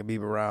chasing Khabib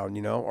around,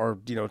 or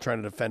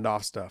trying to defend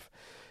off stuff.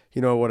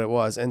 you know what it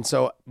was. And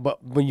so,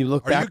 but when you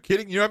look back, are you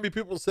kidding? You know how many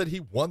people said he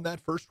won that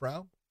first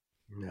round?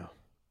 No,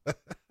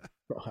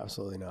 no,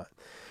 absolutely not.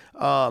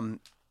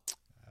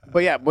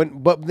 But yeah,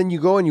 but then you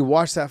go and you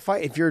watch that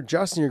fight. If you're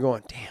Justin, you're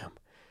going, damn,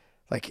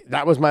 like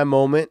that was my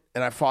moment,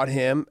 and I fought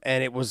him,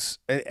 and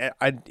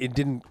it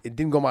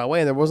didn't go my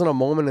way. And there wasn't a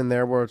moment in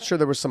there where, sure,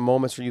 there were some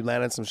moments where you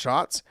landed some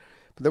shots,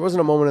 but there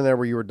wasn't a moment in there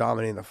where you were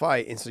dominating the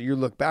fight. And so you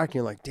look back and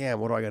you're like, damn,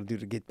 what do I got to do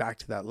to get back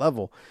to that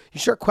level? You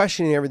start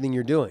questioning everything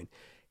you're doing.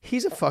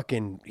 He's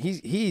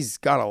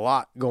got a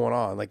lot going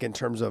on, like in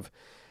terms of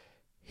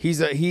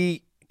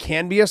he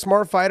can be a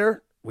smart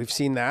fighter. We've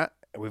seen that.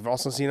 We've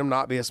also seen him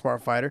not be a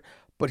smart fighter,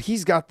 but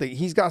he's got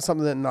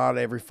something that not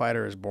every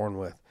fighter is born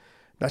with.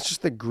 That's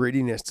just the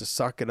grittiness to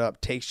suck it up,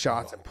 take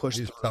shots, and push.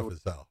 He's through. tough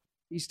as hell.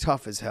 He's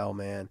tough as hell,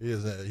 man.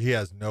 He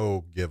has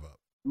no give up.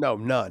 No,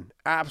 none.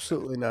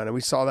 Absolutely none. And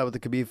we saw that with the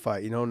Khabib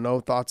fight. No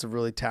thoughts of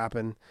really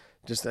tapping.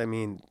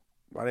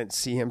 I didn't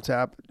see him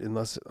tap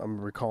unless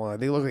I'm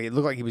recalling. It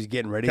looked like he was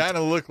getting ready. Kind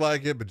of looked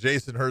like it, but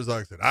Jason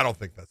Herzog said, "I don't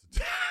think that's a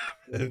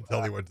tap,"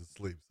 until he went to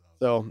sleep.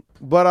 So,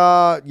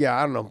 but yeah,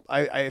 I don't know.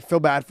 I feel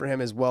bad for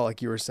him as well,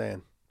 like you were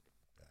saying.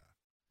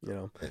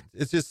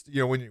 It's just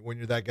when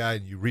you're that guy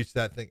and you reach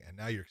that thing and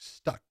now you're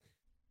stuck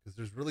because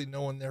there's really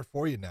no one there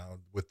for you now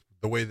with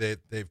the way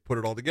they've put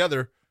it all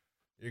together.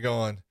 You're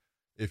going,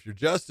 if you're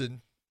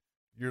Justin,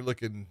 you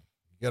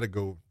got to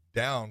go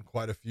down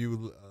quite a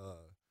few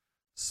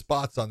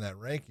spots on that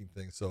ranking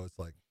thing. So it's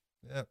like,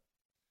 yeah,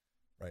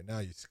 right now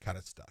you're kind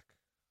of stuck.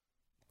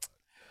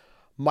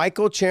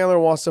 Michael Chandler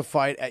wants to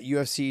fight at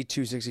UFC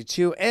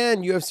 262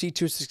 and UFC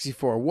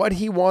 264. What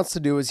he wants to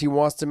do is he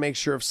wants to make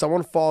sure if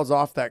someone falls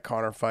off that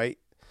Conor fight,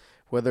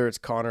 whether it's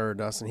Conor or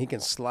Dustin, he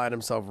can slide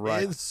himself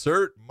right.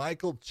 Insert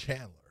Michael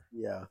Chandler.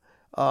 Yeah.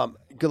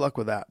 Good luck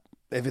with that.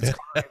 If it's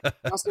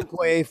Dustin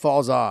Poirier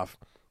falls off,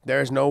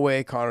 there's no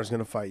way Conor's going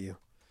to fight you.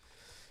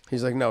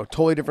 He's like, no,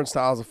 totally different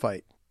styles of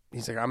fight.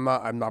 He's like, I'm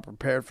not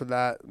prepared for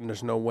that. And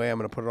there's no way I'm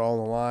going to put it all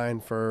on the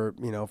line for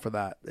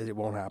that. It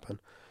won't happen.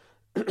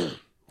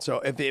 So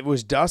if it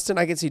was Dustin,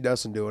 I could see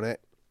Dustin doing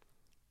it.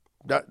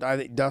 I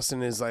think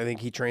Dustin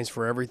he trains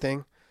for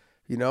everything.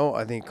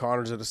 I think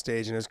Conor's at a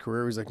stage in his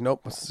career where he's like,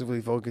 nope, I'm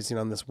specifically focusing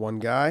on this one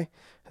guy, and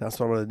that's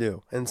what I'm going to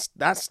do. And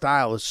that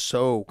style is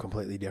so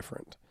completely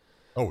different.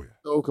 Oh, yeah.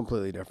 So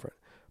completely different.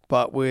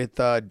 But with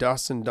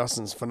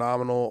Dustin's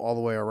phenomenal all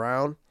the way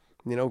around.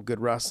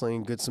 Good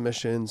wrestling, good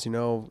submissions,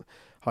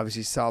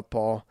 obviously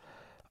southpaw.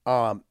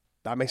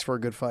 That makes for a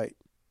good fight.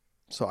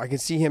 So I can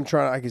see him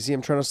trying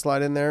to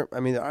slide in there. I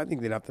mean, I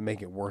think they'd have to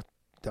make it worth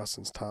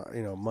Dustin's time,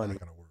 money. It's not going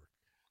to work.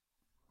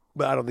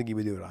 But I don't think he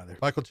would do it either.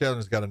 Michael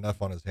Chandler's got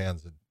enough on his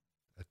hands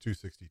at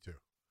 262.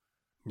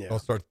 Yeah.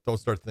 Don't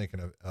start thinking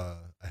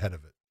ahead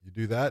of it. You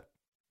do that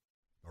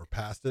or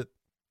past it,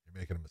 you're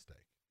making a mistake.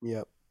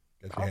 Yep.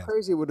 How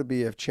crazy would it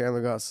be if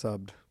Chandler got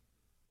subbed?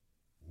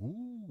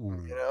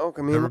 Ooh.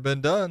 Never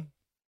been done.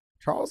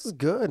 Charles is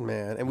good,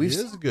 man, and he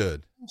is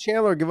good.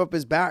 Chandler give up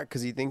his back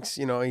because he thinks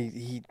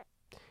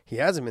he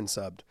hasn't been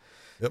subbed.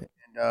 Yep.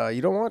 And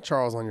you don't want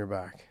Charles on your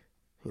back.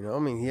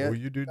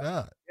 You do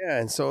not. Yeah,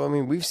 and so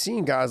we've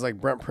seen guys like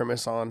Brent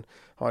Primus on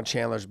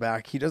Chandler's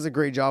back. He does a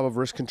great job of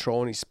wrist control,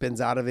 and he spins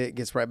out of it,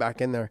 gets right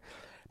back in there.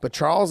 But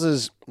Charles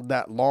is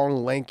that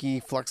long, lanky,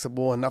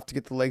 flexible, enough to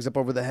get the legs up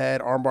over the head,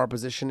 armbar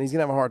position. He's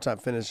gonna have a hard time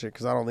finishing it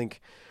because I don't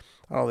think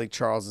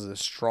Charles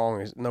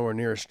is nowhere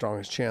near as strong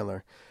as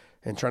Chandler,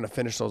 and trying to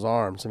finish those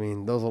arms. I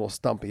mean, those little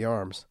stumpy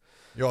arms.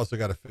 You also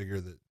got to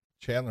figure that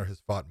Chandler has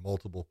fought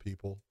multiple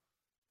people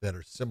that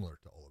are similar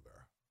to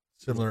Oliveira,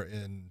 similar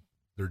in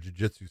their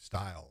jiu-jitsu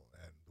style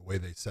and the way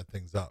they set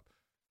things up.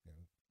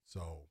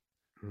 So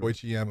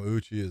Koichi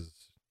Yamauchi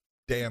is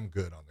damn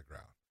good on the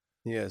ground.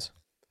 He is.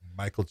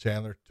 Michael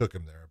Chandler took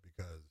him there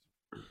because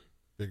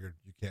figured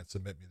you can't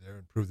submit me there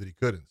and prove that he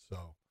couldn't.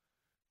 So,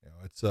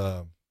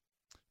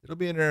 it'll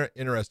be an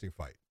interesting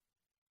fight.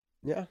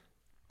 Yeah.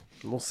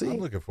 We'll see. I'm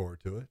looking forward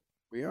to it.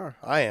 We are.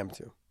 I am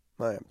too.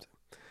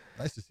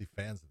 Nice to see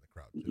fans in the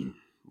crowd too.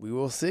 We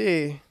will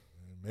see.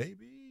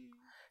 Maybe.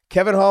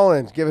 Kevin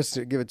Holland, give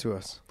it to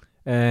us.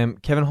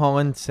 Kevin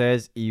Holland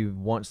says he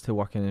wants to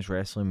work in his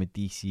wrestling with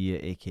DC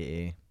at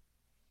AKA.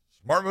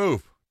 Smart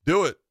move.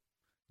 Do it.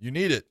 You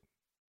need it.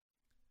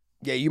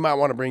 Yeah, you might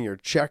want to bring your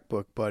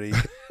checkbook, buddy.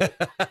 I'm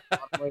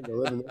going to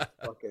live in this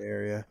fucking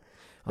area.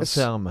 I'm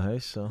selling my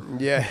house, so.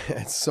 Yeah,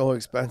 it's so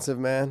expensive,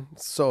 man.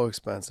 It's so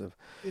expensive.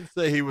 He didn't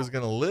say he was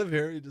going to live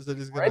here. He just said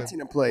he's going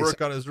to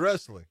work on his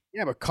wrestling.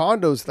 Yeah, but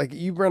condos, like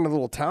you rent a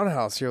little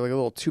townhouse here, like a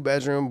little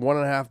 2-bedroom,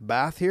 1.5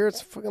 bath here.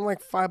 It's fucking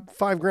like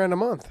 $5,000 a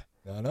month.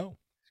 I know.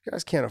 You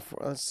guys can't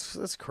afford.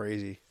 That's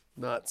crazy,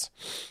 nuts.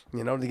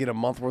 To get a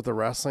month worth of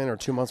wrestling or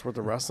 2 months worth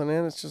of wrestling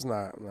in, it's just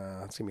not.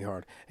 Nah, it's gonna be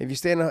hard. If you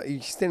stay in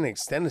an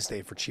extended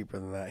stay for cheaper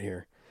than that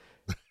here.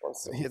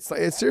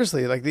 It's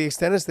seriously like the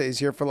extended stays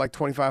here for like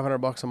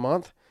 $2,500 a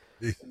month.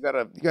 You got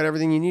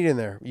everything you need in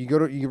there.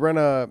 You rent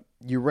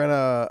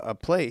a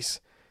place.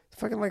 It's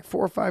fucking like $4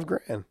 or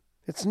 $5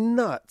 It's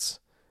nuts.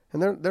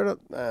 And they're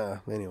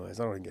anyways.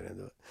 I don't want to get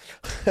into it.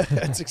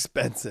 It's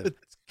expensive.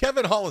 It's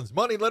Kevin Holland's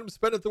money. Let him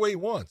spend it the way he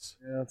wants.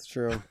 Yeah, that's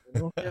true.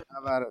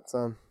 Have at it,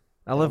 son.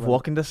 I live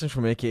walking distance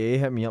from AKA.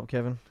 Hit me up,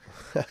 Kevin.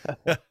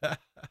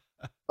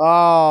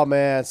 Oh,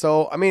 man.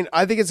 So, I mean,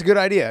 I think it's a good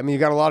idea. I mean, you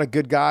got a lot of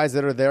good guys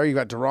that are there. You've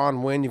got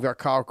Deron Wynn. You've got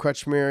Kyle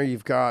Kretschmer.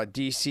 You've got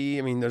DC.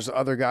 I mean, there's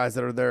other guys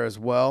that are there as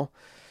well.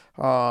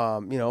 You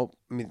know,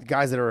 I mean,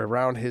 guys that are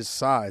around his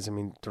size. I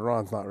mean,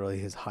 Deron's not really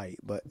his height,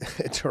 but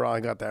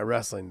Deron got that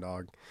wrestling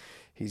dog.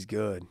 He's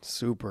good.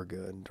 Super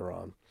good,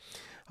 Deron.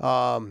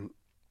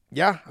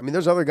 Yeah, I mean,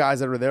 there's other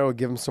guys that are there who would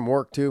give him some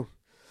work, too.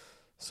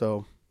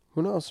 So,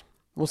 who knows?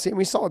 We'll see.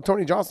 We saw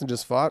Tony Johnson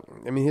just fought.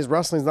 I mean, his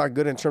wrestling's not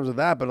good in terms of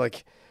that, but,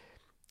 like,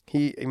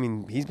 he's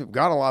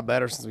got a lot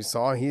better since we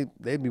saw him.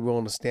 They'd be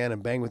willing to stand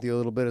and bang with you a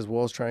little bit as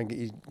well as try and get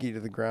you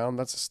to the ground.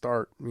 That's a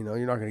start. You know,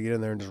 you're not going to get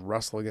in there and just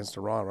wrestle against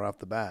Deron right off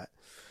the bat.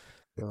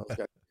 You know, he's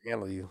got to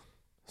handle you.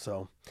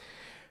 So,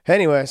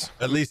 anyways.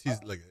 At least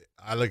he's like,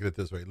 I look at it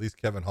this way. At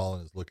least Kevin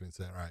Holland is looking and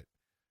saying, all right,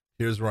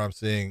 here's where I'm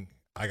seeing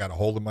I got a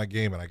hold of my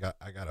game, and I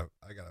gotta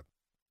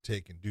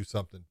take and do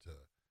something to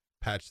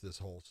patch this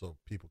hole so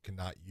people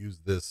cannot use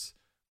this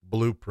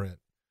blueprint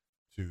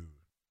to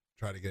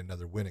try to get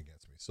another win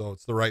against me. So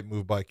it's the right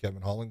move by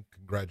Kevin Holland.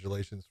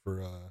 Congratulations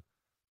for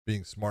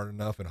being smart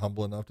enough and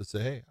humble enough to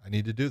say, hey, I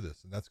need to do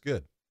this, and that's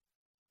good.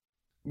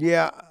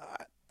 Yeah,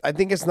 I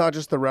think it's not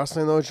just the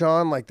wrestling though,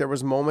 John. Like there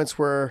was moments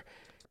where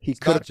he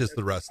could not just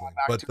the wrestling,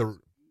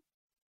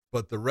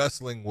 but the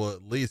wrestling will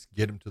at least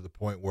get him to the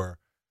point where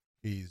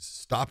he's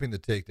stopping the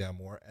takedown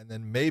more, and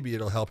then maybe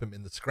it'll help him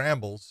in the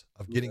scrambles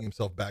of getting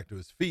himself back to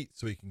his feet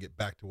so he can get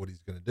back to what he's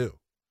going to do.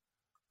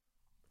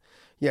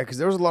 Yeah, because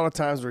there was a lot of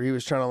times where he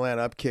was trying to land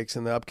up kicks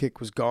and the up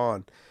kick was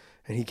gone,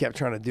 and he kept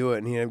trying to do it,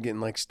 and he ended up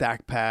getting like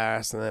stack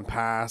pass and then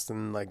passed,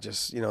 and like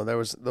just, you know, there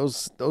was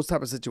those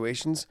type of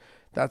situations.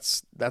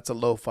 That's a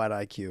low fight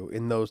IQ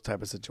in those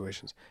type of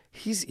situations.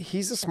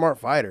 He's a smart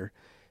fighter.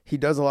 He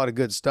does a lot of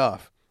good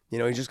stuff. You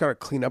know, he's just got to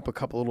clean up a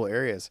couple little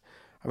areas.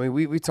 I mean,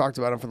 we talked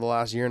about him for the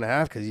last year and a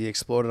half because he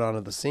exploded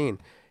onto the scene.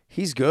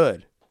 He's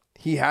good.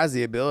 He has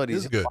the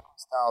abilities. He's good.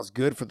 His style's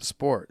good for the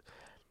sport.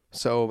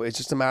 So it's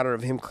just a matter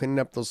of him cleaning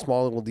up those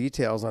small little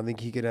details. I think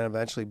he could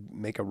eventually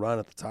make a run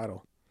at the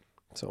title.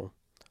 So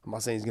I'm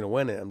not saying he's going to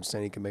win it. I'm just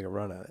saying he can make a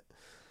run at it.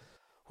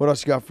 What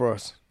else you got for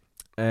us?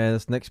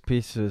 This next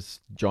piece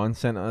is John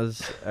sent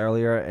us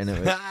earlier, and it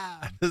was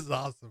this is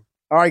awesome.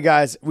 All right,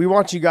 guys. We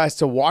want you guys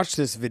to watch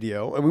this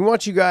video, and we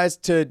want you guys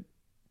to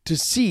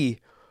see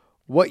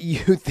what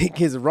you think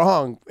is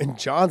wrong, and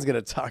John's going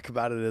to talk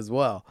about it as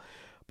well.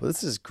 But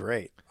this is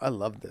great. I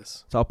love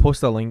this. So I'll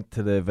post a link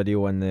to the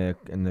video in the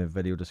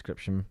video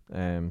description,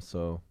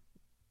 so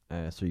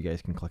you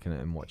guys can click on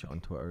it and watch it on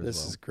Twitter as well.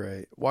 This is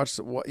great.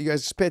 You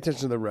guys just pay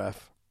attention to the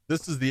ref.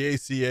 This is the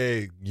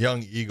ACA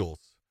Young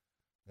Eagles,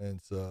 and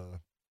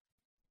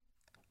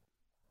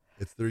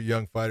it's their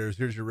young fighters.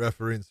 Here's your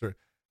referee. And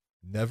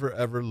never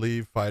ever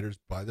leave fighters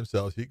by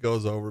themselves. He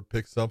goes over,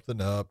 picks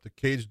something up. The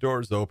cage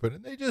door's open,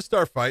 and they just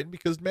start fighting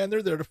because, man,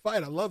 they're there to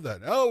fight. I love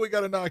that. Oh, we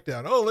got a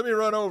knockdown. Oh, let me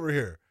run over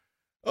here.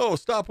 Oh,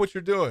 stop what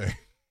you're doing.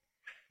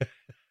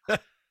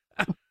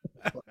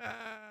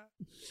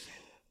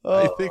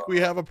 I think we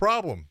have a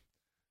problem.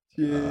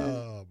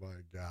 Oh,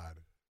 my God.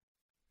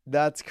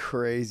 That's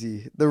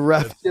crazy. The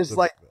ref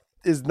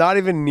is not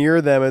even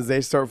near them as they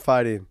start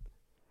fighting.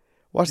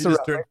 Watch the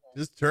ref.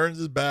 Just turns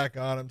his back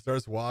on him,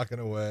 starts walking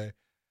away.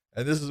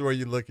 And this is where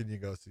you look and you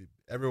go, see,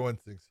 everyone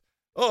thinks,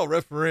 oh,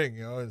 refereeing,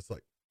 you know, and it's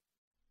like,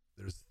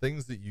 there's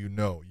things that you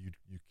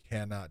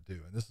cannot do.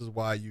 And this is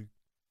why you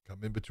come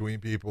in between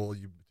people,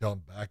 you tell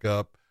them back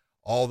up,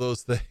 all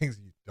those things.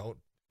 You don't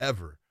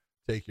ever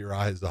take your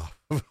eyes off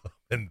of them,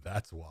 and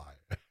that's why.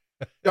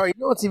 No, you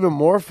know what's even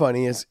more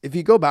funny is if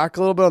you go back a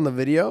little bit on the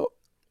video.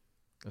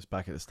 It's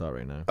back at the start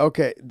right now.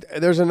 Okay,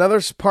 there's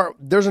another part.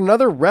 There's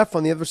another ref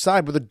on the other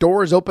side, but the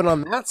door is open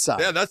on that side.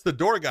 Yeah, that's the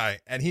door guy,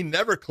 and he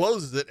never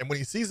closes it. And when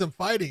he sees him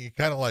fighting, he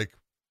kind of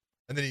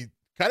and then he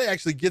kind of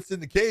actually gets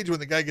in the cage when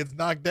the guy gets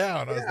knocked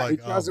down. I was like, he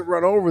tries to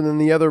run over, and then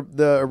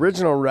the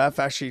original ref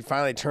actually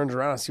finally turns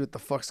around and see what the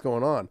fuck's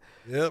going on.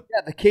 Yep.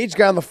 Yeah, the cage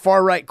guy on the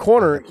far right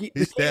corner.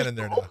 He's standing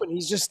there now.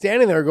 He's just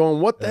standing there going,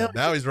 "What the hell?"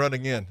 Now he's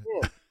running in.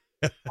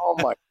 Oh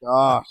my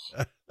gosh.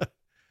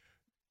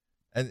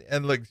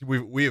 And like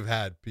we have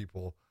had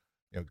people,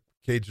 you know,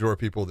 cage door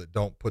people that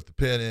don't put the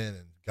pin in,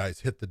 and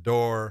guys hit the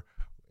door,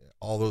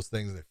 all those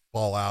things, they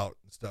fall out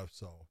and stuff.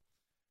 So,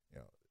 you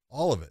know,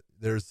 all of it.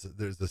 There's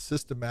a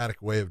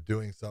systematic way of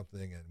doing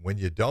something, and when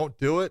you don't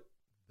do it,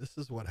 this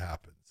is what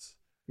happens.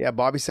 Yeah,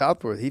 Bobby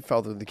Southworth, he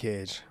fell through the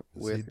cage.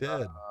 Yes, he did.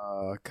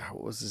 God,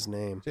 what was his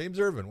name? James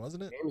Irvin,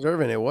 wasn't it? James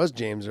Irvin. It was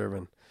James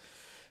Irvin.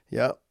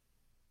 Yep.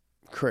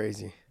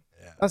 Crazy.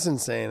 Yeah. That's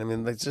insane. I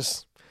mean, like,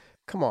 just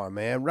come on,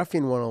 man.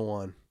 Reffing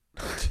 101.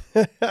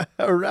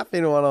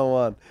 Reffing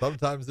 101.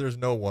 Sometimes there's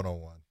no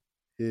 101.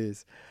 It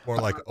is. More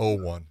like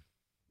 01.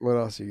 What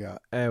else you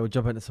got? We'll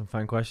jump into some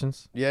fan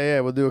questions. Yeah,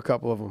 we'll do a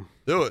couple of them.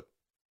 Do it.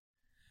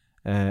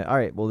 All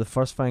right. Well, the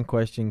first fan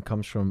question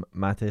comes from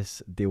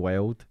Mattis De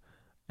Wild,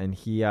 and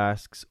he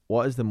asks,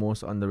 "What is the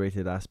most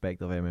underrated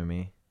aspect of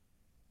MMA?"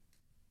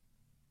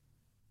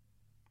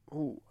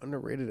 Ooh,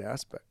 underrated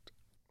aspect.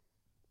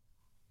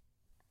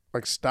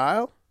 Like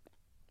style?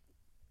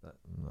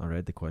 I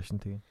read the question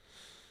to you.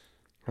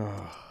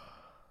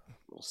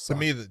 To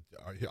me,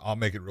 I'll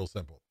make it real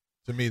simple.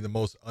 To me, the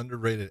most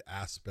underrated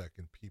aspect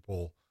in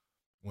people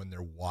when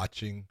they're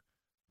watching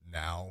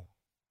now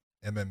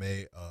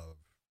MMA of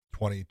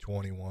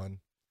 2021,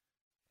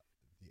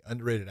 the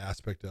underrated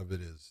aspect of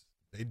it is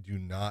they do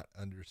not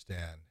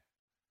understand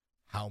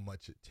how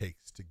much it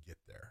takes to get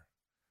there.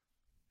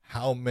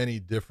 How many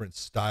different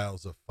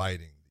styles of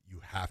fighting that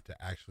you have to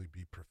actually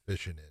be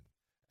proficient in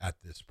at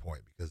this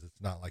point, because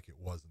it's not like it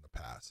was in the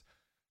past.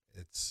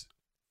 It's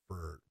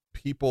for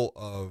people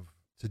of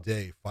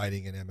today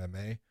fighting in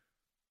MMA,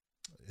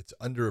 it's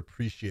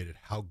underappreciated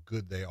how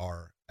good they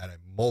are at a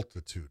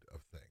multitude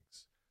of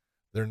things.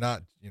 They're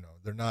not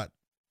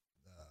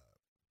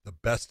the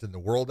best in the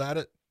world at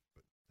it,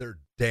 but they're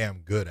damn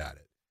good at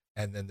it.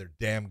 And then they're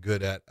damn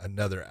good at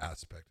another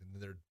aspect, and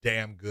they're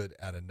damn good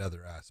at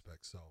another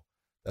aspect. So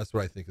that's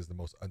what I think is the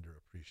most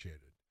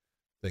underappreciated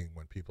thing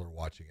when people are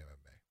watching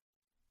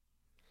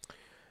MMA.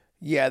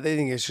 Yeah, they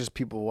think it's just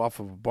people off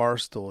of a bar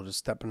stool just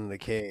stepping in the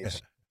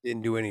cage.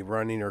 Didn't do any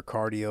running or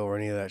cardio or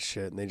any of that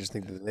shit, and they just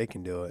think that they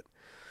can do it.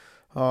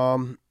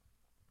 I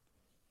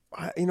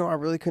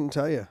really couldn't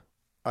tell you.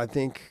 I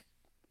think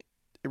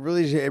it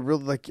really,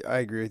 like, I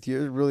agree with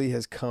you. It really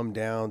has come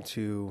down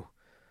to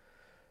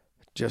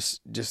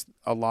just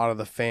a lot of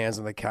the fans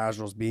and the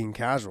casuals being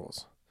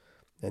casuals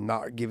and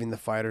not giving the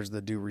fighters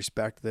the due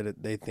respect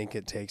that they think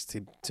it takes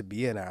to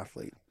be an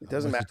athlete. It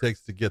doesn't matter. It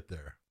takes to get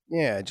there.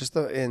 Yeah,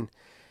 and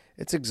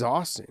it's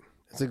exhausting.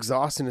 It's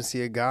exhausting to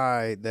see a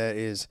guy that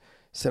is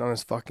sitting on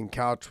his fucking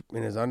couch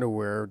in his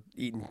underwear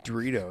eating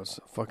Doritos,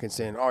 fucking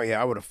saying, "Oh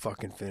yeah, I would have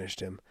fucking finished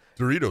him."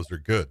 Doritos are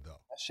good though.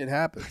 That shit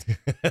happens.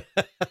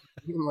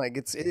 Like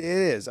it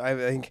is. I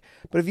think,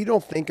 but if you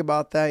don't think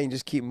about that, and you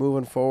just keep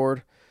moving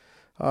forward.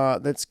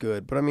 That's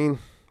good. But I mean,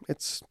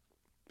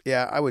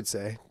 I would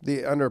say the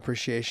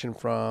underappreciation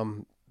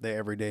from the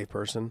everyday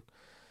person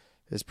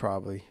is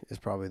probably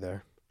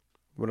there.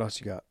 What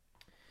else you got?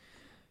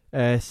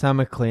 Sam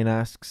McLean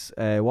asks,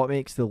 what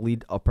makes the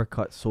lead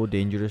uppercut so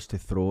dangerous to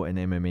throw in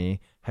MMA?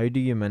 How do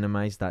you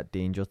minimize that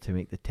danger to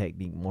make the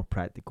technique more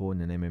practical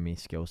in an MMA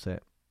skill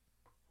set?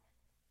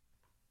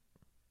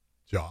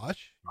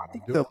 Josh? I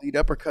think the lead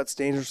uppercut's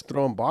dangerous to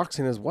throw in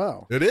boxing as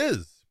well. It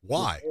is.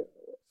 Why?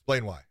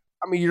 Explain why.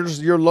 I mean,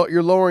 you're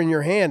lowering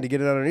your hand to get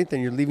it underneath,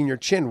 and you're leaving your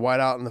chin wide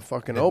out in the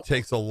fucking open. It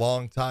takes a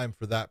long time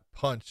for that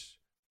punch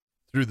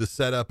through the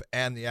setup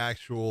and the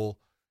actual,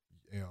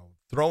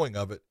 throwing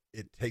of it.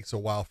 It takes a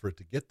while for it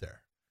to get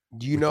there.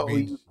 Do you know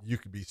you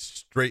could be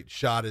straight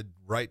shotted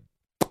right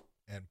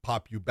and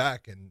pop you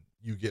back, and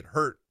you get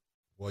hurt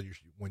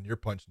when your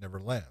punch never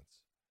lands.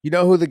 You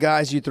know who the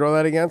guys you throw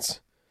that against?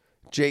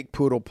 Jake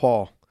Poodle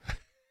Paul.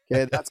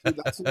 Okay, that's who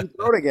you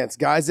throw it against.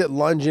 Guys that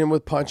lunge in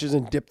with punches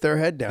and dip their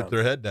head down.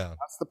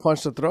 That's the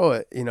punch to throw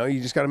it.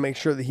 You just got to make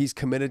sure that he's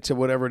committed to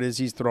whatever it is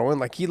he's throwing.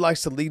 Like, he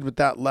likes to lead with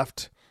that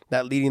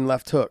leading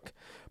left hook,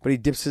 but he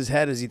dips his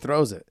head as he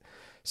throws it.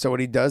 So when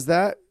he does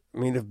that, I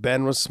mean, if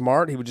Ben was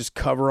smart, he would just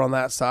cover on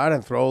that side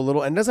and throw a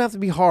little. And it doesn't have to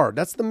be hard.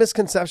 That's the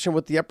misconception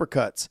with the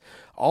uppercuts.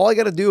 All I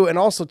got to do, and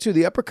also, too,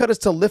 the uppercut is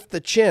to lift the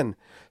chin.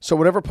 So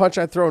whatever punch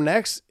I throw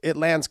next, it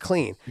lands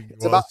clean.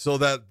 So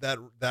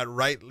that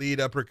right lead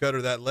uppercut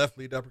or that left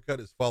lead uppercut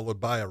is followed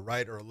by a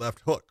right or a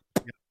left hook.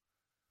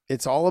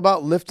 It's all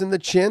about lifting the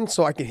chin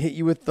so I can hit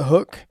you with the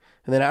hook.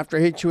 And then after I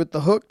hit you with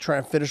the hook, try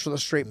and finish with a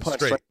straight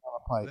punch. Right on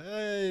the pipe.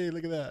 Hey,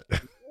 look at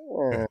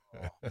that.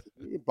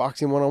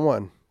 Boxing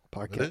 101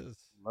 podcast. It is.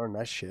 Learn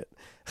that shit.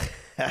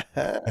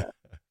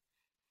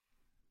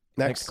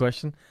 Next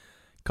question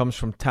comes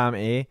from Tam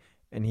A,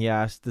 and he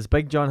asked, does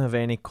Big John have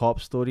any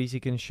cop stories he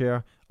can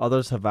share?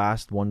 Others have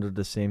wondered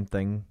the same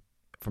thing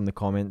from the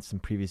comments in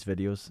previous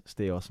videos.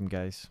 Stay awesome,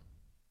 guys.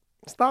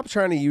 Stop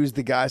trying to use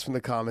the guys from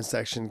the comment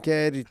section,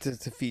 okay,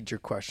 to feed your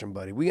question,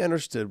 buddy. We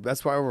understood.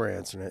 That's why we're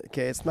answering it,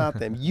 okay? It's not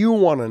them. You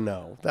want to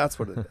know. That's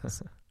what it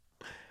is.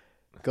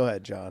 Go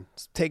ahead, John.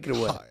 Take it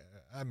away.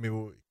 I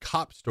mean,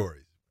 cop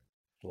stories.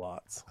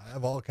 Lots. I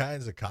have all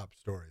kinds of cop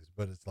stories,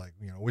 but it's like,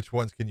 which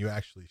ones can you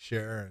actually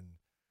share,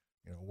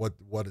 and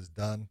what is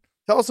done?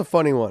 Tell us a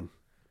funny one.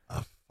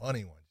 A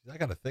funny one. I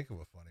got to think of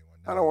a funny one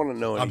now. I don't want to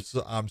know any.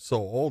 I'm so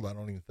old. I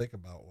don't even think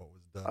about what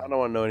was done. I don't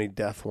want to know any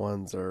death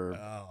ones or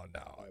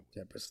no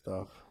type of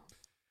stuff.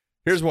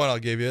 Here's one I'll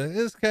give you.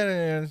 It's kind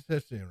of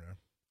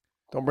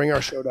Don't bring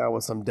our show down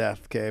with some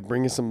death, okay?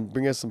 Bring us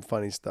some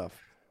funny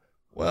stuff.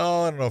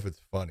 Well, I don't know if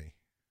it's funny.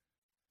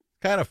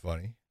 Kind of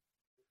funny.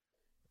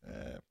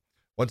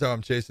 One time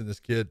I'm chasing this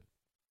kid.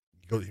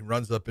 He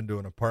runs up into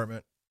an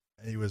apartment,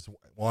 and he was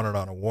wanted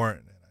on a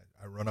warrant. And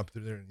I run up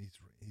through there, and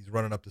he's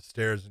running up the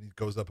stairs, and he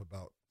goes up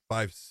about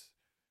five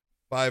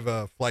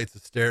flights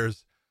of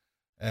stairs,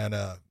 and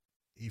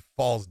he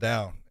falls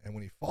down. And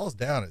when he falls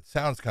down, it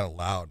sounds kind of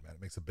loud, man.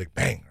 It makes a big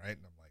bang, right?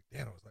 And I'm like,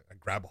 damn! I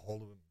grab a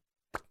hold of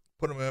him,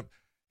 put him up,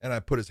 and I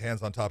put his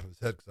hands on top of his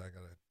head because I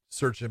gotta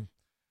search him,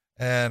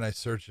 and I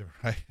search him,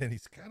 right, and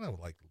he's kind of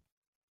like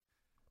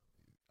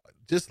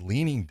just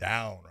leaning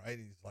down, right?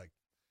 He's like,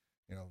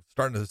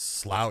 starting to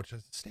slouch.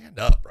 Stand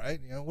up, right?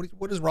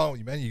 What is wrong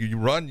with you, man? You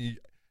run.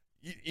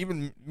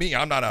 Even me,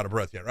 I'm not out of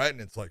breath yet, right? And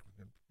it's like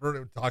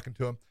we're talking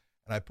to him,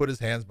 and I put his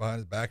hands behind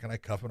his back, and I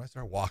cuff him. And I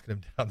start walking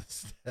him down the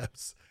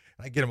steps,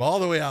 and I get him all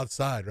the way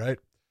outside, right?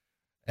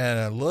 And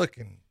I look,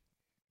 and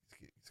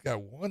he's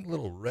got one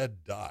little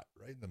red dot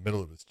right in the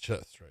middle of his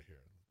chest, right here,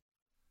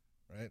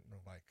 right? And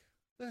I'm like,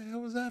 "What the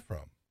hell was that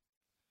from?"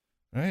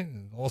 Right?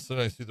 And all of a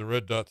sudden, I see the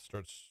red dot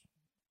starts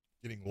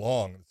getting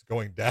long, and it's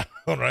going down,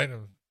 right?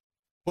 And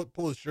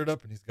pull his shirt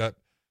up, and he's got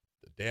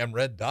the damn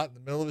red dot in the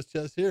middle of his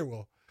chest here.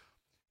 Well,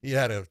 he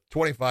had a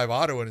 25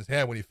 auto in his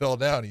hand when he fell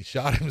down. He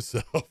shot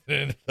himself and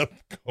ended up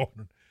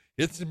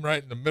hits him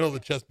right in the middle of the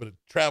chest, but it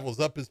travels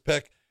up his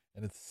pec,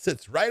 and it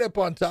sits right up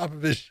on top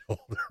of his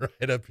shoulder,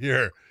 right up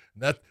here.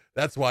 And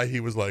that's why he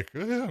was like,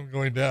 I'm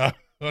going down.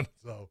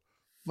 So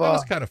that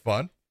was kind of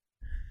fun.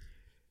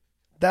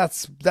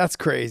 That's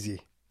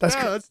crazy.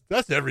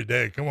 That's every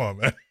day. Come on,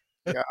 man.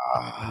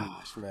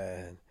 Gosh,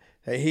 man.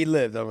 Hey, he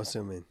lived, I'm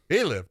assuming.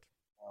 He lived.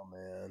 Oh,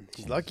 man.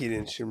 He's lucky he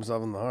didn't shoot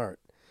himself in the heart.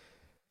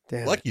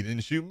 Damn. Lucky he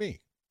didn't shoot me.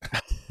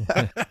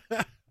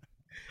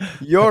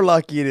 You're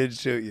lucky he didn't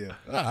shoot you.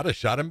 I'd have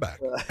shot him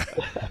back.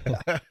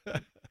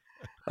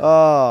 Oh,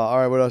 all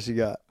right. What else you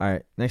got? All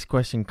right. Next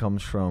question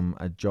comes from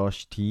a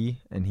Josh T,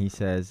 and he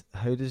says,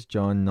 "How does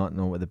John not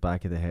know what the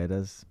back of the head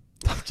is?"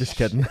 I'm just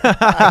kidding.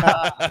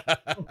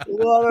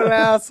 What an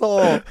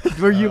asshole!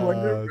 Were you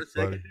wondering for a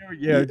second there?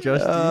 Yeah, Josh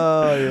T.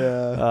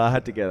 Oh yeah. I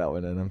had to get that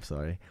one in. I'm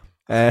sorry.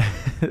 All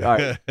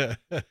right.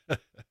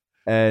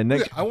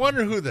 Next. I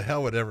wonder who the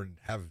hell would ever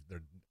have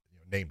their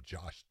name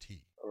Josh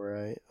T.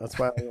 Right. That's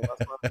why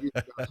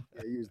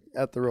I used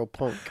at the real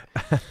punk.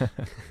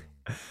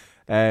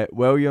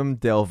 William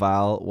Del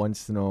Val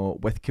wants to know,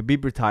 with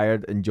Khabib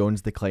retired and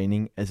Jones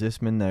declining, is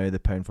Usman now the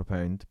pound for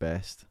pound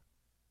best?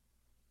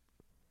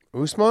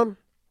 Usman?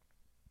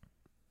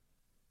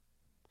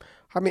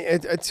 I mean,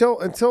 until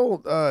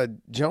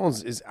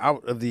Jones is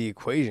out of the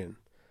equation,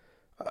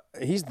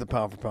 he's the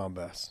pound for pound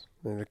best.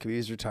 And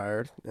Khabib's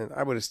retired, and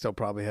I would have still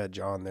probably had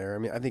John there. I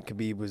mean, I think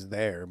Khabib was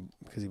there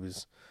because he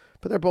was,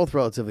 but they're both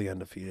relatively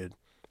undefeated.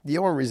 The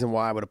only reason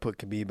why I would have put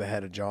Khabib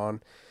ahead of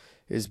John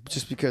is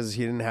just because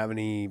he didn't have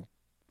any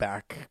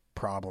back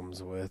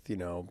problems with,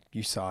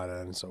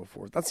 USADA and so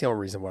forth. That's the only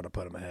reason why I'd have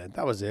put him ahead.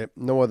 That was it.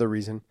 No other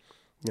reason.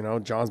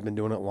 John's been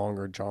doing it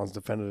longer. John's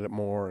defended it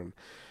more and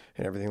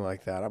everything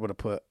like that. I would have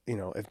put,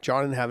 if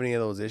John didn't have any of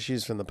those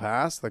issues from the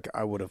past, like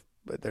I would have,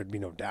 there'd be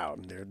no doubt.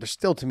 And there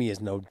still, to me, is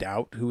no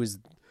doubt who's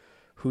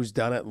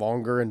done it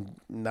longer and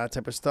that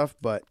type of stuff.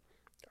 But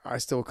I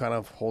still kind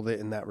of hold it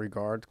in that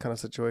regard kind of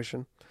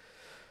situation.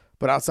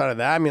 But outside of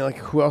that, I mean, like,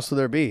 who else would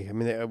there be? I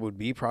mean, it would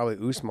be probably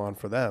Usman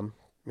for them,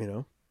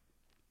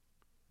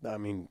 I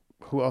mean,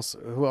 who else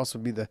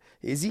would be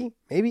Izzy?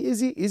 Maybe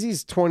Izzy?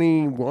 Izzy's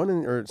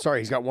 21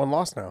 he's got one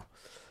loss now.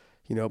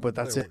 But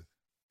that's it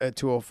at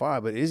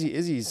 205. But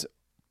Izzy's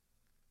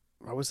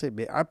I would say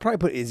I'd probably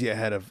put Izzy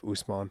ahead of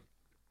Usman.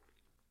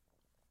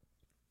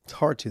 It's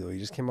hard to though.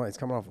 He's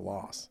coming off a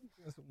loss.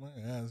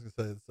 Yeah, I was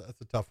gonna say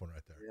that's a tough one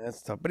right there. Yeah,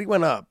 that's tough. But he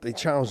went up. He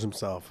challenged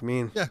himself. I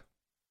mean, yeah.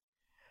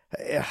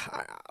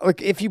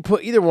 Look, if you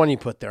put either one you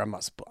put there, I'm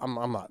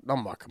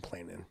not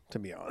complaining, to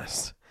be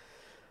honest.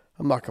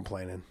 I'm not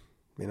complaining.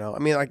 I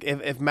mean, like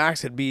if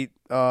Max had beat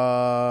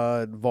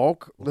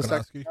Volk the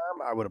second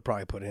time, I would have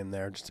probably put him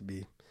there just to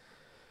be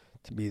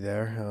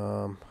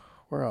there.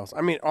 Where else?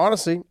 I mean,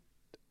 honestly,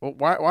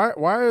 why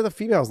are the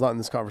females not in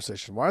this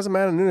conversation? Why is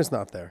Amanda Nunes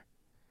not there?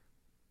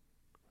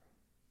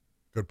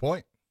 Good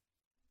point.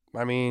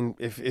 I mean,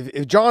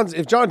 if John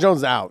Jones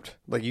is out,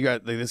 like you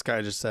got, like this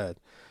guy just said,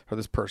 or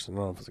this person, I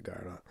don't know if it's a guy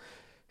or not,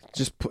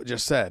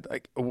 just said,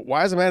 like,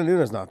 why is Amanda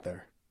Nunes not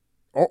there?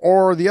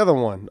 Or the other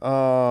one,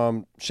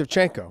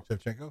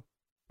 Shevchenko.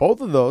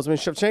 Both of those. I mean,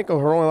 Shevchenko,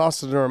 her only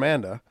loss to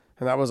Amanda,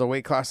 and that was a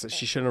weight class that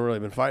she shouldn't have really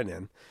been fighting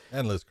in.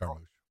 And Liz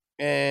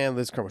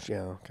Carmouche,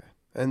 yeah, okay.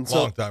 And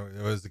long time.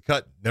 It was the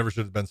cut. Never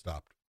should have been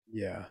stopped.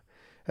 Yeah.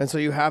 And so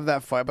you have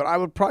that fight, but I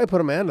would probably put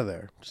Amanda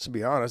there, just to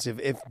be honest,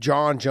 if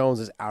John Jones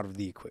is out of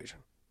the equation.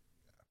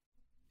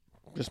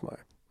 Just I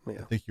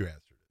think you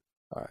answered it.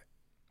 All right.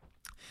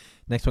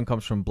 Next one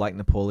comes from Black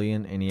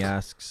Napoleon, and he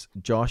asks,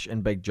 Josh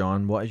and Big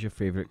John, what is your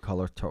favorite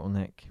color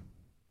turtleneck?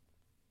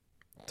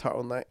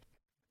 Turtleneck?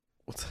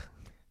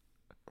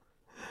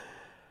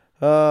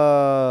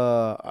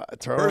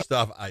 First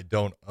off, I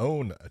don't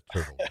own a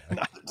turtleneck.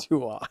 Neither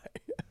do I.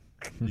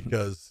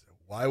 Because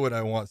why would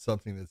I want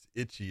something that's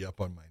itchy up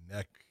on my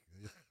neck?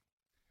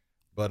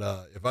 But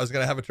if I was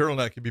going to have a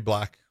turtleneck, it'd be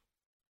black.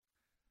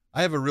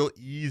 I have a real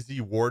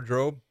easy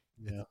wardrobe.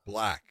 It's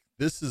black.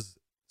 This is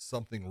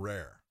something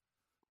rare.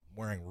 I'm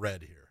wearing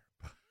red here.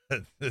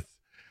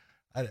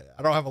 I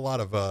don't have a lot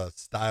of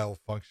style,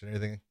 function,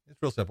 anything.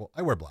 It's real simple.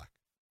 I wear black.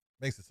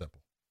 Makes it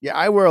simple. Yeah,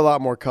 I wear a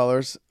lot more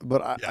colors,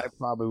 but I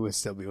probably would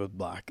still be with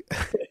black.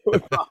 It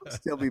would probably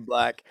still be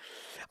black.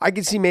 I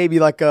could see maybe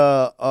like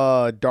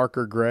a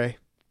darker gray,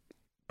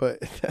 but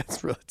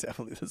that's really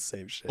definitely the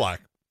same shit.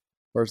 Black.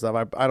 First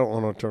off, I don't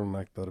own a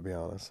turtleneck though, to be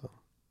honest. So.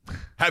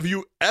 Have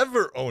you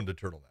ever owned a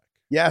turtleneck?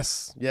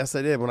 Yes,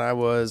 I did. When I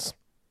want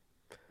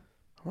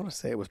to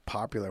say it was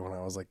popular when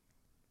I was like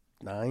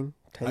 9,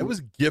 10. I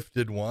was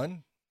gifted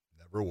one.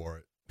 Never wore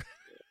it.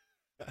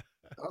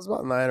 I was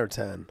about 9 or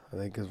 10, I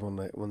think, is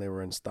when they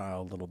were in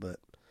style a little bit.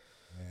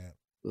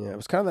 Yeah, it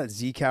was kind of that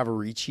Z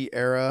Cavarici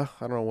era.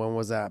 I don't know when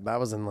was that. That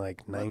was in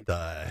like 90. What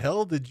the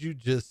hell did you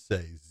just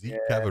say? Z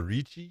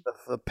Cavarici?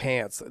 The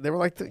pants. They were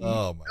like they're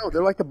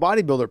like the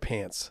bodybuilder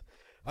pants.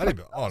 Oh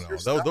no,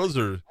 those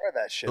are Wear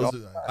that shit.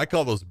 I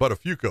call those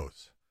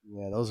Buttafuoco's.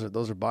 Yeah, those are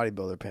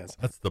bodybuilder pants.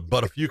 That's the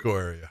Buttafuoco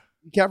area.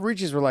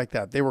 Cavaricis were like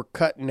that. They were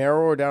cut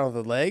narrower down at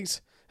the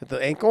legs, at the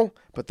ankle,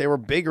 but they were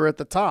bigger at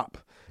the top.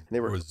 And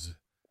they were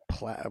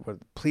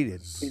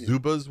pleated.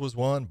 Zubas was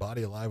one.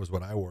 Body Alive was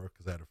what I wore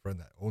because I had a friend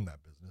that owned that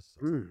business.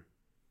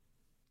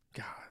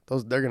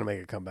 God, they're gonna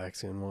make a comeback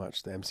soon.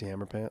 Watch the MC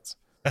Hammer pants.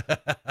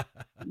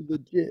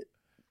 Legit.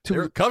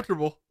 They're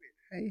comfortable.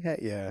 Hey,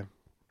 yeah.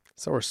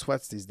 So are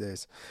sweats these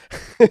days.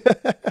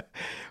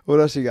 What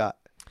else you got?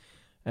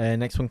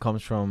 Next one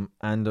comes from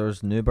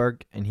Anders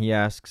Newberg, and he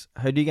asks,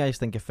 how do you guys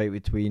think a fight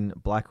between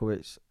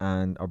Blachowicz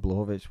or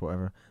Blachowicz,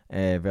 whatever,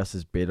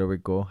 versus Bader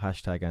would go?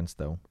 Hashtag and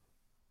still.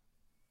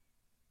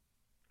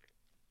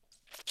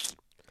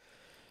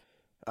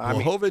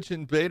 Blachowicz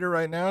and Bader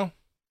right now,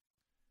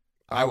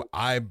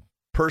 I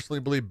personally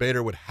believe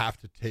Bader would have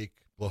to take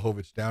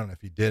Blachowicz down, and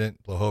if he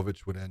didn't,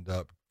 Blachowicz would end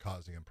up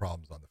causing him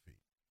problems on the feet.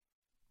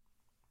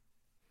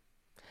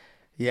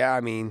 Yeah,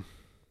 I mean,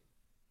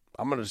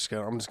 I'm just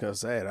gonna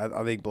say it.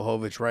 I think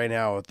Blachowicz right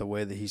now, with the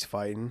way that he's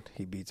fighting,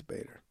 he beats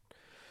Bader.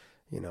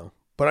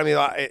 But I mean,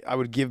 I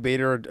would give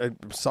Bader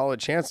a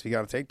solid chance if he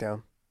got a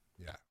takedown.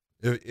 Yeah,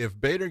 if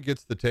Bader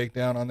gets the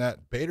takedown on that,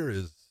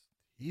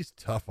 he's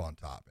tough on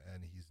top,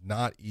 and he's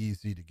not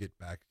easy to get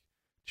back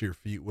to your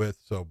feet with.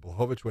 So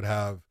Blachowicz would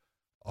have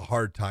a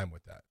hard time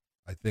with that.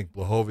 I think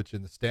Blachowicz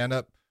in the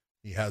stand-up,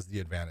 he has the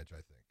advantage.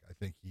 I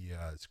think he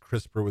is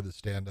crisper with his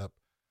stand-up.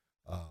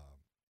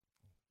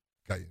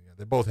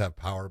 They both have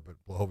power, but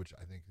Blachowicz,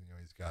 I think,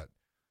 he's got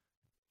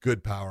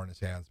good power in his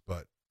hands.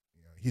 But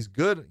he's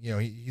good.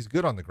 He's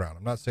good on the ground.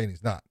 I'm not saying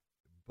he's not,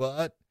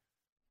 but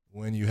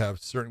when you have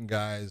certain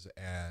guys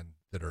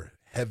that are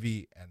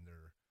heavy and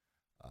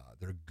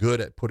they're good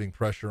at putting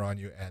pressure on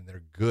you, and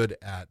they're good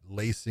at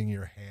lacing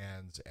your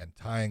hands and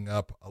tying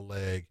up a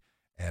leg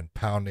and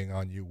pounding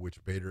on you,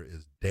 which Bader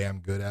is damn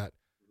good at.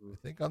 I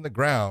think on the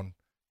ground,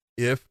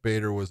 if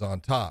Bader was on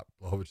top,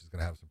 Blachowicz is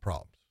going to have some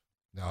problems.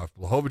 Now, if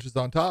Blachowicz is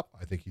on top,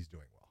 I think he's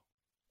doing well.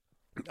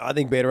 I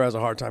think Bader has a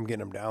hard time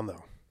getting him down,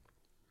 though.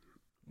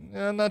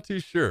 Yeah, I'm not too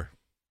sure.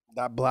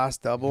 That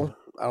blast double,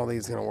 I don't think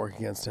it's going to work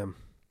against him.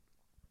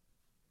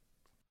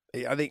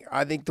 I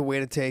think the way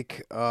to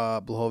take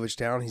Blachowicz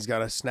down, he's got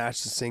to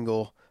snatch the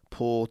single,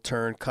 pull,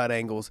 turn, cut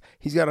angles.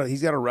 He's got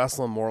to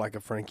wrestle him more like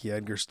a Frankie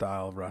Edgar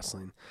style of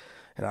wrestling.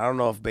 And I don't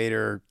know if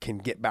Bader can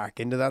get back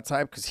into that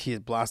type because his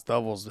blast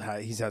doubles,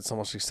 he's had so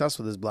much success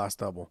with his blast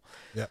double.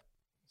 Yeah.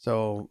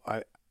 So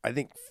I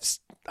think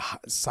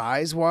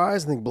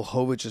size-wise, I think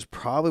Blachowicz is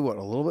probably,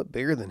 a little bit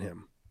bigger than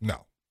him.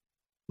 No?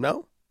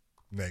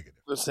 Negative.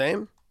 The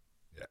same?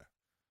 Yeah.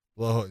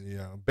 Well,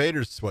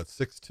 Bader's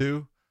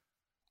 6'2",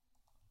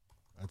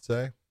 I'd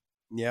say.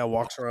 Yeah,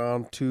 walks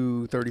around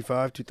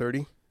 235,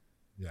 230.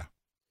 Yeah.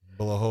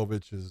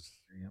 Blachowicz is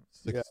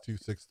 6'2",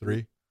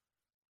 6'3".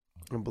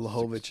 And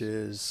Blachowicz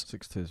is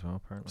 6'2" as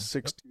well, apparently.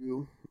 6'2".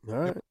 All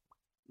right.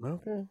 Yep.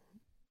 Okay.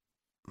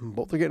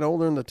 Both are getting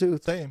older in the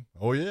tooth. Same.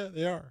 Oh, yeah,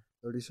 they are.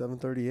 37,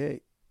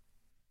 38.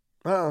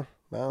 Oh,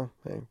 well,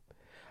 hey.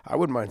 I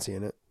wouldn't mind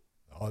seeing it.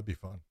 Oh, it'd be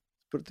fun.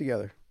 Put it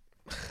together.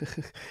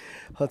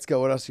 Let's go.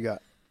 What else you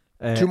got?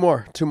 Two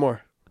more.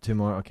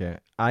 Okay.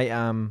 I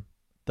am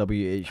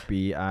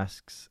WHB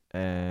asks,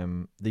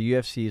 the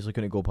UFC is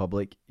looking to go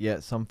public,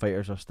 yet some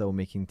fighters are still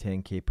making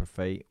 $10K per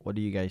fight. What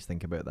do you guys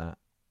think about that?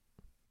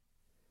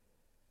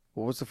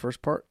 What was the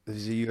first part?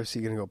 Is the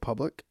UFC going to go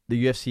public?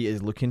 The UFC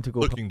is looking to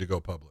go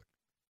public.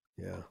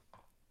 Yeah.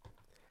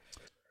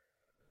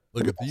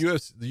 Look at the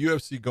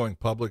UFC going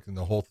public and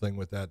the whole thing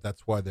with that.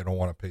 That's why they don't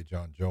want to pay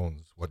John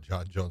Jones what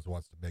John Jones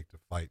wants to make to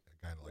fight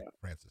a guy like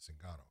Francis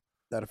Ngannou.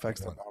 That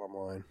affects the bottom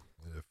line.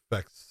 It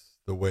affects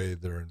the way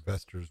their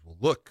investors will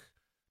look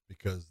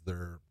because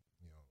their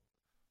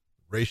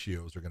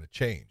ratios are going to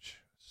change.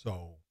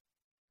 So,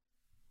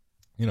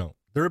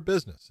 they're a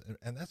business,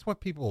 and that's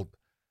what people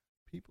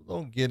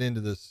don't get into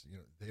this.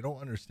 They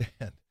don't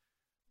understand.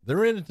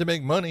 They're in it to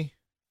make money.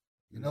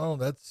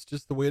 That's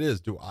just the way it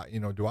is. Do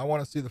I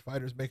want to see the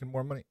fighters making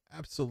more money?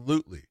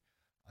 Absolutely.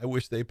 I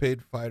wish they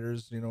paid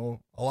fighters,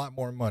 a lot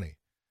more money.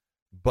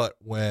 But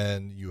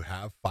when you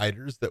have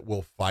fighters that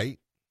will fight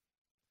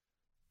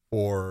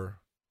for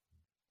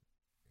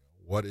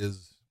what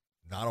is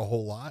not a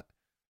whole lot,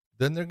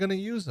 then they're going to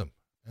use them.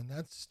 And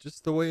that's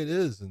just the way it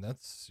is. And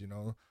that's,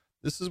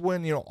 this is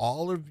when,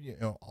 all of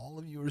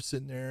you are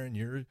sitting there and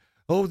you're,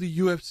 oh, the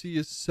UFC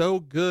is so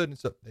good. And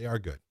so they are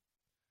good.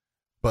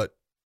 But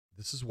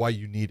this is why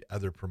you need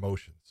other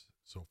promotions.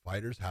 So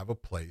fighters have a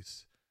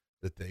place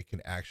that they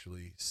can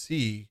actually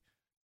see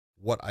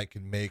what I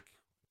can make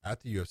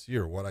at the UFC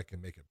or what I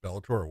can make at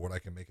Bellator or what I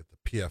can make at the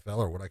PFL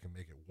or what I can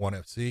make at ONE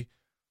FC,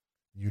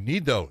 you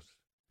need those,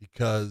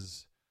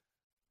 because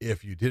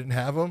if you didn't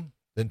have them,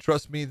 then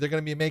trust me, they're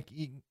going to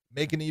be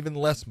making even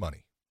less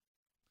money.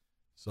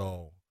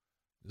 So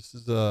this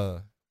is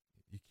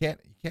you can't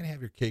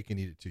have your cake and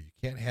eat it too. You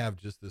can't have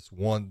just this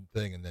one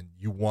thing and then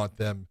you want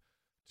them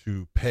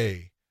to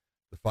pay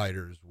the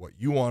fighters what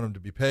you want them to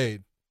be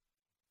paid.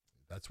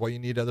 That's why you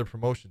need other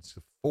promotions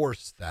to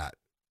force that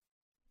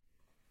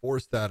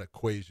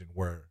equation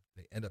where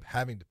they end up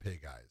having to pay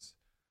guys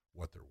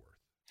what they're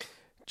worth.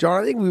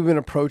 John, I think we've been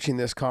approaching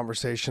this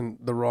conversation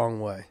the wrong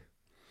way.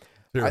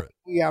 I think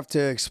we have to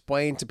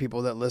explain to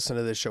people that listen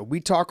to this show. We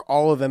talk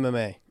all of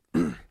MMA.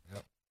 Yep.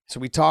 So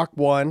we talk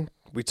ONE,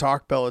 we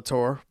talk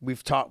Bellator, we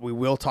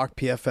will talk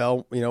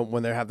PFL,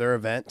 when they have their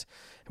event,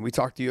 and we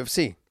talk the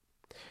UFC.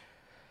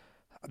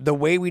 The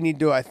way we need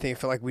to, I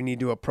feel like we need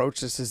to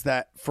approach this is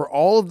that for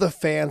all of the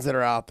fans that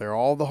are out there,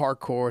 all the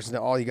hardcores and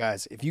all you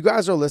guys, if you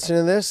guys are listening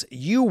to this,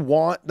 you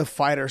want the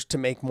fighters to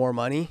make more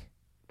money,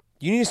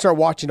 you need to start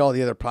watching all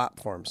the other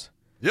platforms.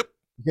 Yep.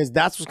 Because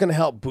that's what's going to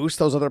help boost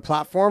those other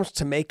platforms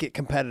to make it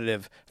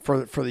competitive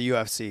for the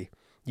UFC.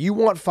 You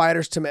want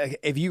fighters to make,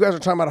 if you guys are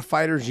talking about a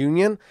fighters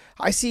union,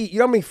 I see,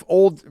 how many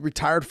old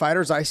retired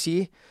fighters I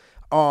see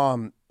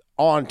on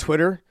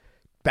Twitter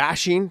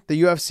bashing the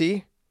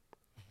UFC.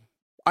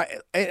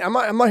 I'm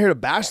not here to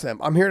bash them.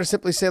 I'm here to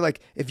simply say, like,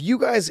 if you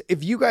guys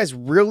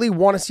really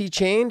want to see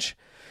change,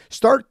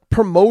 start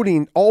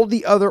promoting all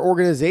the other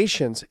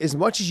organizations as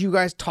much as you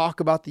guys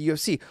talk about the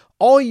UFC.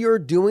 All you're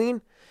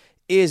doing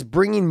is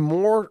bringing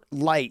more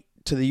light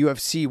to the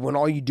UFC when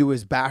all you do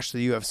is bash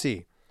the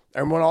UFC.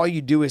 And when all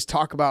you do is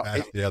talk about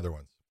the other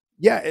ones.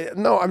 Yeah,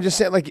 no, I'm just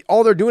saying, like,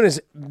 all they're doing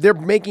is they're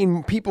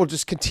making people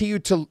just continue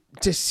to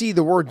see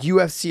the word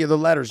UFC or the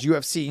letters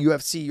UFC,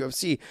 UFC,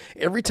 UFC.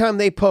 Every time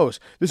they post,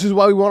 this is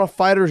why we want a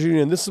fighters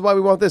union. This is why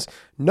we want this.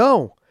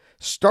 No,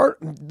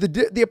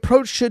 the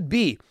approach should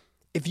be,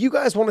 if you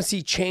guys want to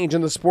see change in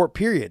the sport,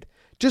 period,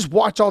 just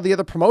watch all the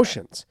other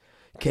promotions.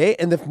 Okay,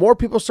 and if more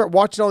people start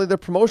watching all the other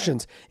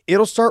promotions,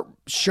 it'll start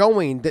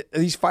showing that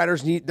these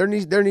fighters there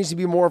needs to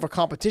be more of a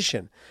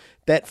competition.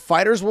 That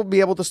fighters will be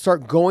able to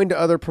start going to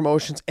other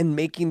promotions and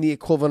making the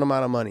equivalent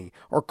amount of money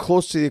or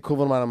close to the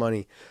equivalent amount of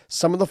money.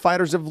 Some of the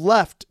fighters have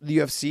left the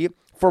UFC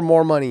for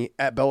more money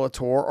at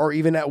Bellator or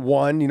even at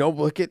ONE.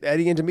 Look at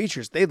Eddie and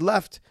Demetrius. They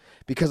left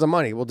because of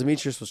money. Well,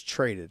 Demetrius was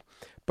traded,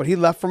 but he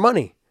left for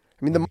money.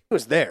 I mean, the money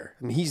was there.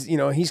 I mean,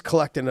 he's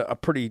collecting a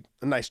pretty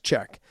nice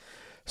check.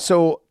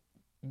 So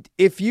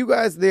if you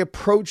guys, the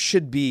approach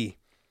should be,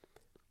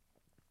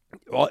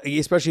 well,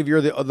 especially if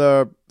you're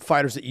the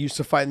fighters that used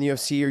to fight in the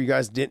UFC, or you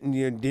guys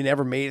didn't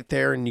ever made it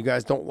there, and you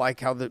guys don't like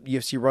how the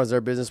UFC runs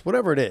their business,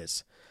 whatever it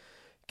is.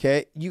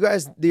 Okay, you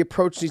guys, the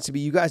approach needs to be,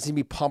 you guys need to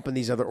be pumping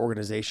these other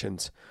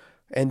organizations,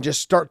 and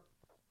just start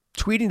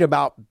tweeting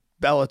about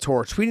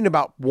Bellator, tweeting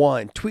about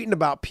ONE, tweeting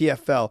about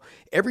PFL.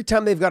 Every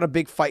time they've got a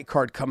big fight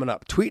card coming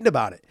up, tweeting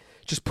about it.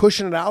 Just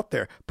pushing it out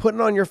there,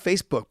 putting it on your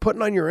Facebook,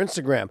 putting it on your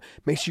Instagram.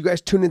 Make sure you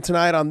guys tune in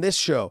tonight on this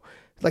show.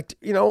 Like,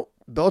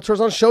 Bellator's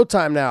on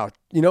Showtime now.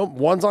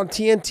 ONE's on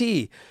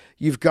TNT.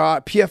 You've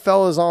got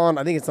PFL is on,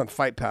 I think it's on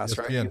Fight Pass,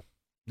 ESPN. Right?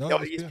 No,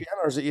 ESPN,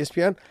 or is it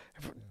ESPN?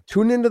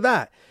 Tune into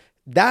that.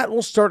 That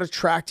will start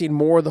attracting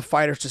more of the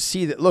fighters to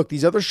see that, look,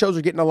 these other shows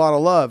are getting a lot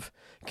of love.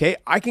 Okay,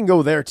 I can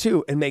go there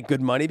too and make good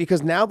money,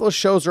 because now those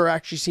shows are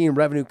actually seeing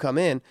revenue come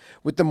in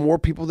with the more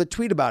people that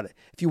tweet about it.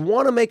 If you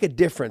want to make a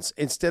difference,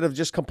 instead of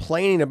just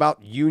complaining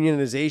about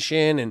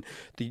unionization and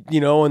the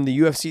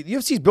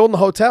UFC is building a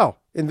hotel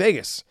in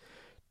Vegas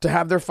to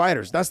have their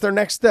fighters. That's their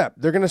next step.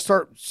 They're going to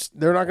start,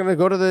 they're not going to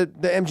go to the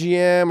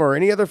MGM or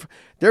any other,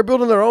 they're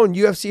building their own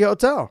UFC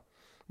hotel,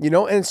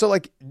 and so,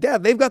 like, yeah,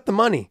 they've got the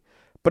money,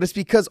 but it's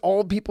because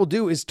all people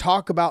do is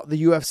talk about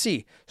the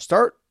UFC.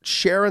 Start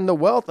sharing the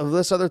wealth of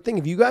this other thing.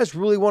 If you guys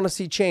really want to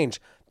see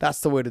change, that's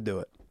the way to do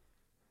it.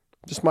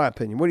 Just my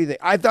opinion. What do you think?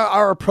 I thought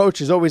our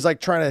approach is always like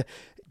trying to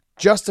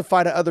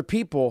justify to other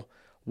people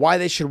why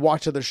they should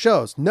watch other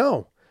shows.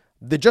 No,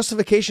 the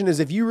justification is,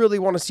 if you really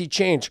want to see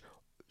change,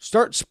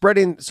 start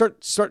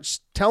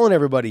telling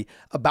everybody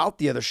about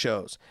the other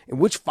shows and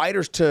which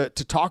fighters to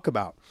talk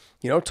about.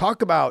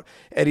 Talk about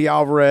Eddie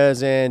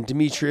Alvarez and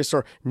Demetrius,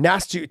 or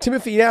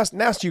Timothy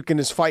Nastyukhin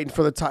is fighting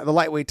for the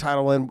lightweight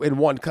title in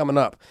ONE coming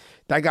up.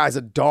 That guy's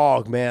a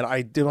dog, man.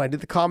 When I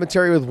did the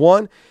commentary with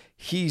ONE,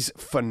 he's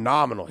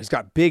phenomenal. He's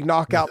got big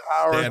knockout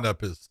power.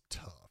 Stand-up is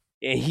tough.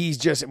 And he's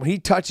just, when he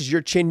touches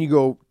your chin, you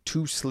go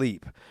to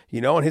sleep.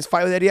 And his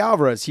fight with Eddie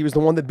Alvarez, he was the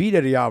one that beat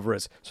Eddie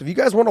Alvarez. So if you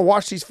guys want to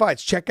watch these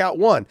fights, check out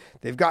ONE.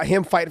 They've got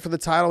him fighting for the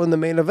title in the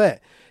main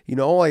event.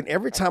 Like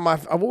every time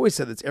I've always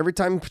said this, every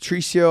time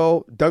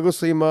Patricio,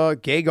 Douglas Lima,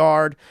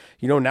 Gegard,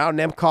 now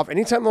Nemkov,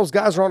 anytime those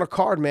guys are on a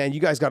card, man, you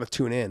guys got to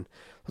tune in.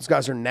 Those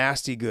guys are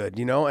nasty good,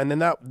 and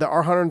then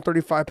our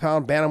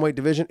 135-pound bantamweight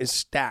division is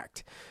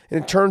stacked. And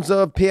in terms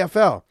of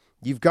PFL,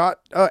 you've got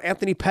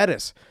Anthony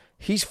Pettis.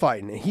 He's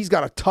fighting, and he's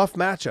got a tough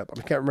matchup.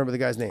 I can't remember the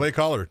guy's name. Clay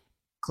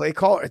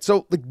Collard.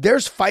 So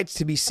there's fights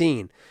to be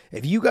seen.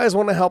 If you guys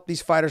want to help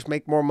these fighters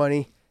make more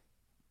money,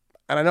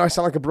 and I know I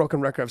sound like a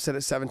broken record. I've said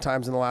it 7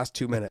 times in the last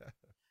 2 minutes.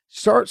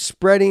 Start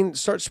spreading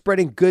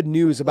good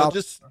news about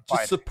just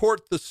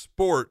support the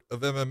sport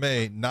of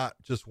MMA, not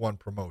just one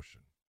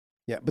promotion.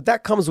 Yeah, but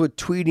that comes with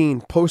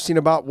tweeting, posting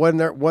about when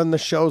the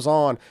show's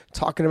on,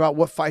 talking about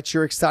what fights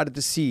you're excited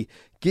to see.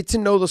 Get to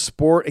know the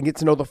sport and get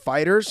to know the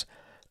fighters,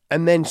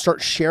 and then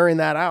start sharing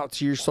that out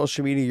to your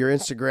social media, your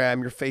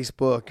Instagram, your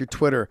Facebook, your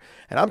Twitter.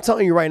 And I'm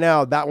telling you right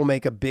now, that will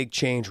make a big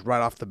change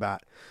right off the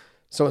bat.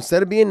 So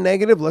instead of being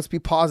negative, let's be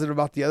positive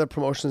about the other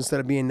promotions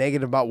instead of being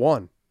negative about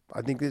one.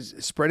 I think this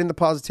spreading the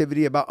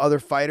positivity about other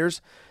fighters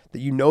that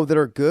you know that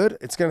are good,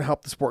 it's going to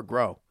help the sport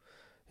grow,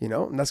 and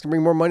that's going to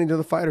bring more money to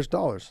the fighters'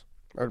 dollars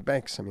or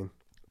banks. I mean,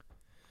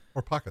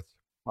 or pockets.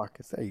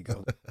 Pockets. There you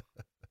go.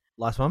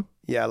 Last one?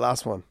 Yeah,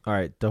 last one. All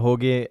right.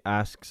 Dahoge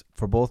asks,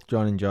 for both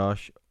John and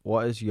Josh,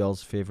 what is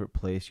y'all's favorite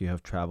place you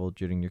have traveled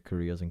during your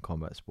careers in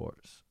combat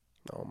sports?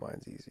 Oh,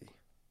 mine's easy.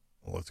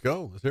 Well, let's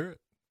go. Let's hear it.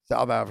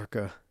 South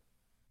Africa.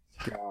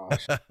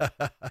 Gosh,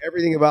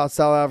 everything about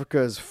South Africa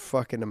is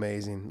fucking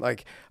amazing.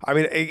 Like, I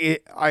mean,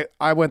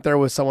 I went there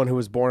with someone who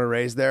was born and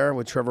raised there,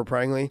 with Trevor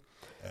Prangley.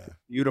 Yeah.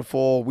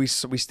 Beautiful. We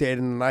stayed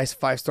in a nice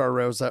 5-star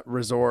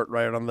resort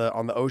right on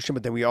the ocean,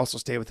 but then we also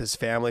stayed with his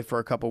family for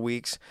a couple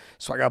weeks.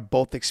 So I got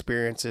both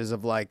experiences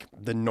of like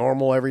the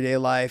normal everyday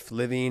life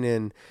living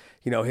in,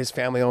 his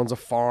family owns a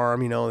farm.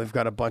 They've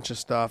got a bunch of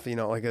stuff.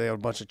 Like they have a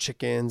bunch of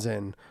chickens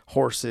and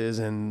horses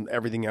and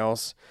everything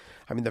else.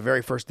 I mean, the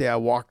very first day I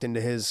walked into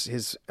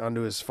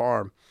onto his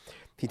farm,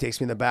 he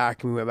takes me in the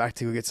back, and we went back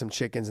to go get some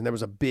chickens, and there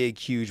was a big,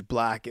 huge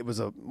black. They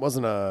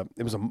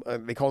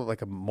called it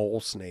like a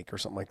mole snake or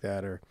something like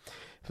that, or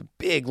a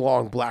big,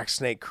 long black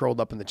snake curled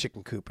up in the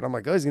chicken coop. And I'm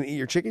like, oh, he's gonna eat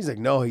your chicken? He's like,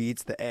 no, he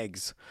eats the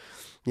eggs.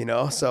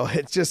 So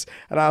it's just,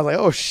 and I was like,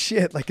 oh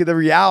shit, like the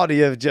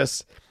reality of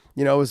just.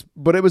 It was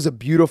a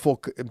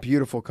beautiful,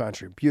 beautiful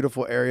country,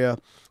 beautiful area.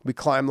 We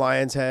climbed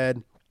Lion's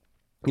Head.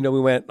 We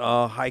went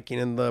hiking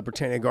in the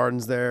Britannia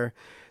Gardens there.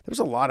 There's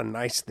a lot of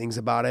nice things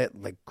about it.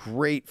 Like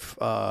great,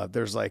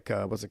 there's like,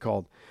 what's it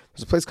called?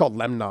 There's a place called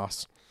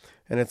Lemnos.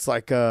 And it's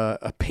like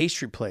a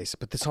pastry place,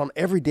 but it's on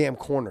every damn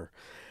corner.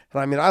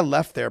 And I mean, I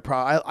left there,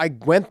 I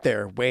went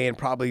there weighing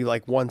probably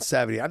like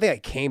 170. I think I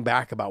came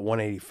back about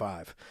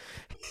 185.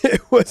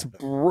 It was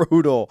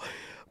brutal.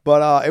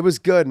 But it was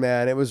good,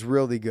 man. It was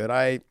really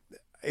good.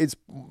 It's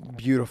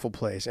beautiful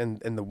place.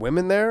 And the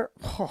women there,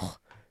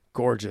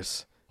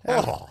 gorgeous.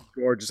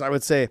 Gorgeous. I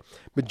would say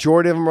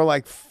majority of them are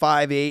like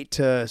 5'8"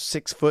 to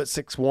 6 foot,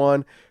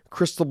 6'1",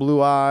 crystal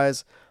blue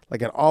eyes,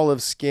 like an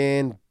olive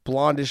skin,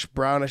 blondish,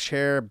 brownish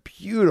hair.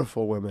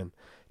 Beautiful women.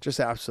 Just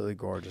absolutely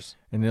gorgeous.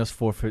 And there's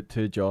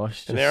 4'2"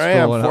 Josh. And there I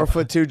am,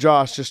 4'2"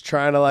 Josh, just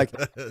trying to like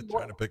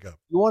trying to pick up.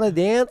 You want to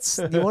dance?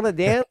 Do you want to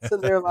dance?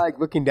 And they're like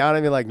looking down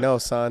at me like, no,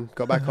 son,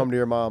 go back home to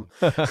your mom.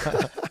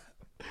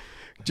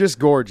 Just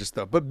gorgeous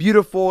though, but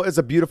beautiful. It's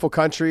a beautiful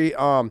country.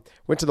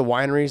 Went to the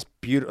wineries,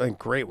 beautiful and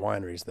great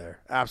wineries there.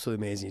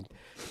 Absolutely amazing.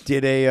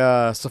 Did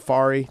a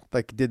safari,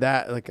 went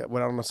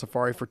on a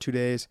safari for 2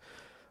 days.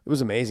 It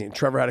was amazing.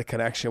 Trevor had a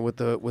connection with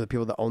the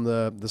people that own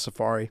the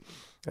safari,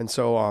 and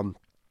so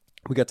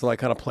we got to like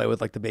kind of play with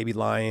like the baby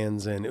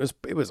lions, and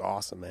it was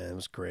awesome, man. It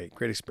was great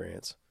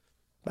experience.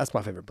 That's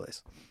my favorite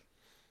place.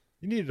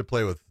 You needed to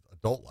play with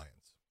adult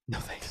lions. No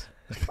thanks.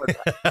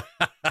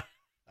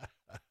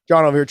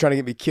 John over here trying to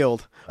get me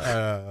killed.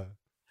 I've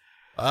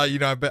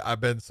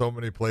been so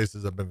many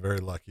places. I've been very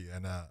lucky,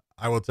 and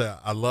I will tell you,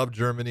 I love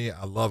Germany.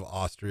 I love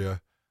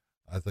Austria.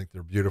 I think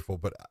they're beautiful,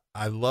 but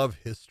I love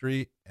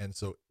history, and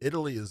so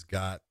Italy has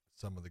got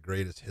some of the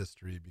greatest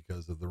history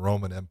because of the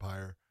Roman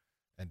Empire,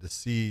 and to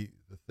see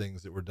the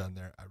things that were done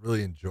there, I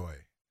really enjoy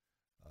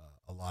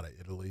a lot of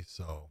Italy.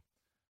 So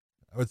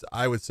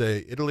I would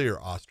say Italy or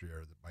Austria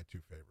are my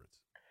two favorites.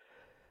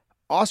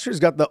 Austria's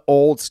got the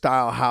old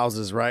style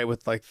houses, right?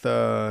 With like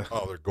they're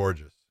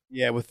gorgeous.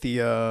 Yeah, with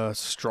the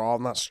straw,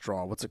 not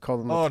straw. What's it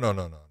called? Oh,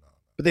 no.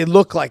 But they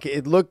look like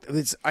it.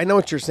 I know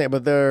what you're saying,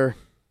 but they're,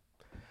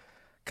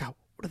 God,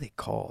 what are they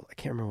called? I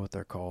can't remember what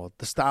they're called.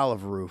 The style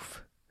of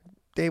roof.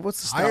 Dave,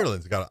 what's the style?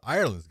 Ireland's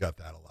got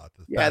that a lot.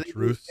 The thatch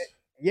roofs.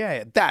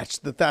 Yeah, thatch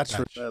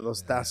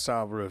those thatch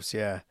style roofs.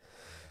 Yeah.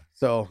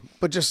 So,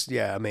 but just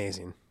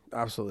amazing,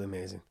 absolutely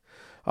amazing.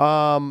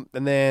 And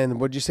then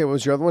what did you say? What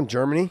was your other one?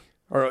 Germany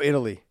or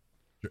Italy?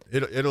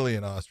 Italy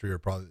and Austria are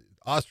probably.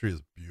 Austria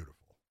is beautiful.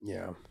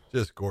 Yeah,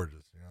 just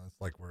gorgeous. It's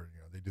like where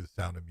they do the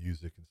Sound of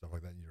Music and stuff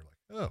like that. And you're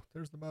like, oh,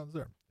 there's the mountains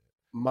there.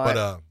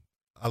 But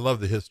I love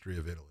the history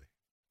of Italy.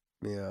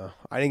 Yeah,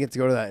 I didn't get to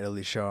go to that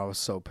Italy show. I was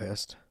so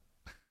pissed.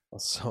 I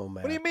was so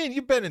mad. What do you mean?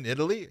 You've been in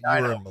Italy?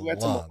 I know. We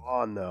went to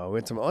Milan, though.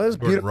 It was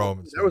beautiful.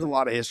 Rome there was a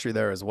lot of history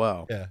there as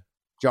well. Yeah.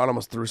 John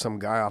almost threw some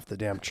guy off the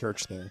damn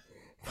church there.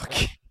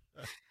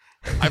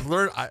 I've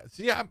learned.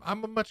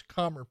 I'm a much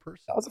calmer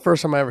person. That was the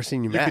first time I ever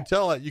seen you mad.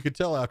 You could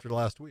tell after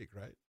last week,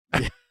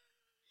 right? Yeah.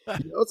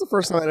 That was the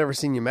first time I'd ever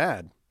seen you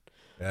mad.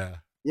 Yeah.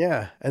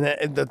 Yeah, and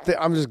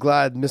I'm just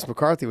glad Miss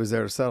McCarthy was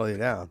there to settle you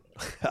down.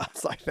 I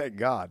was like, thank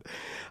God.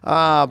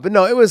 But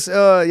no, it was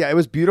it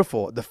was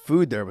beautiful. The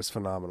food there was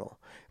phenomenal.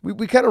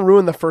 We kind of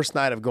ruined the first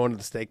night of going to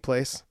the steak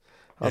place.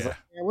 I was like,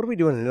 man, what are we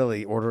doing in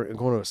Italy? Going to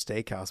a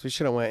steakhouse. We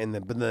should have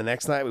went but the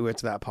next night we went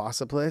to that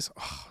pasta place.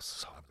 Oh,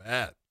 so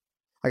bad.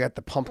 I got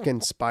the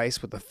pumpkin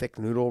spice with the thick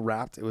noodle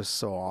wrapped. It was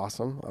so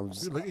awesome.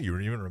 Dude, look at you,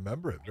 even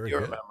remember it. Very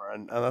good. Remember,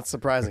 and that's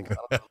surprising.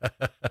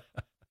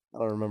 I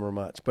don't remember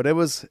much, but it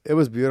was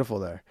beautiful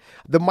there.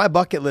 My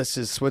bucket list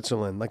is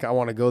Switzerland. Like, I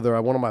want to go there.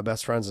 One of my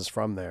best friends is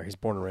from there. He's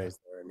born and raised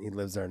there, and he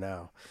lives there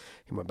now.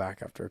 He went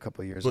back after a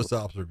couple of years. Swiss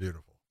Alps are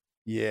beautiful.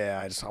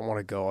 Yeah, I want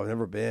to go. I've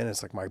never been.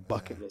 It's like my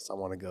bucket list I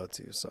want to go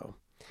to. So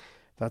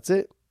that's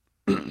it.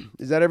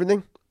 Is that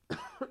everything?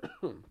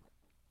 What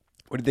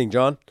do you think,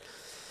 John?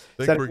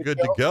 I think we're good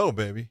to go,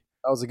 baby.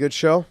 That was a good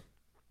show.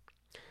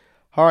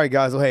 All right,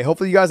 guys. Well, hey,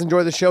 hopefully you guys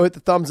enjoyed the show. Hit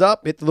the thumbs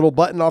up. Hit the little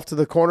button off to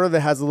the corner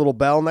that has a little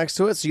bell next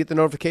to it so you get the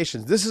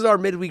notifications. This is our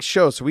midweek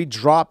show, so we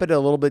drop it at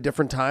a little bit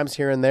different times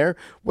here and there.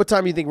 What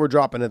time do you think we're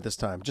dropping it this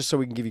time? Just so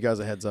we can give you guys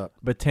a heads up.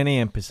 But 10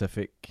 a.m.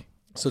 Pacific.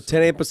 So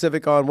 10 a.m.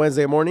 Pacific on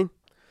Wednesday morning.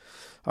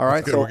 All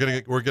right. So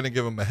we're gonna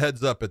give them a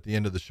heads up at the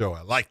end of the show.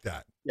 I like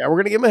that. Yeah, we're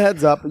gonna give them a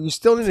heads up, but you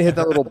still need to hit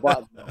that little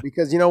button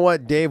because you know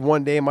what, Dave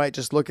one day might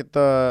just look at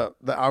the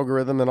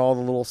algorithm and all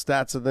the little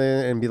stats of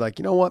it and be like,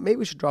 you know what, maybe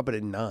we should drop it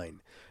at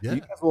 9. Yeah.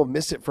 You guys will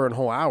miss it for a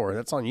whole hour.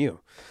 That's on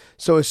you.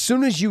 So as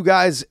soon as you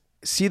guys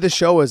see the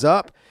show is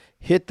up,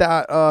 hit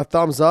that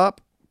thumbs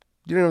up.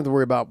 You don't have to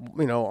worry about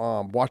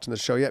watching the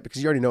show yet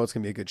because you already know it's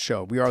gonna be a good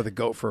show. We are the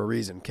GOAT for a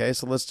reason. Okay,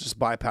 so let's just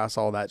bypass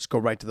all that. Just go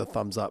right to the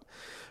thumbs up.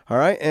 All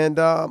right, and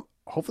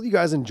hopefully you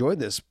guys enjoyed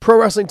this.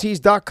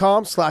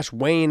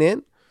 ProWrestlingTees.com/weighing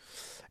in.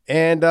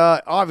 And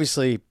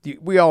obviously,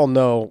 we all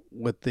know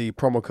what the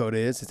promo code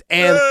is. It's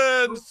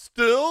and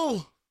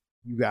still.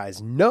 You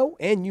guys know,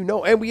 and you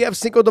know. And we have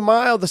Cinco de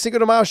Mayo. The Cinco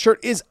de Mayo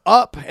shirt is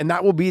up, and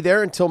that will be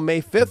there until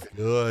May 5th.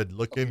 Good.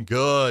 Looking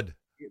good.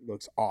 It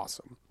looks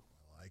awesome.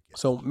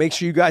 So make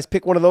sure you guys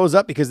pick one of those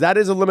up because that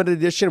is a limited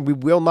edition. We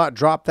will not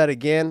drop that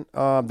again.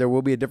 There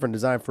will be a different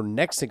design for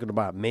next Cinco de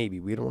Mayo.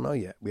 Maybe. We don't know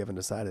yet. We haven't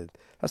decided.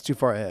 That's too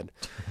far ahead.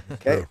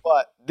 Okay,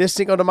 but this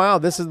Cinco de Mayo,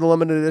 this is the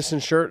limited edition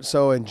shirt.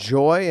 So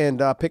enjoy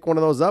and pick one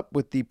of those up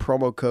with the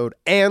promo code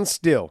and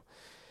still.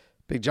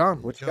 Big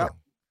John, what you got?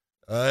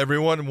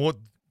 Everyone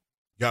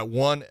got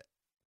one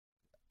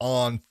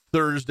on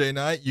Thursday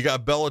night. You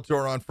got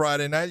Bellator on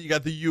Friday night. You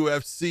got the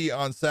UFC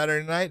on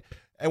Saturday night.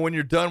 And when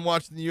you're done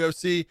watching the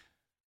UFC,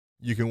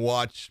 you can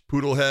watch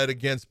Poodlehead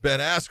against Ben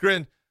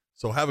Askren.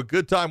 So have a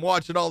good time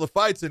watching all the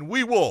fights, and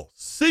we will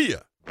see you